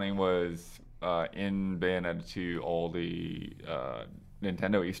really funny was in Bayonetta 2, all the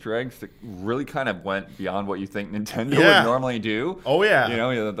Nintendo Easter eggs that really kind of went beyond what you think Nintendo would normally do. Oh yeah.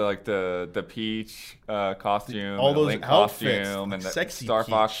 The Peach costume, all and the those Link outfits, costume, and the sexy Star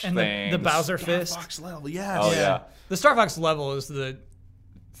Peach. Fox And thing. the Bowser fist. Fox level, yes. Oh yeah. The Star Fox level is the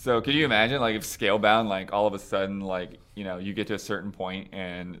So could you imagine, like, if Scalebound, like, all of a sudden, like, you get to a certain point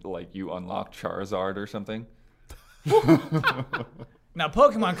and like you unlock Charizard or something? now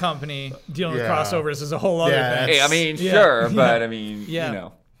Pokemon Company dealing with Yeah. crossovers is a whole other Yeah, thing. Hey, I mean, Yeah. sure, Yeah. but I mean, Yeah.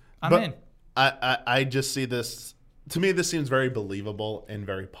 I'm But in. I just see this. To me, this seems very believable and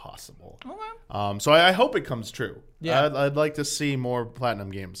very possible. Okay. So I hope it comes true. Yeah. I'd like to see more Platinum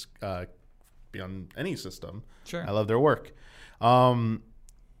games be on any system. Sure. I love their work.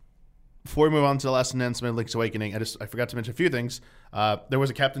 Before we move on to the last announcement, Link's Awakening, I forgot to mention a few things. There was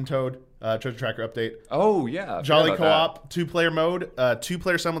a Captain Toad Treasure Tracker update. Oh yeah, I Jolly forgot about co-op, 2-player mode,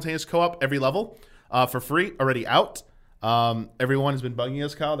 2-player simultaneous co-op every level for free, already out. Everyone has been bugging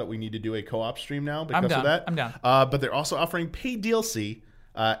us, Kyle, that we need to do a co-op stream now because down. of that. I'm down. But they're also offering paid DLC,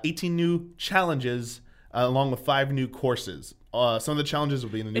 18 new challenges, along with 5 new courses. Some of the challenges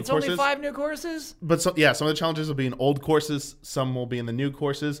will be in the new It's courses. only 5 new courses? But some of the challenges will be in old courses. Some will be in the new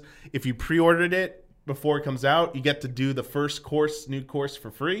courses. If you pre-ordered it before it comes out, you get to do the first new course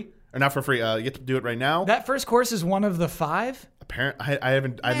for free. Or not for free. You get to do it right now. That first course is one of the 5? Apparently,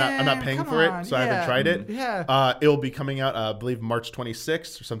 I'm not paying come for on, it, so I yeah, haven't tried it. yeah. It will be coming out, I believe, March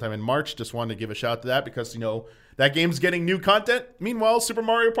 26th or sometime in March. Just wanted to give a shout out to that because that game's getting new content. Meanwhile, Super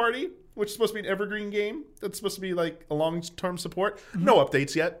Mario Party, which is supposed to be an evergreen game, that's supposed to be like a long-term support. No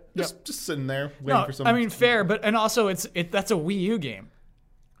updates yet. Just sitting there waiting for some. I mean, fair, but and also that's a Wii U game.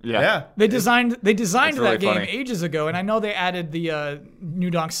 Yeah. They designed really that game funny. ages ago, and I know they added the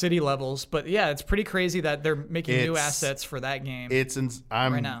New Donk City levels, but yeah, it's pretty crazy that they're making new It's- assets for that game.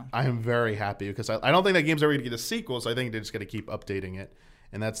 I'm right now. I'm very happy because I don't think that game's ever going to get a sequel, so I think they're just going to keep updating it,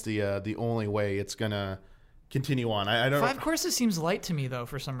 and that's the only way it's going to continue on. I don't. 5 courses seems light to me though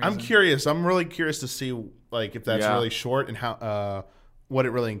for some reason. I'm curious. I'm really curious to see like if that's Yeah. really short and how what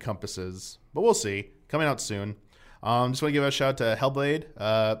it really encompasses. But we'll see. Coming out soon. Just want to give a shout out to Hellblade.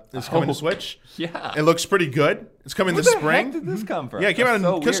 It's coming to Switch. Yeah. It looks pretty good. It's coming Where this the spring. heck did this come from? Yeah, it came That's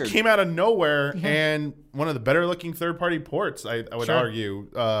out so weird. came out of nowhere, and one of the better looking third party ports. I would Sure. argue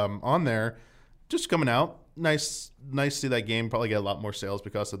on there, just coming out. nice to see that game probably get a lot more sales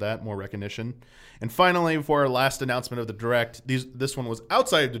because of that, more recognition. And finally, for our last announcement of the Direct, this one was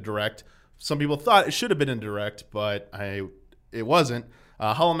outside of the Direct. Some people thought it should have been in Direct, but it wasn't.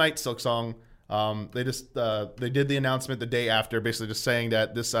 Hollow Knight Silksong. They did the announcement the day after, basically just saying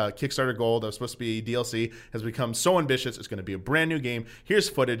that this Kickstarter goal that was supposed to be DLC has become so ambitious. It's going to be a brand new game. Here's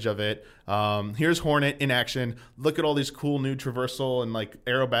footage of it. Here's Hornet in action. Look at all these cool new traversal and like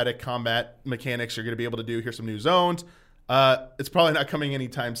aerobatic combat mechanics you're going to be able to do. Here's some new zones. It's probably not coming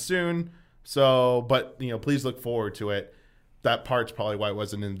anytime soon. So, but please look forward to it. That part's probably why it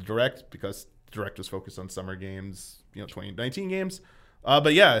wasn't in the Direct, because the Direct was focused on summer games, 2019 games.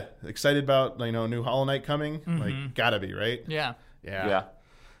 But yeah, excited about new Hollow Knight coming. Like, gotta be, right? Yeah.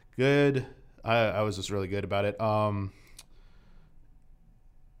 Good. I was just really good about it. But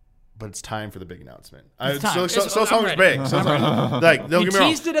it's time for the big announcement. Silksong's big. Like, don't get me wrong.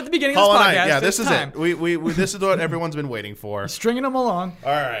 Teased it at the beginning Hollow of this Knight. podcast. Yeah, this is time. it. We this is what everyone's been waiting for. Stringing them along.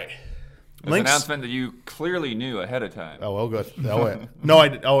 All right. An announcement that you clearly knew ahead of time. Oh, good. Oh, yeah. No, I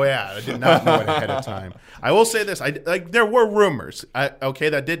did. Oh, yeah. I did not know it ahead of time. I will say this. There were rumors.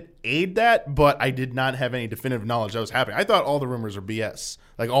 That did aid that, but I did not have any definitive knowledge that was happening. I thought all the rumors are BS.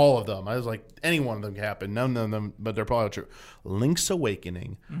 Like, all of them. I was like, any one of them can happen. None of them, but they're probably true. Link's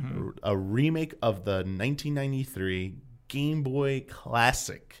Awakening, a remake of the 1993 Game Boy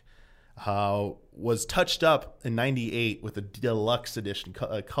Classic, was touched up in 98 with a deluxe edition,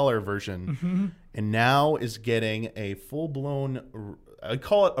 a color version, and now is getting a full-blown, I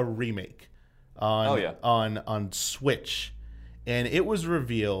call it a remake on Switch. And it was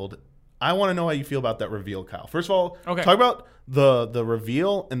revealed. I want to know how you feel about that reveal, Kyle. First of all, talk about the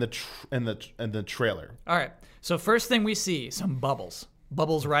reveal and the trailer. All right. So first thing we see, some bubbles.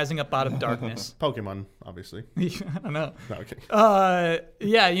 Bubbles rising up out of darkness. Pokemon, obviously. I don't know. No, okay.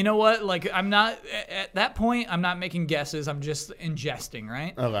 Yeah, you know what? Like, I'm not, at that point, I'm not making guesses. I'm just ingesting,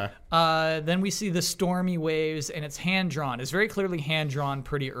 right? Okay. Then we see the stormy waves, and it's hand-drawn. It's very clearly hand-drawn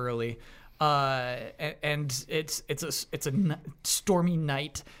pretty early. And it's a stormy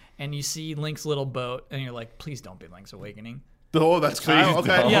night, and you see Link's little boat, and you're like, please don't be Link's Awakening. Oh, that's Kyle.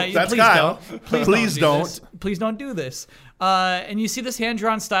 Okay, yeah, that's please Kyle. Don't. Please don't. Please don't do this. And you see this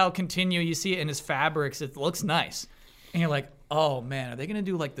hand-drawn style continue. You see it in his fabrics. It looks nice, and you're like, oh man, are they gonna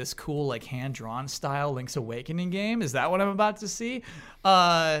do like this cool like hand-drawn style Link's Awakening game? Is that what I'm about to see?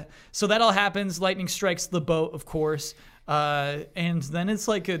 So that all happens. Lightning strikes the boat, of course. And then it's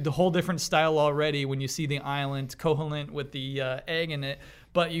like a whole different style already when you see the island covalent with the egg in it,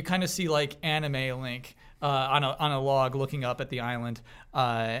 but you kind of see like anime Link on a log looking up at the island,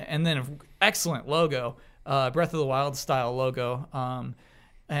 and then an excellent logo, Breath of the Wild style logo,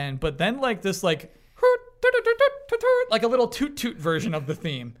 but then like this like a little toot toot version of the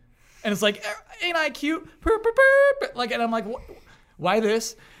theme, and it's like, ain't I cute? Like, and I'm like, why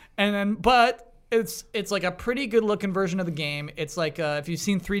this? And then but. It's like a pretty good looking version of the game. It's like if you've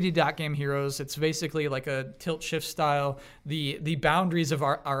seen 3D Dot Game Heroes, it's basically like a tilt shift style. The boundaries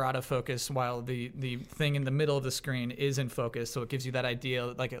are out of focus while the thing in the middle of the screen is in focus. So it gives you that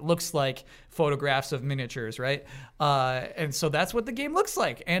idea, like it looks like photographs of miniatures, right? And so that's what the game looks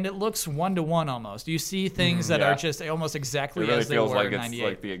like, and it looks 1-to-1 almost. You see things that are just almost exactly as they were in 98. It really feels like it's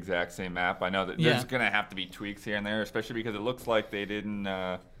like the exact same map. I know that there's gonna have to be tweaks here and there, especially because it looks like they didn't.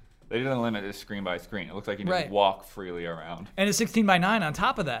 They didn't limit it screen by screen. It looks like you can just walk freely around. And it's 16:9 on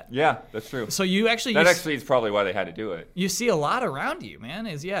top of that. Yeah, that's true. So you actually... That actually is probably why they had to do it. You see a lot around you, man.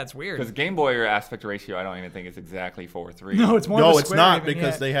 It's weird. Because Game Boy aspect ratio, I don't even think is exactly 4:3. No, it's more of a it's square not, even,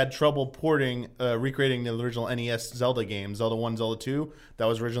 because they had trouble porting, recreating the original NES Zelda game, Zelda 1, Zelda 2. That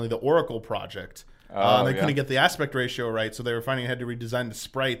was originally the Oracle project. They couldn't get the aspect ratio right, so they were finding they had to redesign the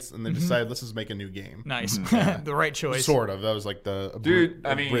sprites, and they decided, let's just make a new game. Nice. The right choice. Sort of. That was like the bridge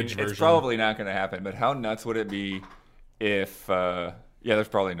version. It's probably not going to happen, but how nuts would it be if... there's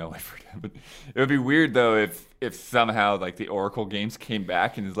probably no way for it, but it would be weird, though, if somehow like the Oracle games came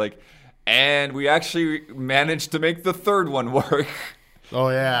back and is like, and we actually managed to make the third one work. Oh,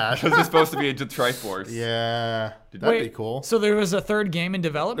 yeah. Because it's supposed to be a Triforce. Yeah. That'd be cool. So there was a third game in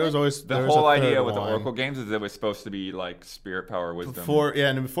development? There was always the whole idea with the Oracle games is it was supposed to be like Spirit, Power, Wisdom. Before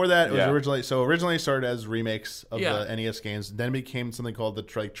that, it was originally started as remakes of the NES games. Then it became something called the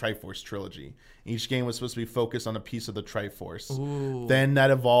Triforce Trilogy. Each game was supposed to be focused on a piece of the Triforce. Ooh. Then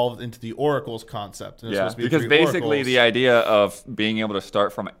that evolved into the Oracles concept. And because basically the idea of being able to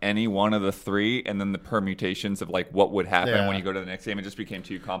start from any one of the three and then the permutations of like what would happen when you go to the next game, it just became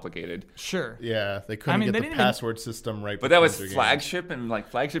too complicated. Sure. Yeah, they couldn't get the password system right. But that was before their game. Flagship, and like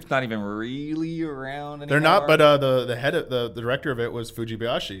Flagship's not even really around anymore. They're not, but the head of the director of it was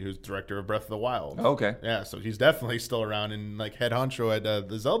Fujibayashi, who's director of Breath of the Wild. Okay. Yeah, so he's definitely still around and like head honcho at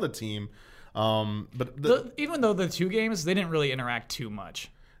the Zelda team. But Even though the 2 games, they didn't really interact too much.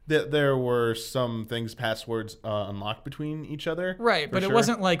 there were some things, passwords unlocked between each other. Right, for but sure. it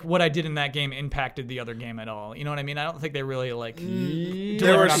wasn't like what I did in that game impacted the other game at all. You know what I mean? I don't think they really like. There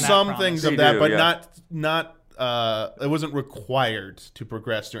delivered were on that some promise. things They of that, do, but yeah. not. It wasn't required to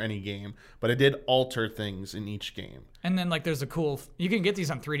progress through any game, but it did alter things in each game. And then like there's a cool. You can get these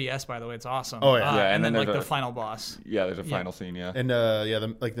on 3DS, by the way. It's awesome. Oh, yeah. Yeah, and and then then like there's the a- final boss. Yeah, there's a final scene. Yeah. And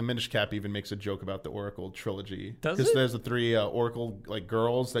the Minish Cap even makes a joke about the Oracle trilogy. Does Because it? there's the 3 Oracle like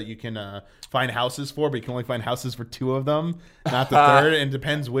girls that you can find houses for, but you can only find houses for 2 of them, not the third. And it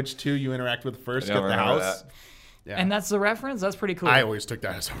depends which 2 you interact with first. I Get don't the remember house. that. Yeah. And that's the reference. That's pretty cool. I always took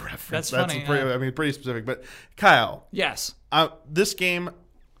that as a reference. That's funny, Pretty, yeah. I mean, pretty specific. But Kyle, Yes. this game,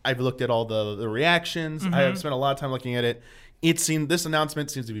 I've looked at all the reactions. I have spent a lot of time looking at it. This announcement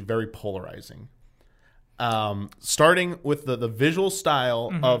seems to be very polarizing. Starting with the visual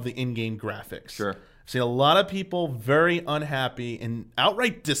style of the in-game graphics. Sure. I've seen a lot of people very unhappy and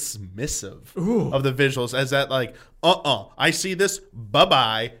outright dismissive of the visuals as that like, I see this,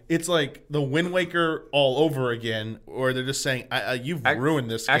 bye-bye. It's like the Wind Waker all over again, or they're just saying, you've ruined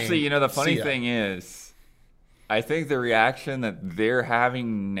this game. Actually, you know, the funny See ya. thing is, I think the reaction that they're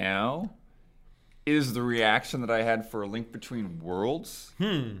having now is the reaction that I had for A Link Between Worlds.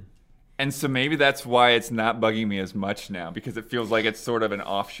 And so maybe that's why it's not bugging me as much now, because it feels like it's sort of an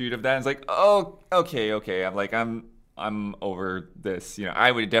offshoot of that. It's like, oh, okay. I'm over this. You know,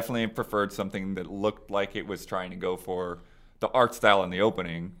 I would definitely have preferred something that looked like it was trying to go for the art style in the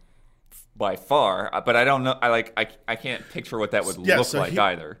opening by far. But I don't know. I can't picture what that would look like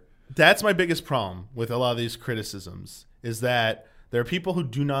either. That's my biggest problem with a lot of these criticisms is that there are people who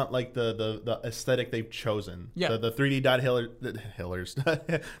do not like the aesthetic they've chosen. Yeah. The 3D dot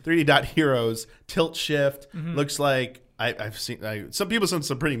 3D dot heroes tilt shift looks like I've seen some people said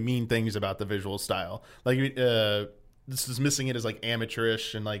some pretty mean things about the visual style. Like this is missing it as like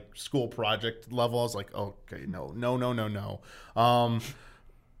amateurish and like school project level. I was like, okay, no.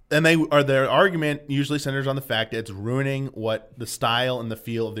 And their argument usually centers on the fact that it's ruining what the style and the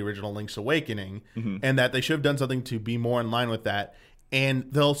feel of the original Link's Awakening, and that they should have done something to be more in line with that.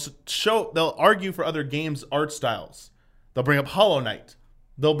 And they'll argue for other games' art styles. They'll bring up Hollow Knight.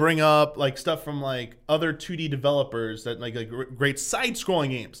 They'll bring up like stuff from like other 2D developers that like great side-scrolling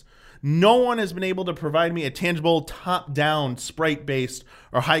games. No one has been able to provide me a tangible top-down sprite-based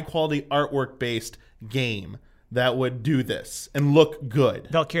or high-quality artwork-based game that would do this and look good.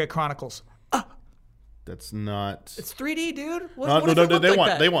 Valkyria Chronicles. That's not. It's 3D, dude. What No, if it looked like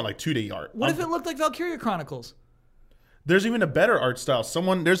that? they want like 2D art. What if it looked like Valkyria Chronicles? There's even a better art style.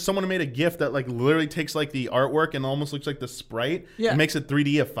 There's someone who made a GIF that like literally takes like the artwork and almost looks like the sprite and makes it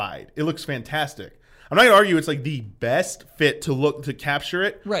 3D-ified. It looks fantastic. I'm not gonna argue it's like the best fit to capture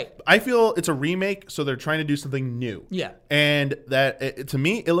it. Right. I feel it's a remake, so they're trying to do something new. Yeah. And that to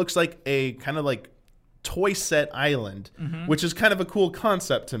me, it looks like a kind of like toy set island, which is kind of a cool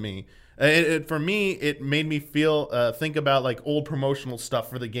concept to me. For me, it made me think about like old promotional stuff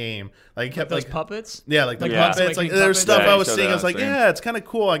for the game. Like it kept Those like puppets? yeah, like the Like puppets. making Like there's puppets? stuff Yeah, I you was showed seeing. that I was like, on stream. yeah, it's kind of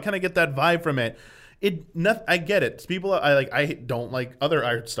cool. I kind of get that vibe from it. I get it. People, I don't like other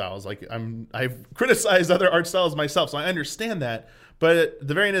art styles. Like I've criticized other art styles myself, so I understand that. But at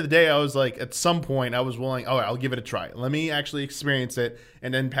the very end of the day, I was like, at some point, I was willing. Oh, I'll give it a try. Let me actually experience it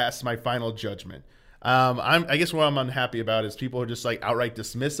and then pass my final judgment. I guess what I'm unhappy about is people are just like outright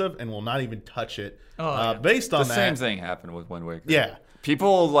dismissive and will not even touch it. Yeah. Based on The that, same thing happened with Wind Waker. Yeah.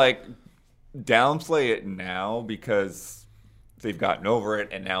 People like downplay it now because they've gotten over it,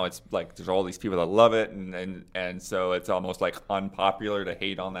 and now it's like there's all these people that love it, and so it's almost like unpopular to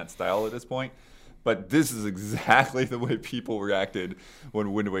hate on that style at this point. But this is exactly the way people reacted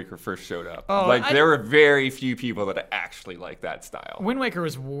when Wind Waker first showed up. There were very few people that actually like that style. Wind Waker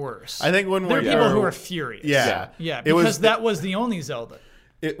was worse. I think Wind there are Waker- people who are furious. Yeah. Yeah, It was because that was the only Zelda.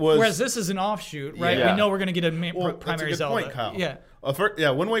 it was. Whereas this is an offshoot, right? Yeah. We know we're going to get a Well, primary that's a good Zelda. point, Kyle. Yeah.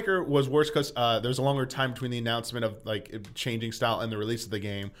 Wind Waker was worse because there's a longer time between the announcement of like changing style and the release of the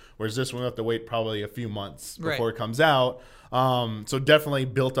game, whereas this one we have to wait probably a few months before Right. it comes out. So definitely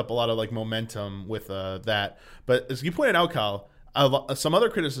built up a lot of like momentum with that. But as you pointed out, Kyle, some other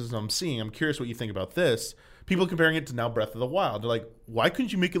criticism I'm seeing. I'm curious what you think about this. people comparing it to now Breath of the Wild. They're like, why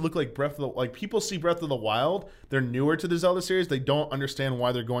couldn't you make it look like Breath of the like people see Breath of the Wild, they're newer to the Zelda series, they don't understand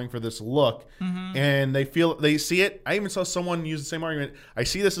why they're going for this look, and they see it. I even saw someone use the same argument. I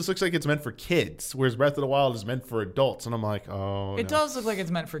see this looks like it's meant for kids, whereas Breath of the Wild is meant for adults, and I'm like, oh, It does look like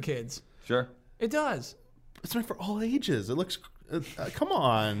it's meant for kids. Sure. It does. It's meant for all ages. It looks, come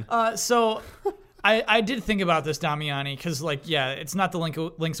on. So I did think about this, Damiani, because, like, yeah, it's not the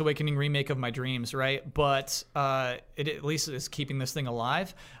Link's Awakening remake of my dreams, right? But it at least is keeping this thing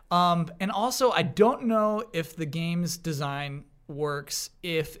alive. And also, I don't know if the game's design works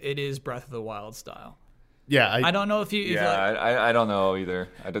if it is Breath of the Wild style. Yeah, I don't know if you... I don't know either.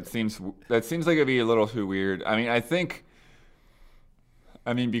 That seems like it'd be a little too weird. I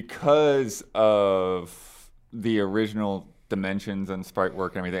mean, because of the original dimensions and sprite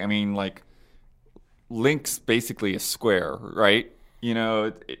work and everything, I mean, like, Link's basically a square, right? You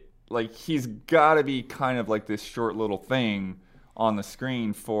know, like he's got to be kind of like this short little thing on the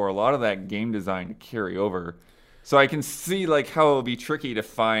screen for a lot of that game design to carry over. So I can see like how it would be tricky to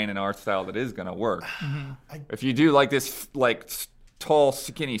find an art style that is going to work. If you do like this like tall,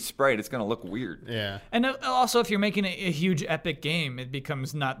 skinny sprite, it's going to look weird. Yeah. And also, if you're making a huge epic game, it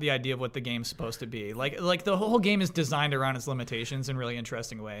becomes not the idea of what the game's supposed to be. Like the whole game is designed around its limitations in really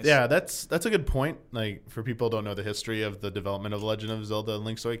interesting ways. Yeah, that's a good point. Like, for people who don't know the history of the development of The Legend of Zelda: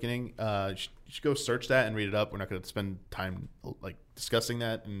 Link's Awakening, you should go search that and read it up. We're not going to spend time like discussing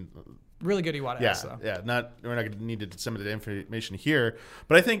that and. Really good Iwata Yeah, S, though. yeah. We're not going to need to disseminate that information here,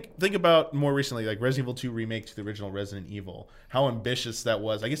 but I think about more recently, like Resident Evil 2 remake to the original Resident Evil. How ambitious that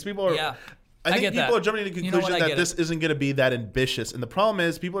was. I guess people are. Yeah, I think people are jumping to the conclusion that this it. isn't going to be that ambitious, and the problem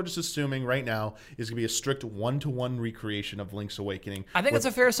is people are just assuming right now is going to be a strict 1-to-1 recreation of Link's Awakening. I think that's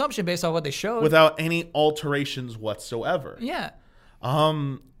a fair assumption based on what they showed. Without any alterations whatsoever. Yeah.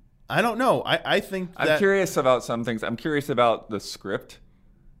 I don't know. I think that I'm curious about some things. I'm curious about the script.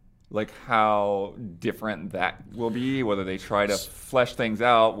 Like how different that will be, whether they try to flesh things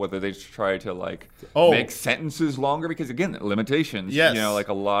out, whether they try to like make sentences longer, because again, limitations. Yes. You know, like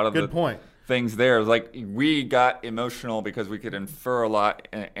a lot of Good point. things there. Like we got emotional because we could infer a lot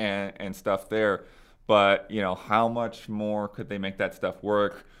and stuff there, but you know, how much more could they make that stuff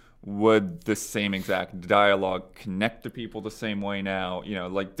work? Would the same exact dialogue connect to people the same way now? You know,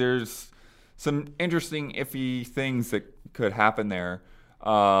 like there's some interesting iffy things that could happen there.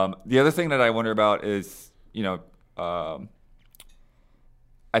 The other thing that I wonder about is, you know,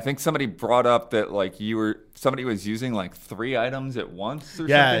 I think somebody brought up that like somebody was using like 3 items at once or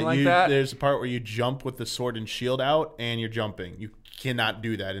something like that. There's a part where you jump with the sword and shield out, and you're jumping. You cannot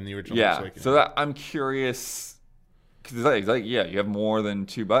do that in the original. Yeah, so I'm curious because like you have more than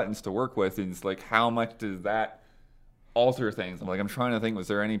 2 buttons to work with, and it's like how much does that alter things? I'm trying to think, was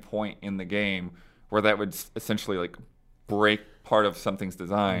there any point in the game where that would essentially like break part of something's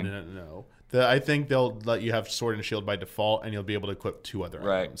design? No. I think they'll let you have sword and shield by default, and you'll be able to equip 2 other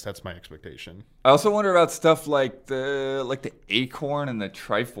items. That's my expectation. I also wonder about stuff like the acorn and the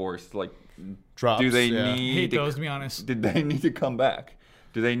Triforce. Like, drops. Do they need? I hate those, to be honest. Did they need to come back?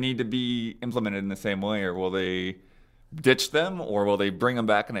 Do they need to be implemented in the same way, or will they ditch them, or will they bring them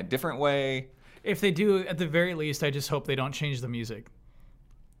back in a different way? If they do, at the very least, I just hope they don't change the music.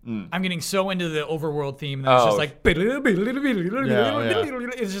 I'm getting so into the overworld theme that it's just like it's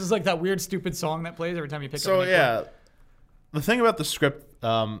just like that weird stupid song that plays every time you pick up. So yeah, the thing about the script,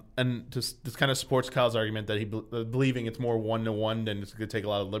 and this kind of supports Kyle's argument that he believing it's more 1-to-1 than it's going to take a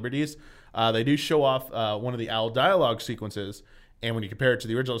lot of liberties. They do show off one of the owl dialogue sequences, and when you compare it to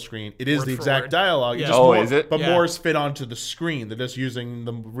the original screen, it is Word the for exact word. dialogue. Yeah. Just Oh, more, is it? But Yeah. more is fit onto the screen. They're just using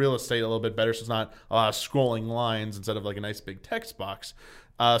the real estate a little bit better, so it's not scrolling lines instead of like a nice big text box.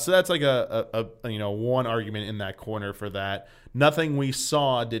 So that's like a one argument in that corner for that. Nothing we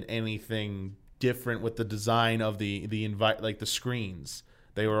saw did anything different with the design of the screens.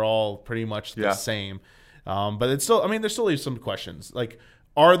 They were all pretty much the same. But it's still, there still leaves some questions. Like,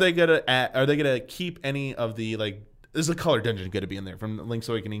 are they gonna keep any of the like? Is the color dungeon going to be in there from Link's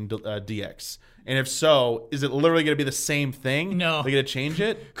Awakening DX? And if so, is it literally going to be the same thing? No. They're going to change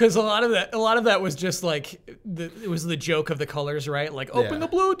it? Because a lot of that was just like it was the joke of the colors, right? Like open the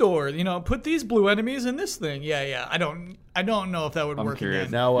blue door, put these blue enemies in this thing. Yeah. I don't know if that would work curious.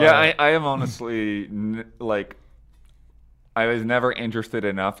 again. Now, I am honestly I was never interested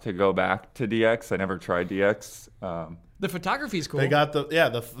enough to go back to DX. I never tried DX. The photography's cool. they got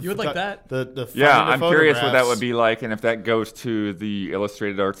You would like that? I'm curious what that would be like, and if that goes to the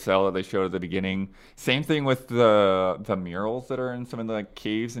illustrated art style that they showed at the beginning. Same thing with the murals that are in some of the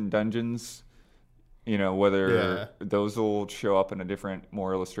caves and dungeons. You know, whether those will show up in a different,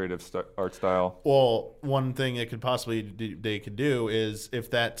 more illustrative art style. Well, one thing they could possibly do is if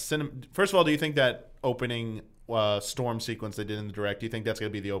that first of all, do you think that opening storm sequence they did in the direct, do you think that's going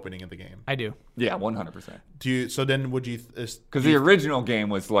to be the opening of the game? I do. Yeah, 100%. So then would you? Because the original game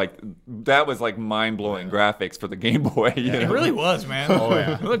was like mind-blowing graphics for the Game Boy. You know? It really was, man. Oh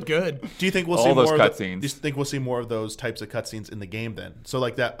yeah, it looked good. Do you think we'll All see those more cutscenes? Do you think we'll see more of those types of cutscenes in the game then? So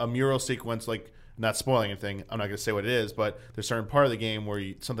like that a mural sequence, like not spoiling anything. I'm not going to say what it is, but there's a certain part of the game where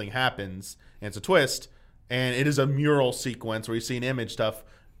something happens and it's a twist, and it is a mural sequence where you see an image stuff.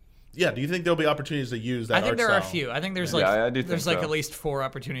 Yeah, do you think there'll be opportunities to use that? I think art there are a style? few. I think there's I do there's think like so. at least 4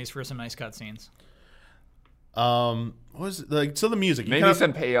 opportunities for some nice cutscenes. What was it? Like, so the music, you Maybe kind of-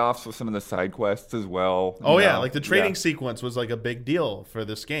 some payoffs with some of the side quests as well. Oh you yeah, know? like the trading sequence was like a big deal for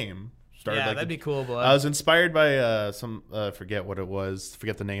this game. Yeah, like that'd be cool, but I was inspired by some forget what it was,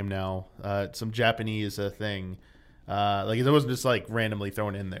 forget the name now. Some Japanese thing. Like it wasn't just like randomly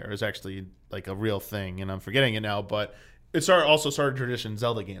thrown in there. It was actually like a real thing, and I'm forgetting it now. But it also started tradition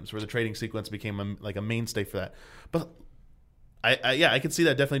Zelda games where the trading sequence became like a mainstay for that. But I could see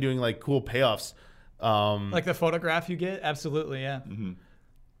that definitely doing like cool payoffs. like the photograph you get, absolutely, yeah. Mm-hmm.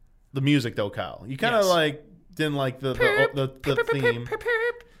 The music though, Kyle, you kind of Yes. like didn't like the theme.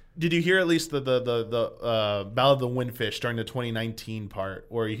 Did you hear at least the Ballad of the Windfish during the 2019 part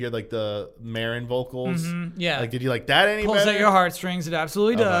where you hear like the Marin vocals? Yeah. Like, did you like that any Pulls better? at your heartstrings. It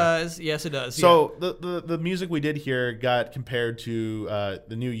absolutely does. Yes, it does. So the music we did here got compared to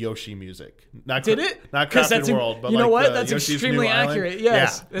the new Yoshi music. Not Did it? Not 'Cause Crafted that's World, but you know like what? the That's Yoshi's extremely New Island. accurate.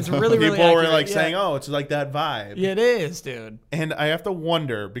 Yes. Yeah. It's really, really People were accurate. like Yeah. saying, "Oh, it's like that vibe." Yeah, it is, dude. And I have to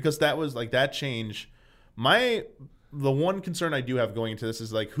wonder because that was like that change. The one concern I do have going into this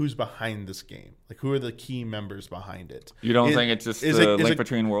is like who's behind this game, like who are the key members behind it. You don't think it's just the Link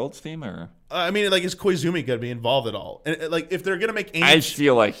Between Worlds theme, or? I mean, like, is Koizumi going to be involved at all? And like, if they're going to make any, I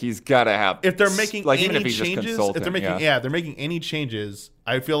feel like he's got to have. if they're making like any even if he's just changes, if consulting, they're making, they're making any changes,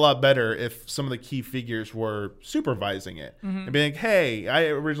 I feel a lot better if some of the key figures were supervising it and being like, "Hey, I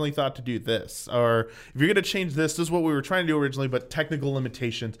originally thought to do this," or if you're going to change this, this is what we were trying to do originally, but technical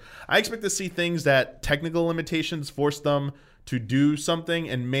limitations. I expect to see things that technical limitations forced them to do something,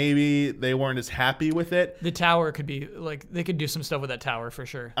 and maybe they weren't as happy with it. The tower could be like they could do some stuff with that tower for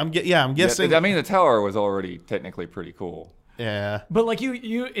sure. I'm guessing. I mean, the tower was already technically pretty cool. Yeah. But like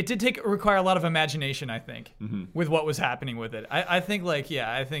it did require a lot of imagination, I think, with what was happening with it. I think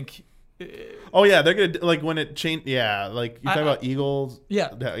Oh yeah, they're gonna like when it changed. Yeah, like you talking about eagles.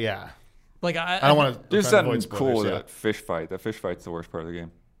 Yeah. Yeah. like I don't want to. There's something cool with that fish fight. That fish fight's the worst part of the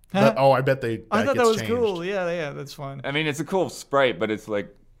game. I bet they. I thought that gets was changed. cool. Yeah, that's fun. I mean, it's a cool sprite, but it's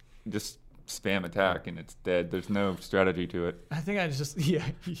like just spam attack and it's dead. There's no strategy to it. I think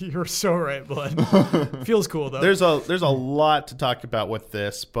you're so right, Blood. Feels cool though. There's a lot to talk about with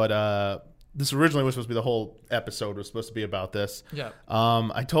this, but this originally was supposed to be the whole episode was supposed to be about this. Yeah.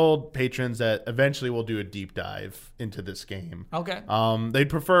 I told patrons that eventually we'll do a deep dive into this game. Okay. They'd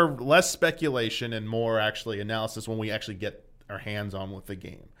prefer less speculation and more actually analysis when we actually get our hands on with the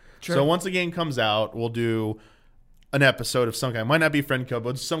game. Sure. So once the game comes out, we'll do an episode of some kind. It might not be friend code,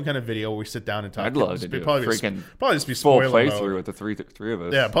 but some kind of video where we sit down and talk. I'd love to do probably freaking just be full spoiler playthrough mode. with the three of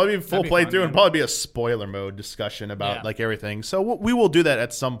us. Yeah, probably be full That'd be fun, playthrough man. and probably be a spoiler mode discussion about like everything. So we will do that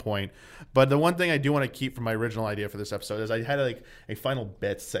at some point. But the one thing I do want to keep from my original idea for this episode is I had like a final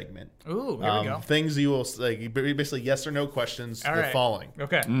bet segment. Ooh, here we go. Things you will like basically yes or no questions. All the right. following.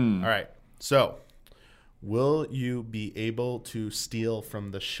 Okay. All right. So, will you be able to steal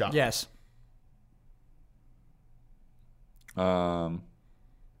from the shop? Yes. The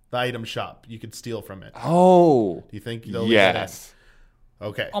item shop. You could steal from it. Oh. Do you think they'll Yes. leave it in?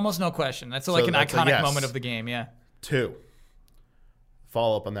 Okay. Almost no question. That's like an that's a iconic yes. moment of the game. Yeah. 2.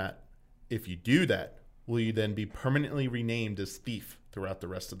 Follow up on that. If you do that, will you then be permanently renamed as Thief throughout the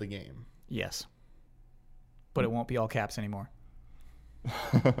rest of the game? Yes. But it won't be all caps anymore.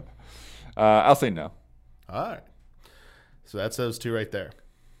 I'll say no. All right. So that's those 2 right there.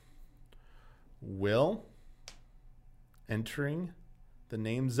 Will entering the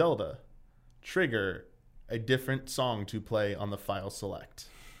name Zelda trigger a different song to play on the file select?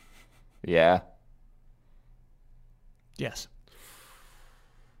 Yeah. Yes.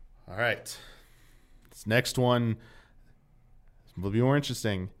 All right. This next one will be more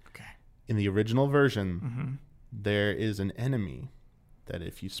interesting. Okay. In the original version, there is an enemy that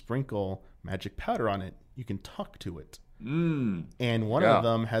if you sprinkle magic powder on it, you can talk to it. And one of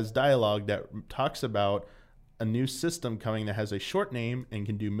them has dialogue that talks about a new system coming that has a short name and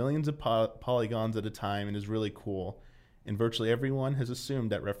can do millions of polygons at a time and is really cool. And virtually everyone has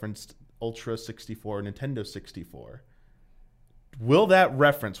assumed that referenced Ultra 64, Nintendo 64. Will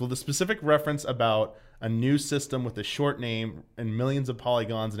the specific reference about a new system with a short name and millions of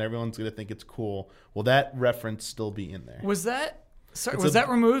polygons and everyone's going to think it's cool, will that reference still be in there? Was that that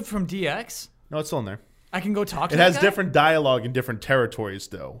removed from DX? No, it's still in there. I can go talk to It that has guy? different dialogue in different territories,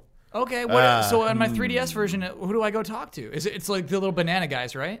 though. Okay, so on my 3DS version, who do I go talk to? It's like the little banana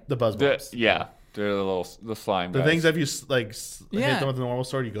guys, right? The Buzzbobs. Yeah, they're the slime The guys. things that if you Yeah. hit them with a normal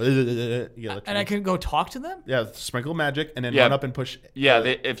sword, you go. You get And I can go talk to them? yeah, sprinkle magic and then Yeah. run up and push. Yeah,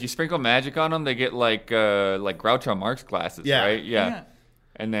 if you sprinkle magic on them, they get like Groucho Marx glasses, Yeah. right? Yeah.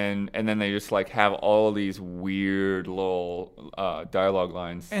 And then they just like have all these weird little dialogue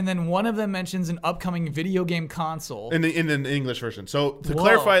lines. And then one of them mentions an upcoming video game console. In the English version. So to Whoa.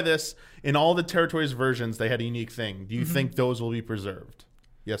 clarify this, in all the territories versions, they had a unique thing. Do you Mm-hmm. think those will be preserved?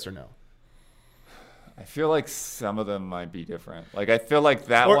 Yes or no? I feel like some of them might be different. Like I feel like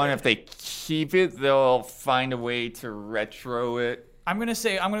that Or- one, if they keep it, they'll find a way to retro it. I'm going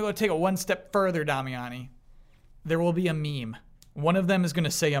to go take it one step further, Damiani. There will be a meme. One of them is going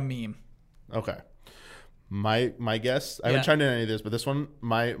to say a meme. Okay. My guess, I Yeah. haven't tried any of this, but this one,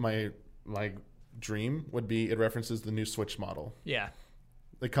 my dream would be it references the new Switch model. Yeah.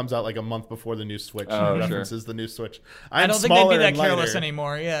 It comes out like a month before the new Switch. Oh, and it sure. references the new Switch. I don't think they'd be that careless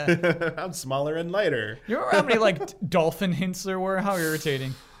anymore. Yeah. I'm smaller and lighter. You remember how many like dolphin hints there were? How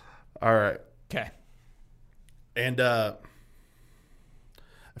irritating. All right. Okay. And I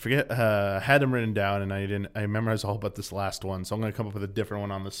forget, I had them written down, and I memorized all but this last one, so I'm going to come up with a different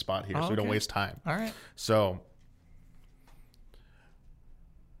one on the spot here, so we don't okay. waste time. All right. So,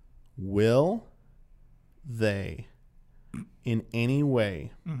 will they, in any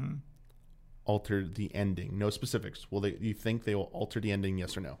way, alter the ending? No specifics. Will they? You think they will alter the ending?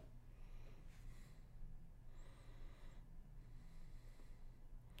 Yes or no?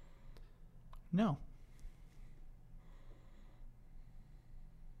 No.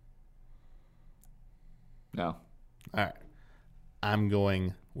 No. All right. I'm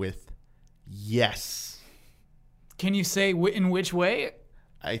going with yes. Can you say in which way?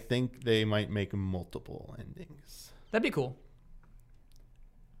 I think they might make multiple endings. That'd be cool.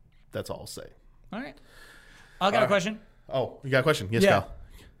 That's all I'll say. All right. I got a question. Oh, you got a question? Yes, Yeah.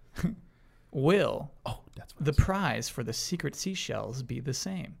 Kyle. Will Oh, that's what the prize for the secret seashells be the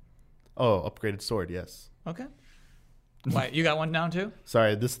same? Oh, upgraded sword, yes. Okay. Why, you got one down too?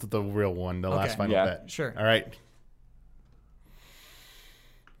 Sorry, this is the real one, the last final Yeah. bet. Sure. All right.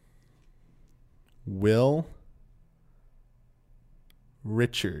 Will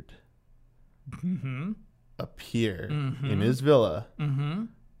Richard appear in his villa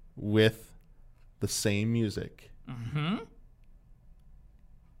with the same music?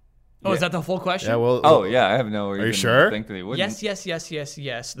 Oh, is that the full question? Yeah, well, Oh yeah, I have no reason you sure? to think that they wouldn't. Yes.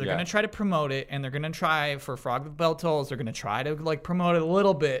 They're Yeah. gonna try to promote it, and they're gonna try for Frog with Bell Tolls. They're gonna try to like promote it a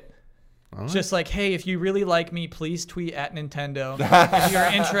little bit. Just like, hey, if you really like me, please tweet at Nintendo. If you're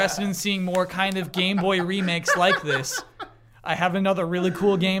interested in seeing more kind of Game Boy remakes like this, I have another really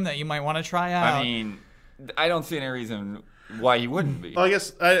cool game that you might want to try out. I mean, I don't see any reason why you wouldn't be. Well, I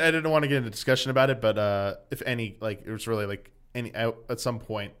guess I didn't want to get into discussion about it, but if any, like, it was really like any at some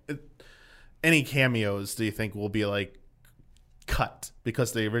point, any cameos do you think will be like cut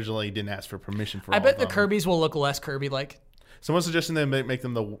because they originally didn't ask for permission for? I all bet of the them? Kirby's will look less Kirby-like. Someone's suggesting they make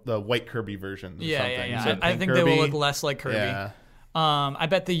them the white Kirby versions. Or something. Yeah. Instead of I pink think Kirby. they will look less like Kirby. Yeah. I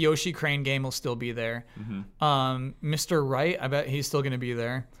bet the Yoshi Crane game will still be there. Mr. Wright, I bet he's still going to be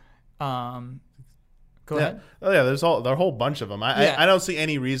there. Go ahead. Oh yeah, there are a whole bunch of them. Yeah. I don't see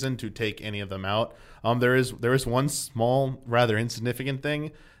any reason to take any of them out. There is one small, rather insignificant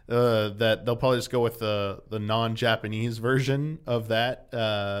thing that they'll probably just go with the non-Japanese version of that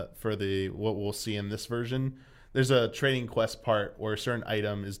for the what we'll see in this version. There's a Trading Quest part where a certain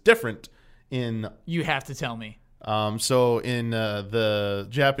item is different in. You have to tell me. So in the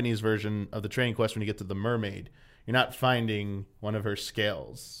Japanese version of the Trading Quest, when you get to the mermaid, you're not finding one of her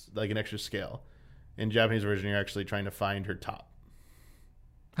scales, like an extra scale. In Japanese version, you're actually trying to find her top.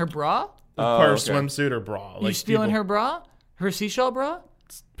 Her bra? Her okay. swimsuit or bra. You stealing her bra? Her seashell bra?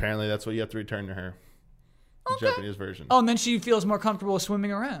 Apparently, that's what you have to return to her. The Japanese version. Oh, and then she feels more comfortable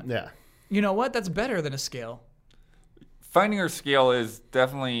swimming around. Yeah. You know what? That's better than a scale. Finding her scale is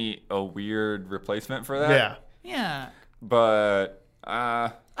definitely a weird replacement for that. Yeah. Yeah. But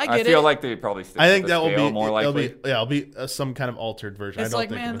I get feel it. like they probably stick I think with the that will scale be more likely. it'll be some kind of altered version. It's I don't like,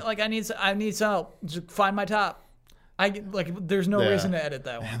 think man, it'll- like I need some help. Just find my top. There's no Yeah. reason to edit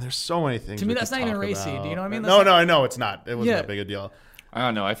that one. Man, there's so many things. To me, we that's could not even talk racy. about. Do you know what I mean? No, That's no, I know it's not. It wasn't Yeah. that big a deal. I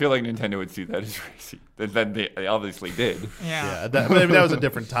don't know. I feel like Nintendo would see that as racy. Then they obviously did. Yeah. That was a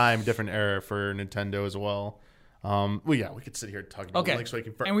different time, different era for Nintendo as well. We could sit here talking about Link's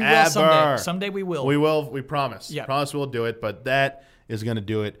Awakening forever. And we will someday. Someday we will. We will. We promise. Yeah. Promise we'll do it. But that is going to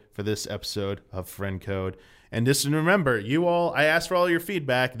do it for this episode of Friend Code. And just remember, you all, I asked for all your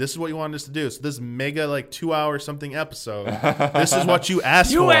feedback. This is what you wanted us to do. So this mega 2-hour something episode, this is what you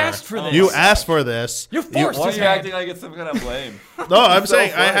asked for. You asked for this. You asked for this. You're forced Why are to you acting like it's some kind of blame? No, I'm so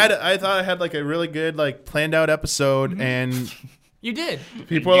saying funny. I thought I had a really good planned out episode, and You did.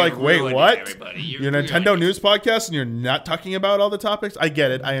 people are like, wait, ruined it, what? everybody. You're a Nintendo news podcast and you're not talking about all the topics? I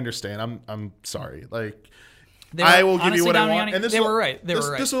get it. I understand. I'm sorry. I will give you what I want. And They were right. They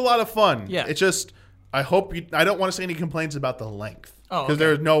were right. This was a lot of fun. Yeah. It's just, I hope I don't want to see any complaints about the length. Oh, Because okay.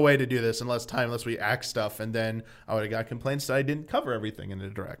 there's no way to do this unless we act stuff, and then I would have got complaints that I didn't cover everything in the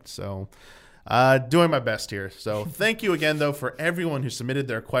direct. So, doing my best here. So, thank you again, though, for everyone who submitted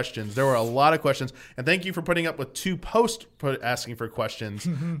their questions. There were a lot of questions, and thank you for putting up with 2 posts asking for questions.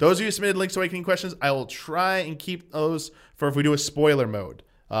 Those of you who submitted Link's Awakening questions, I will try and keep those for if we do a spoiler mode.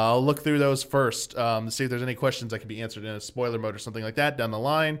 I'll look through those first to see if there's any questions that can be answered in a spoiler mode or something like that down the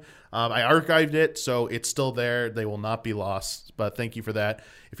line. I archived it, so it's still there. They will not be lost, but thank you for that.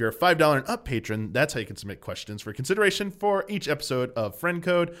 If you're a $5 and up patron, that's how you can submit questions for consideration for each episode of Friend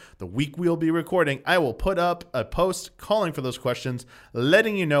Code. The week we'll be recording, I will put up a post calling for those questions,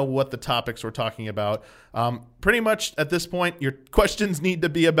 letting you know what the topics we're talking about. Pretty much at this point, your questions need to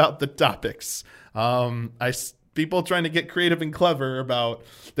be about the topics. People trying to get creative and clever about.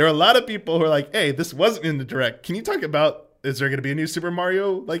 There are a lot of people who are like, "Hey, this wasn't in the direct. Can you talk about? Is there going to be a new Super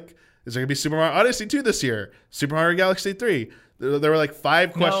Mario? Is there going to be Super Mario Odyssey 2 this year? Super Mario Galaxy 3?" There were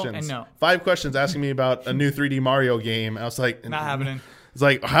 5 questions. and no. 5 questions asking me about a new 3D Mario game. I was like, Not happening.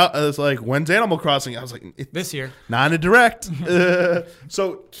 It's like, when's Animal Crossing? I was like, This year. not in a direct.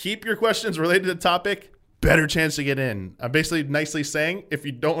 So keep your questions related to the topic. Better chance to get in. I'm basically nicely saying if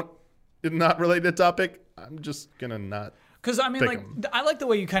you not related to the topic, I'm just gonna not. Because I mean, Pick 'em. I like the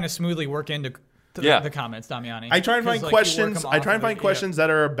way you kind of smoothly work into Yeah. the comments, Damiani. I try and find 'Cause, questions. you work I 'em try and off find of it. questions that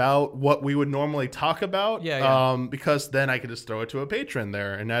are about what we would normally talk about. Yeah. Because then I could just throw it to a patron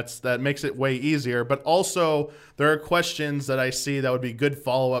there, and that makes it way easier. But also, there are questions that I see that would be good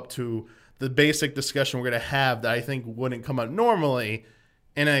follow up to the basic discussion we're gonna have that I think wouldn't come up normally.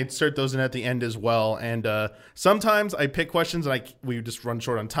 And I insert those in at the end as well. And sometimes I pick questions and we just run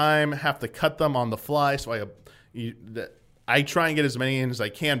short on time, have to cut them on the fly. So I try and get as many in as I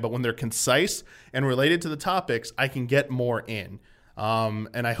can. But when they're concise and related to the topics, I can get more in.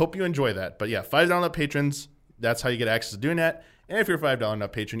 And I hope you enjoy that. But yeah, $5 up patrons, that's how you get access to doing that. And if you're a $5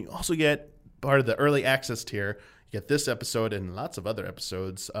 up patron, you also get part of the early access tier. You get this episode and lots of other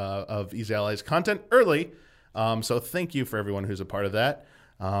episodes of Easy Allies content early. So thank you for everyone who's a part of that.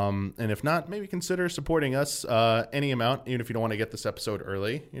 And if not, maybe consider supporting us any amount, even if you don't want to get this episode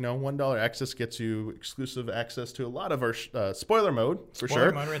early. $1 access gets you exclusive access to a lot of our spoiler mode, for Spoiler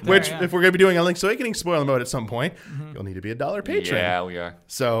sure. mode right there, which, yeah. if we're going to be doing a Link's Awakening spoiler mode at some point, you'll need to be a $1 patron. Yeah, we are.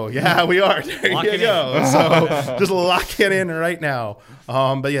 So, yeah, we are. There Lock you it go. So, just lock it in right now.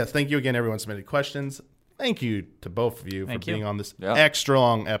 But, yeah, thank you again, everyone submitted questions. Thank you to both of you Thank for you. being on this Yeah. extra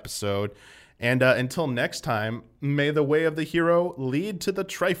long episode. And until next time, may the way of the hero lead to the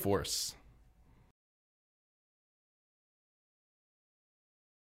Triforce.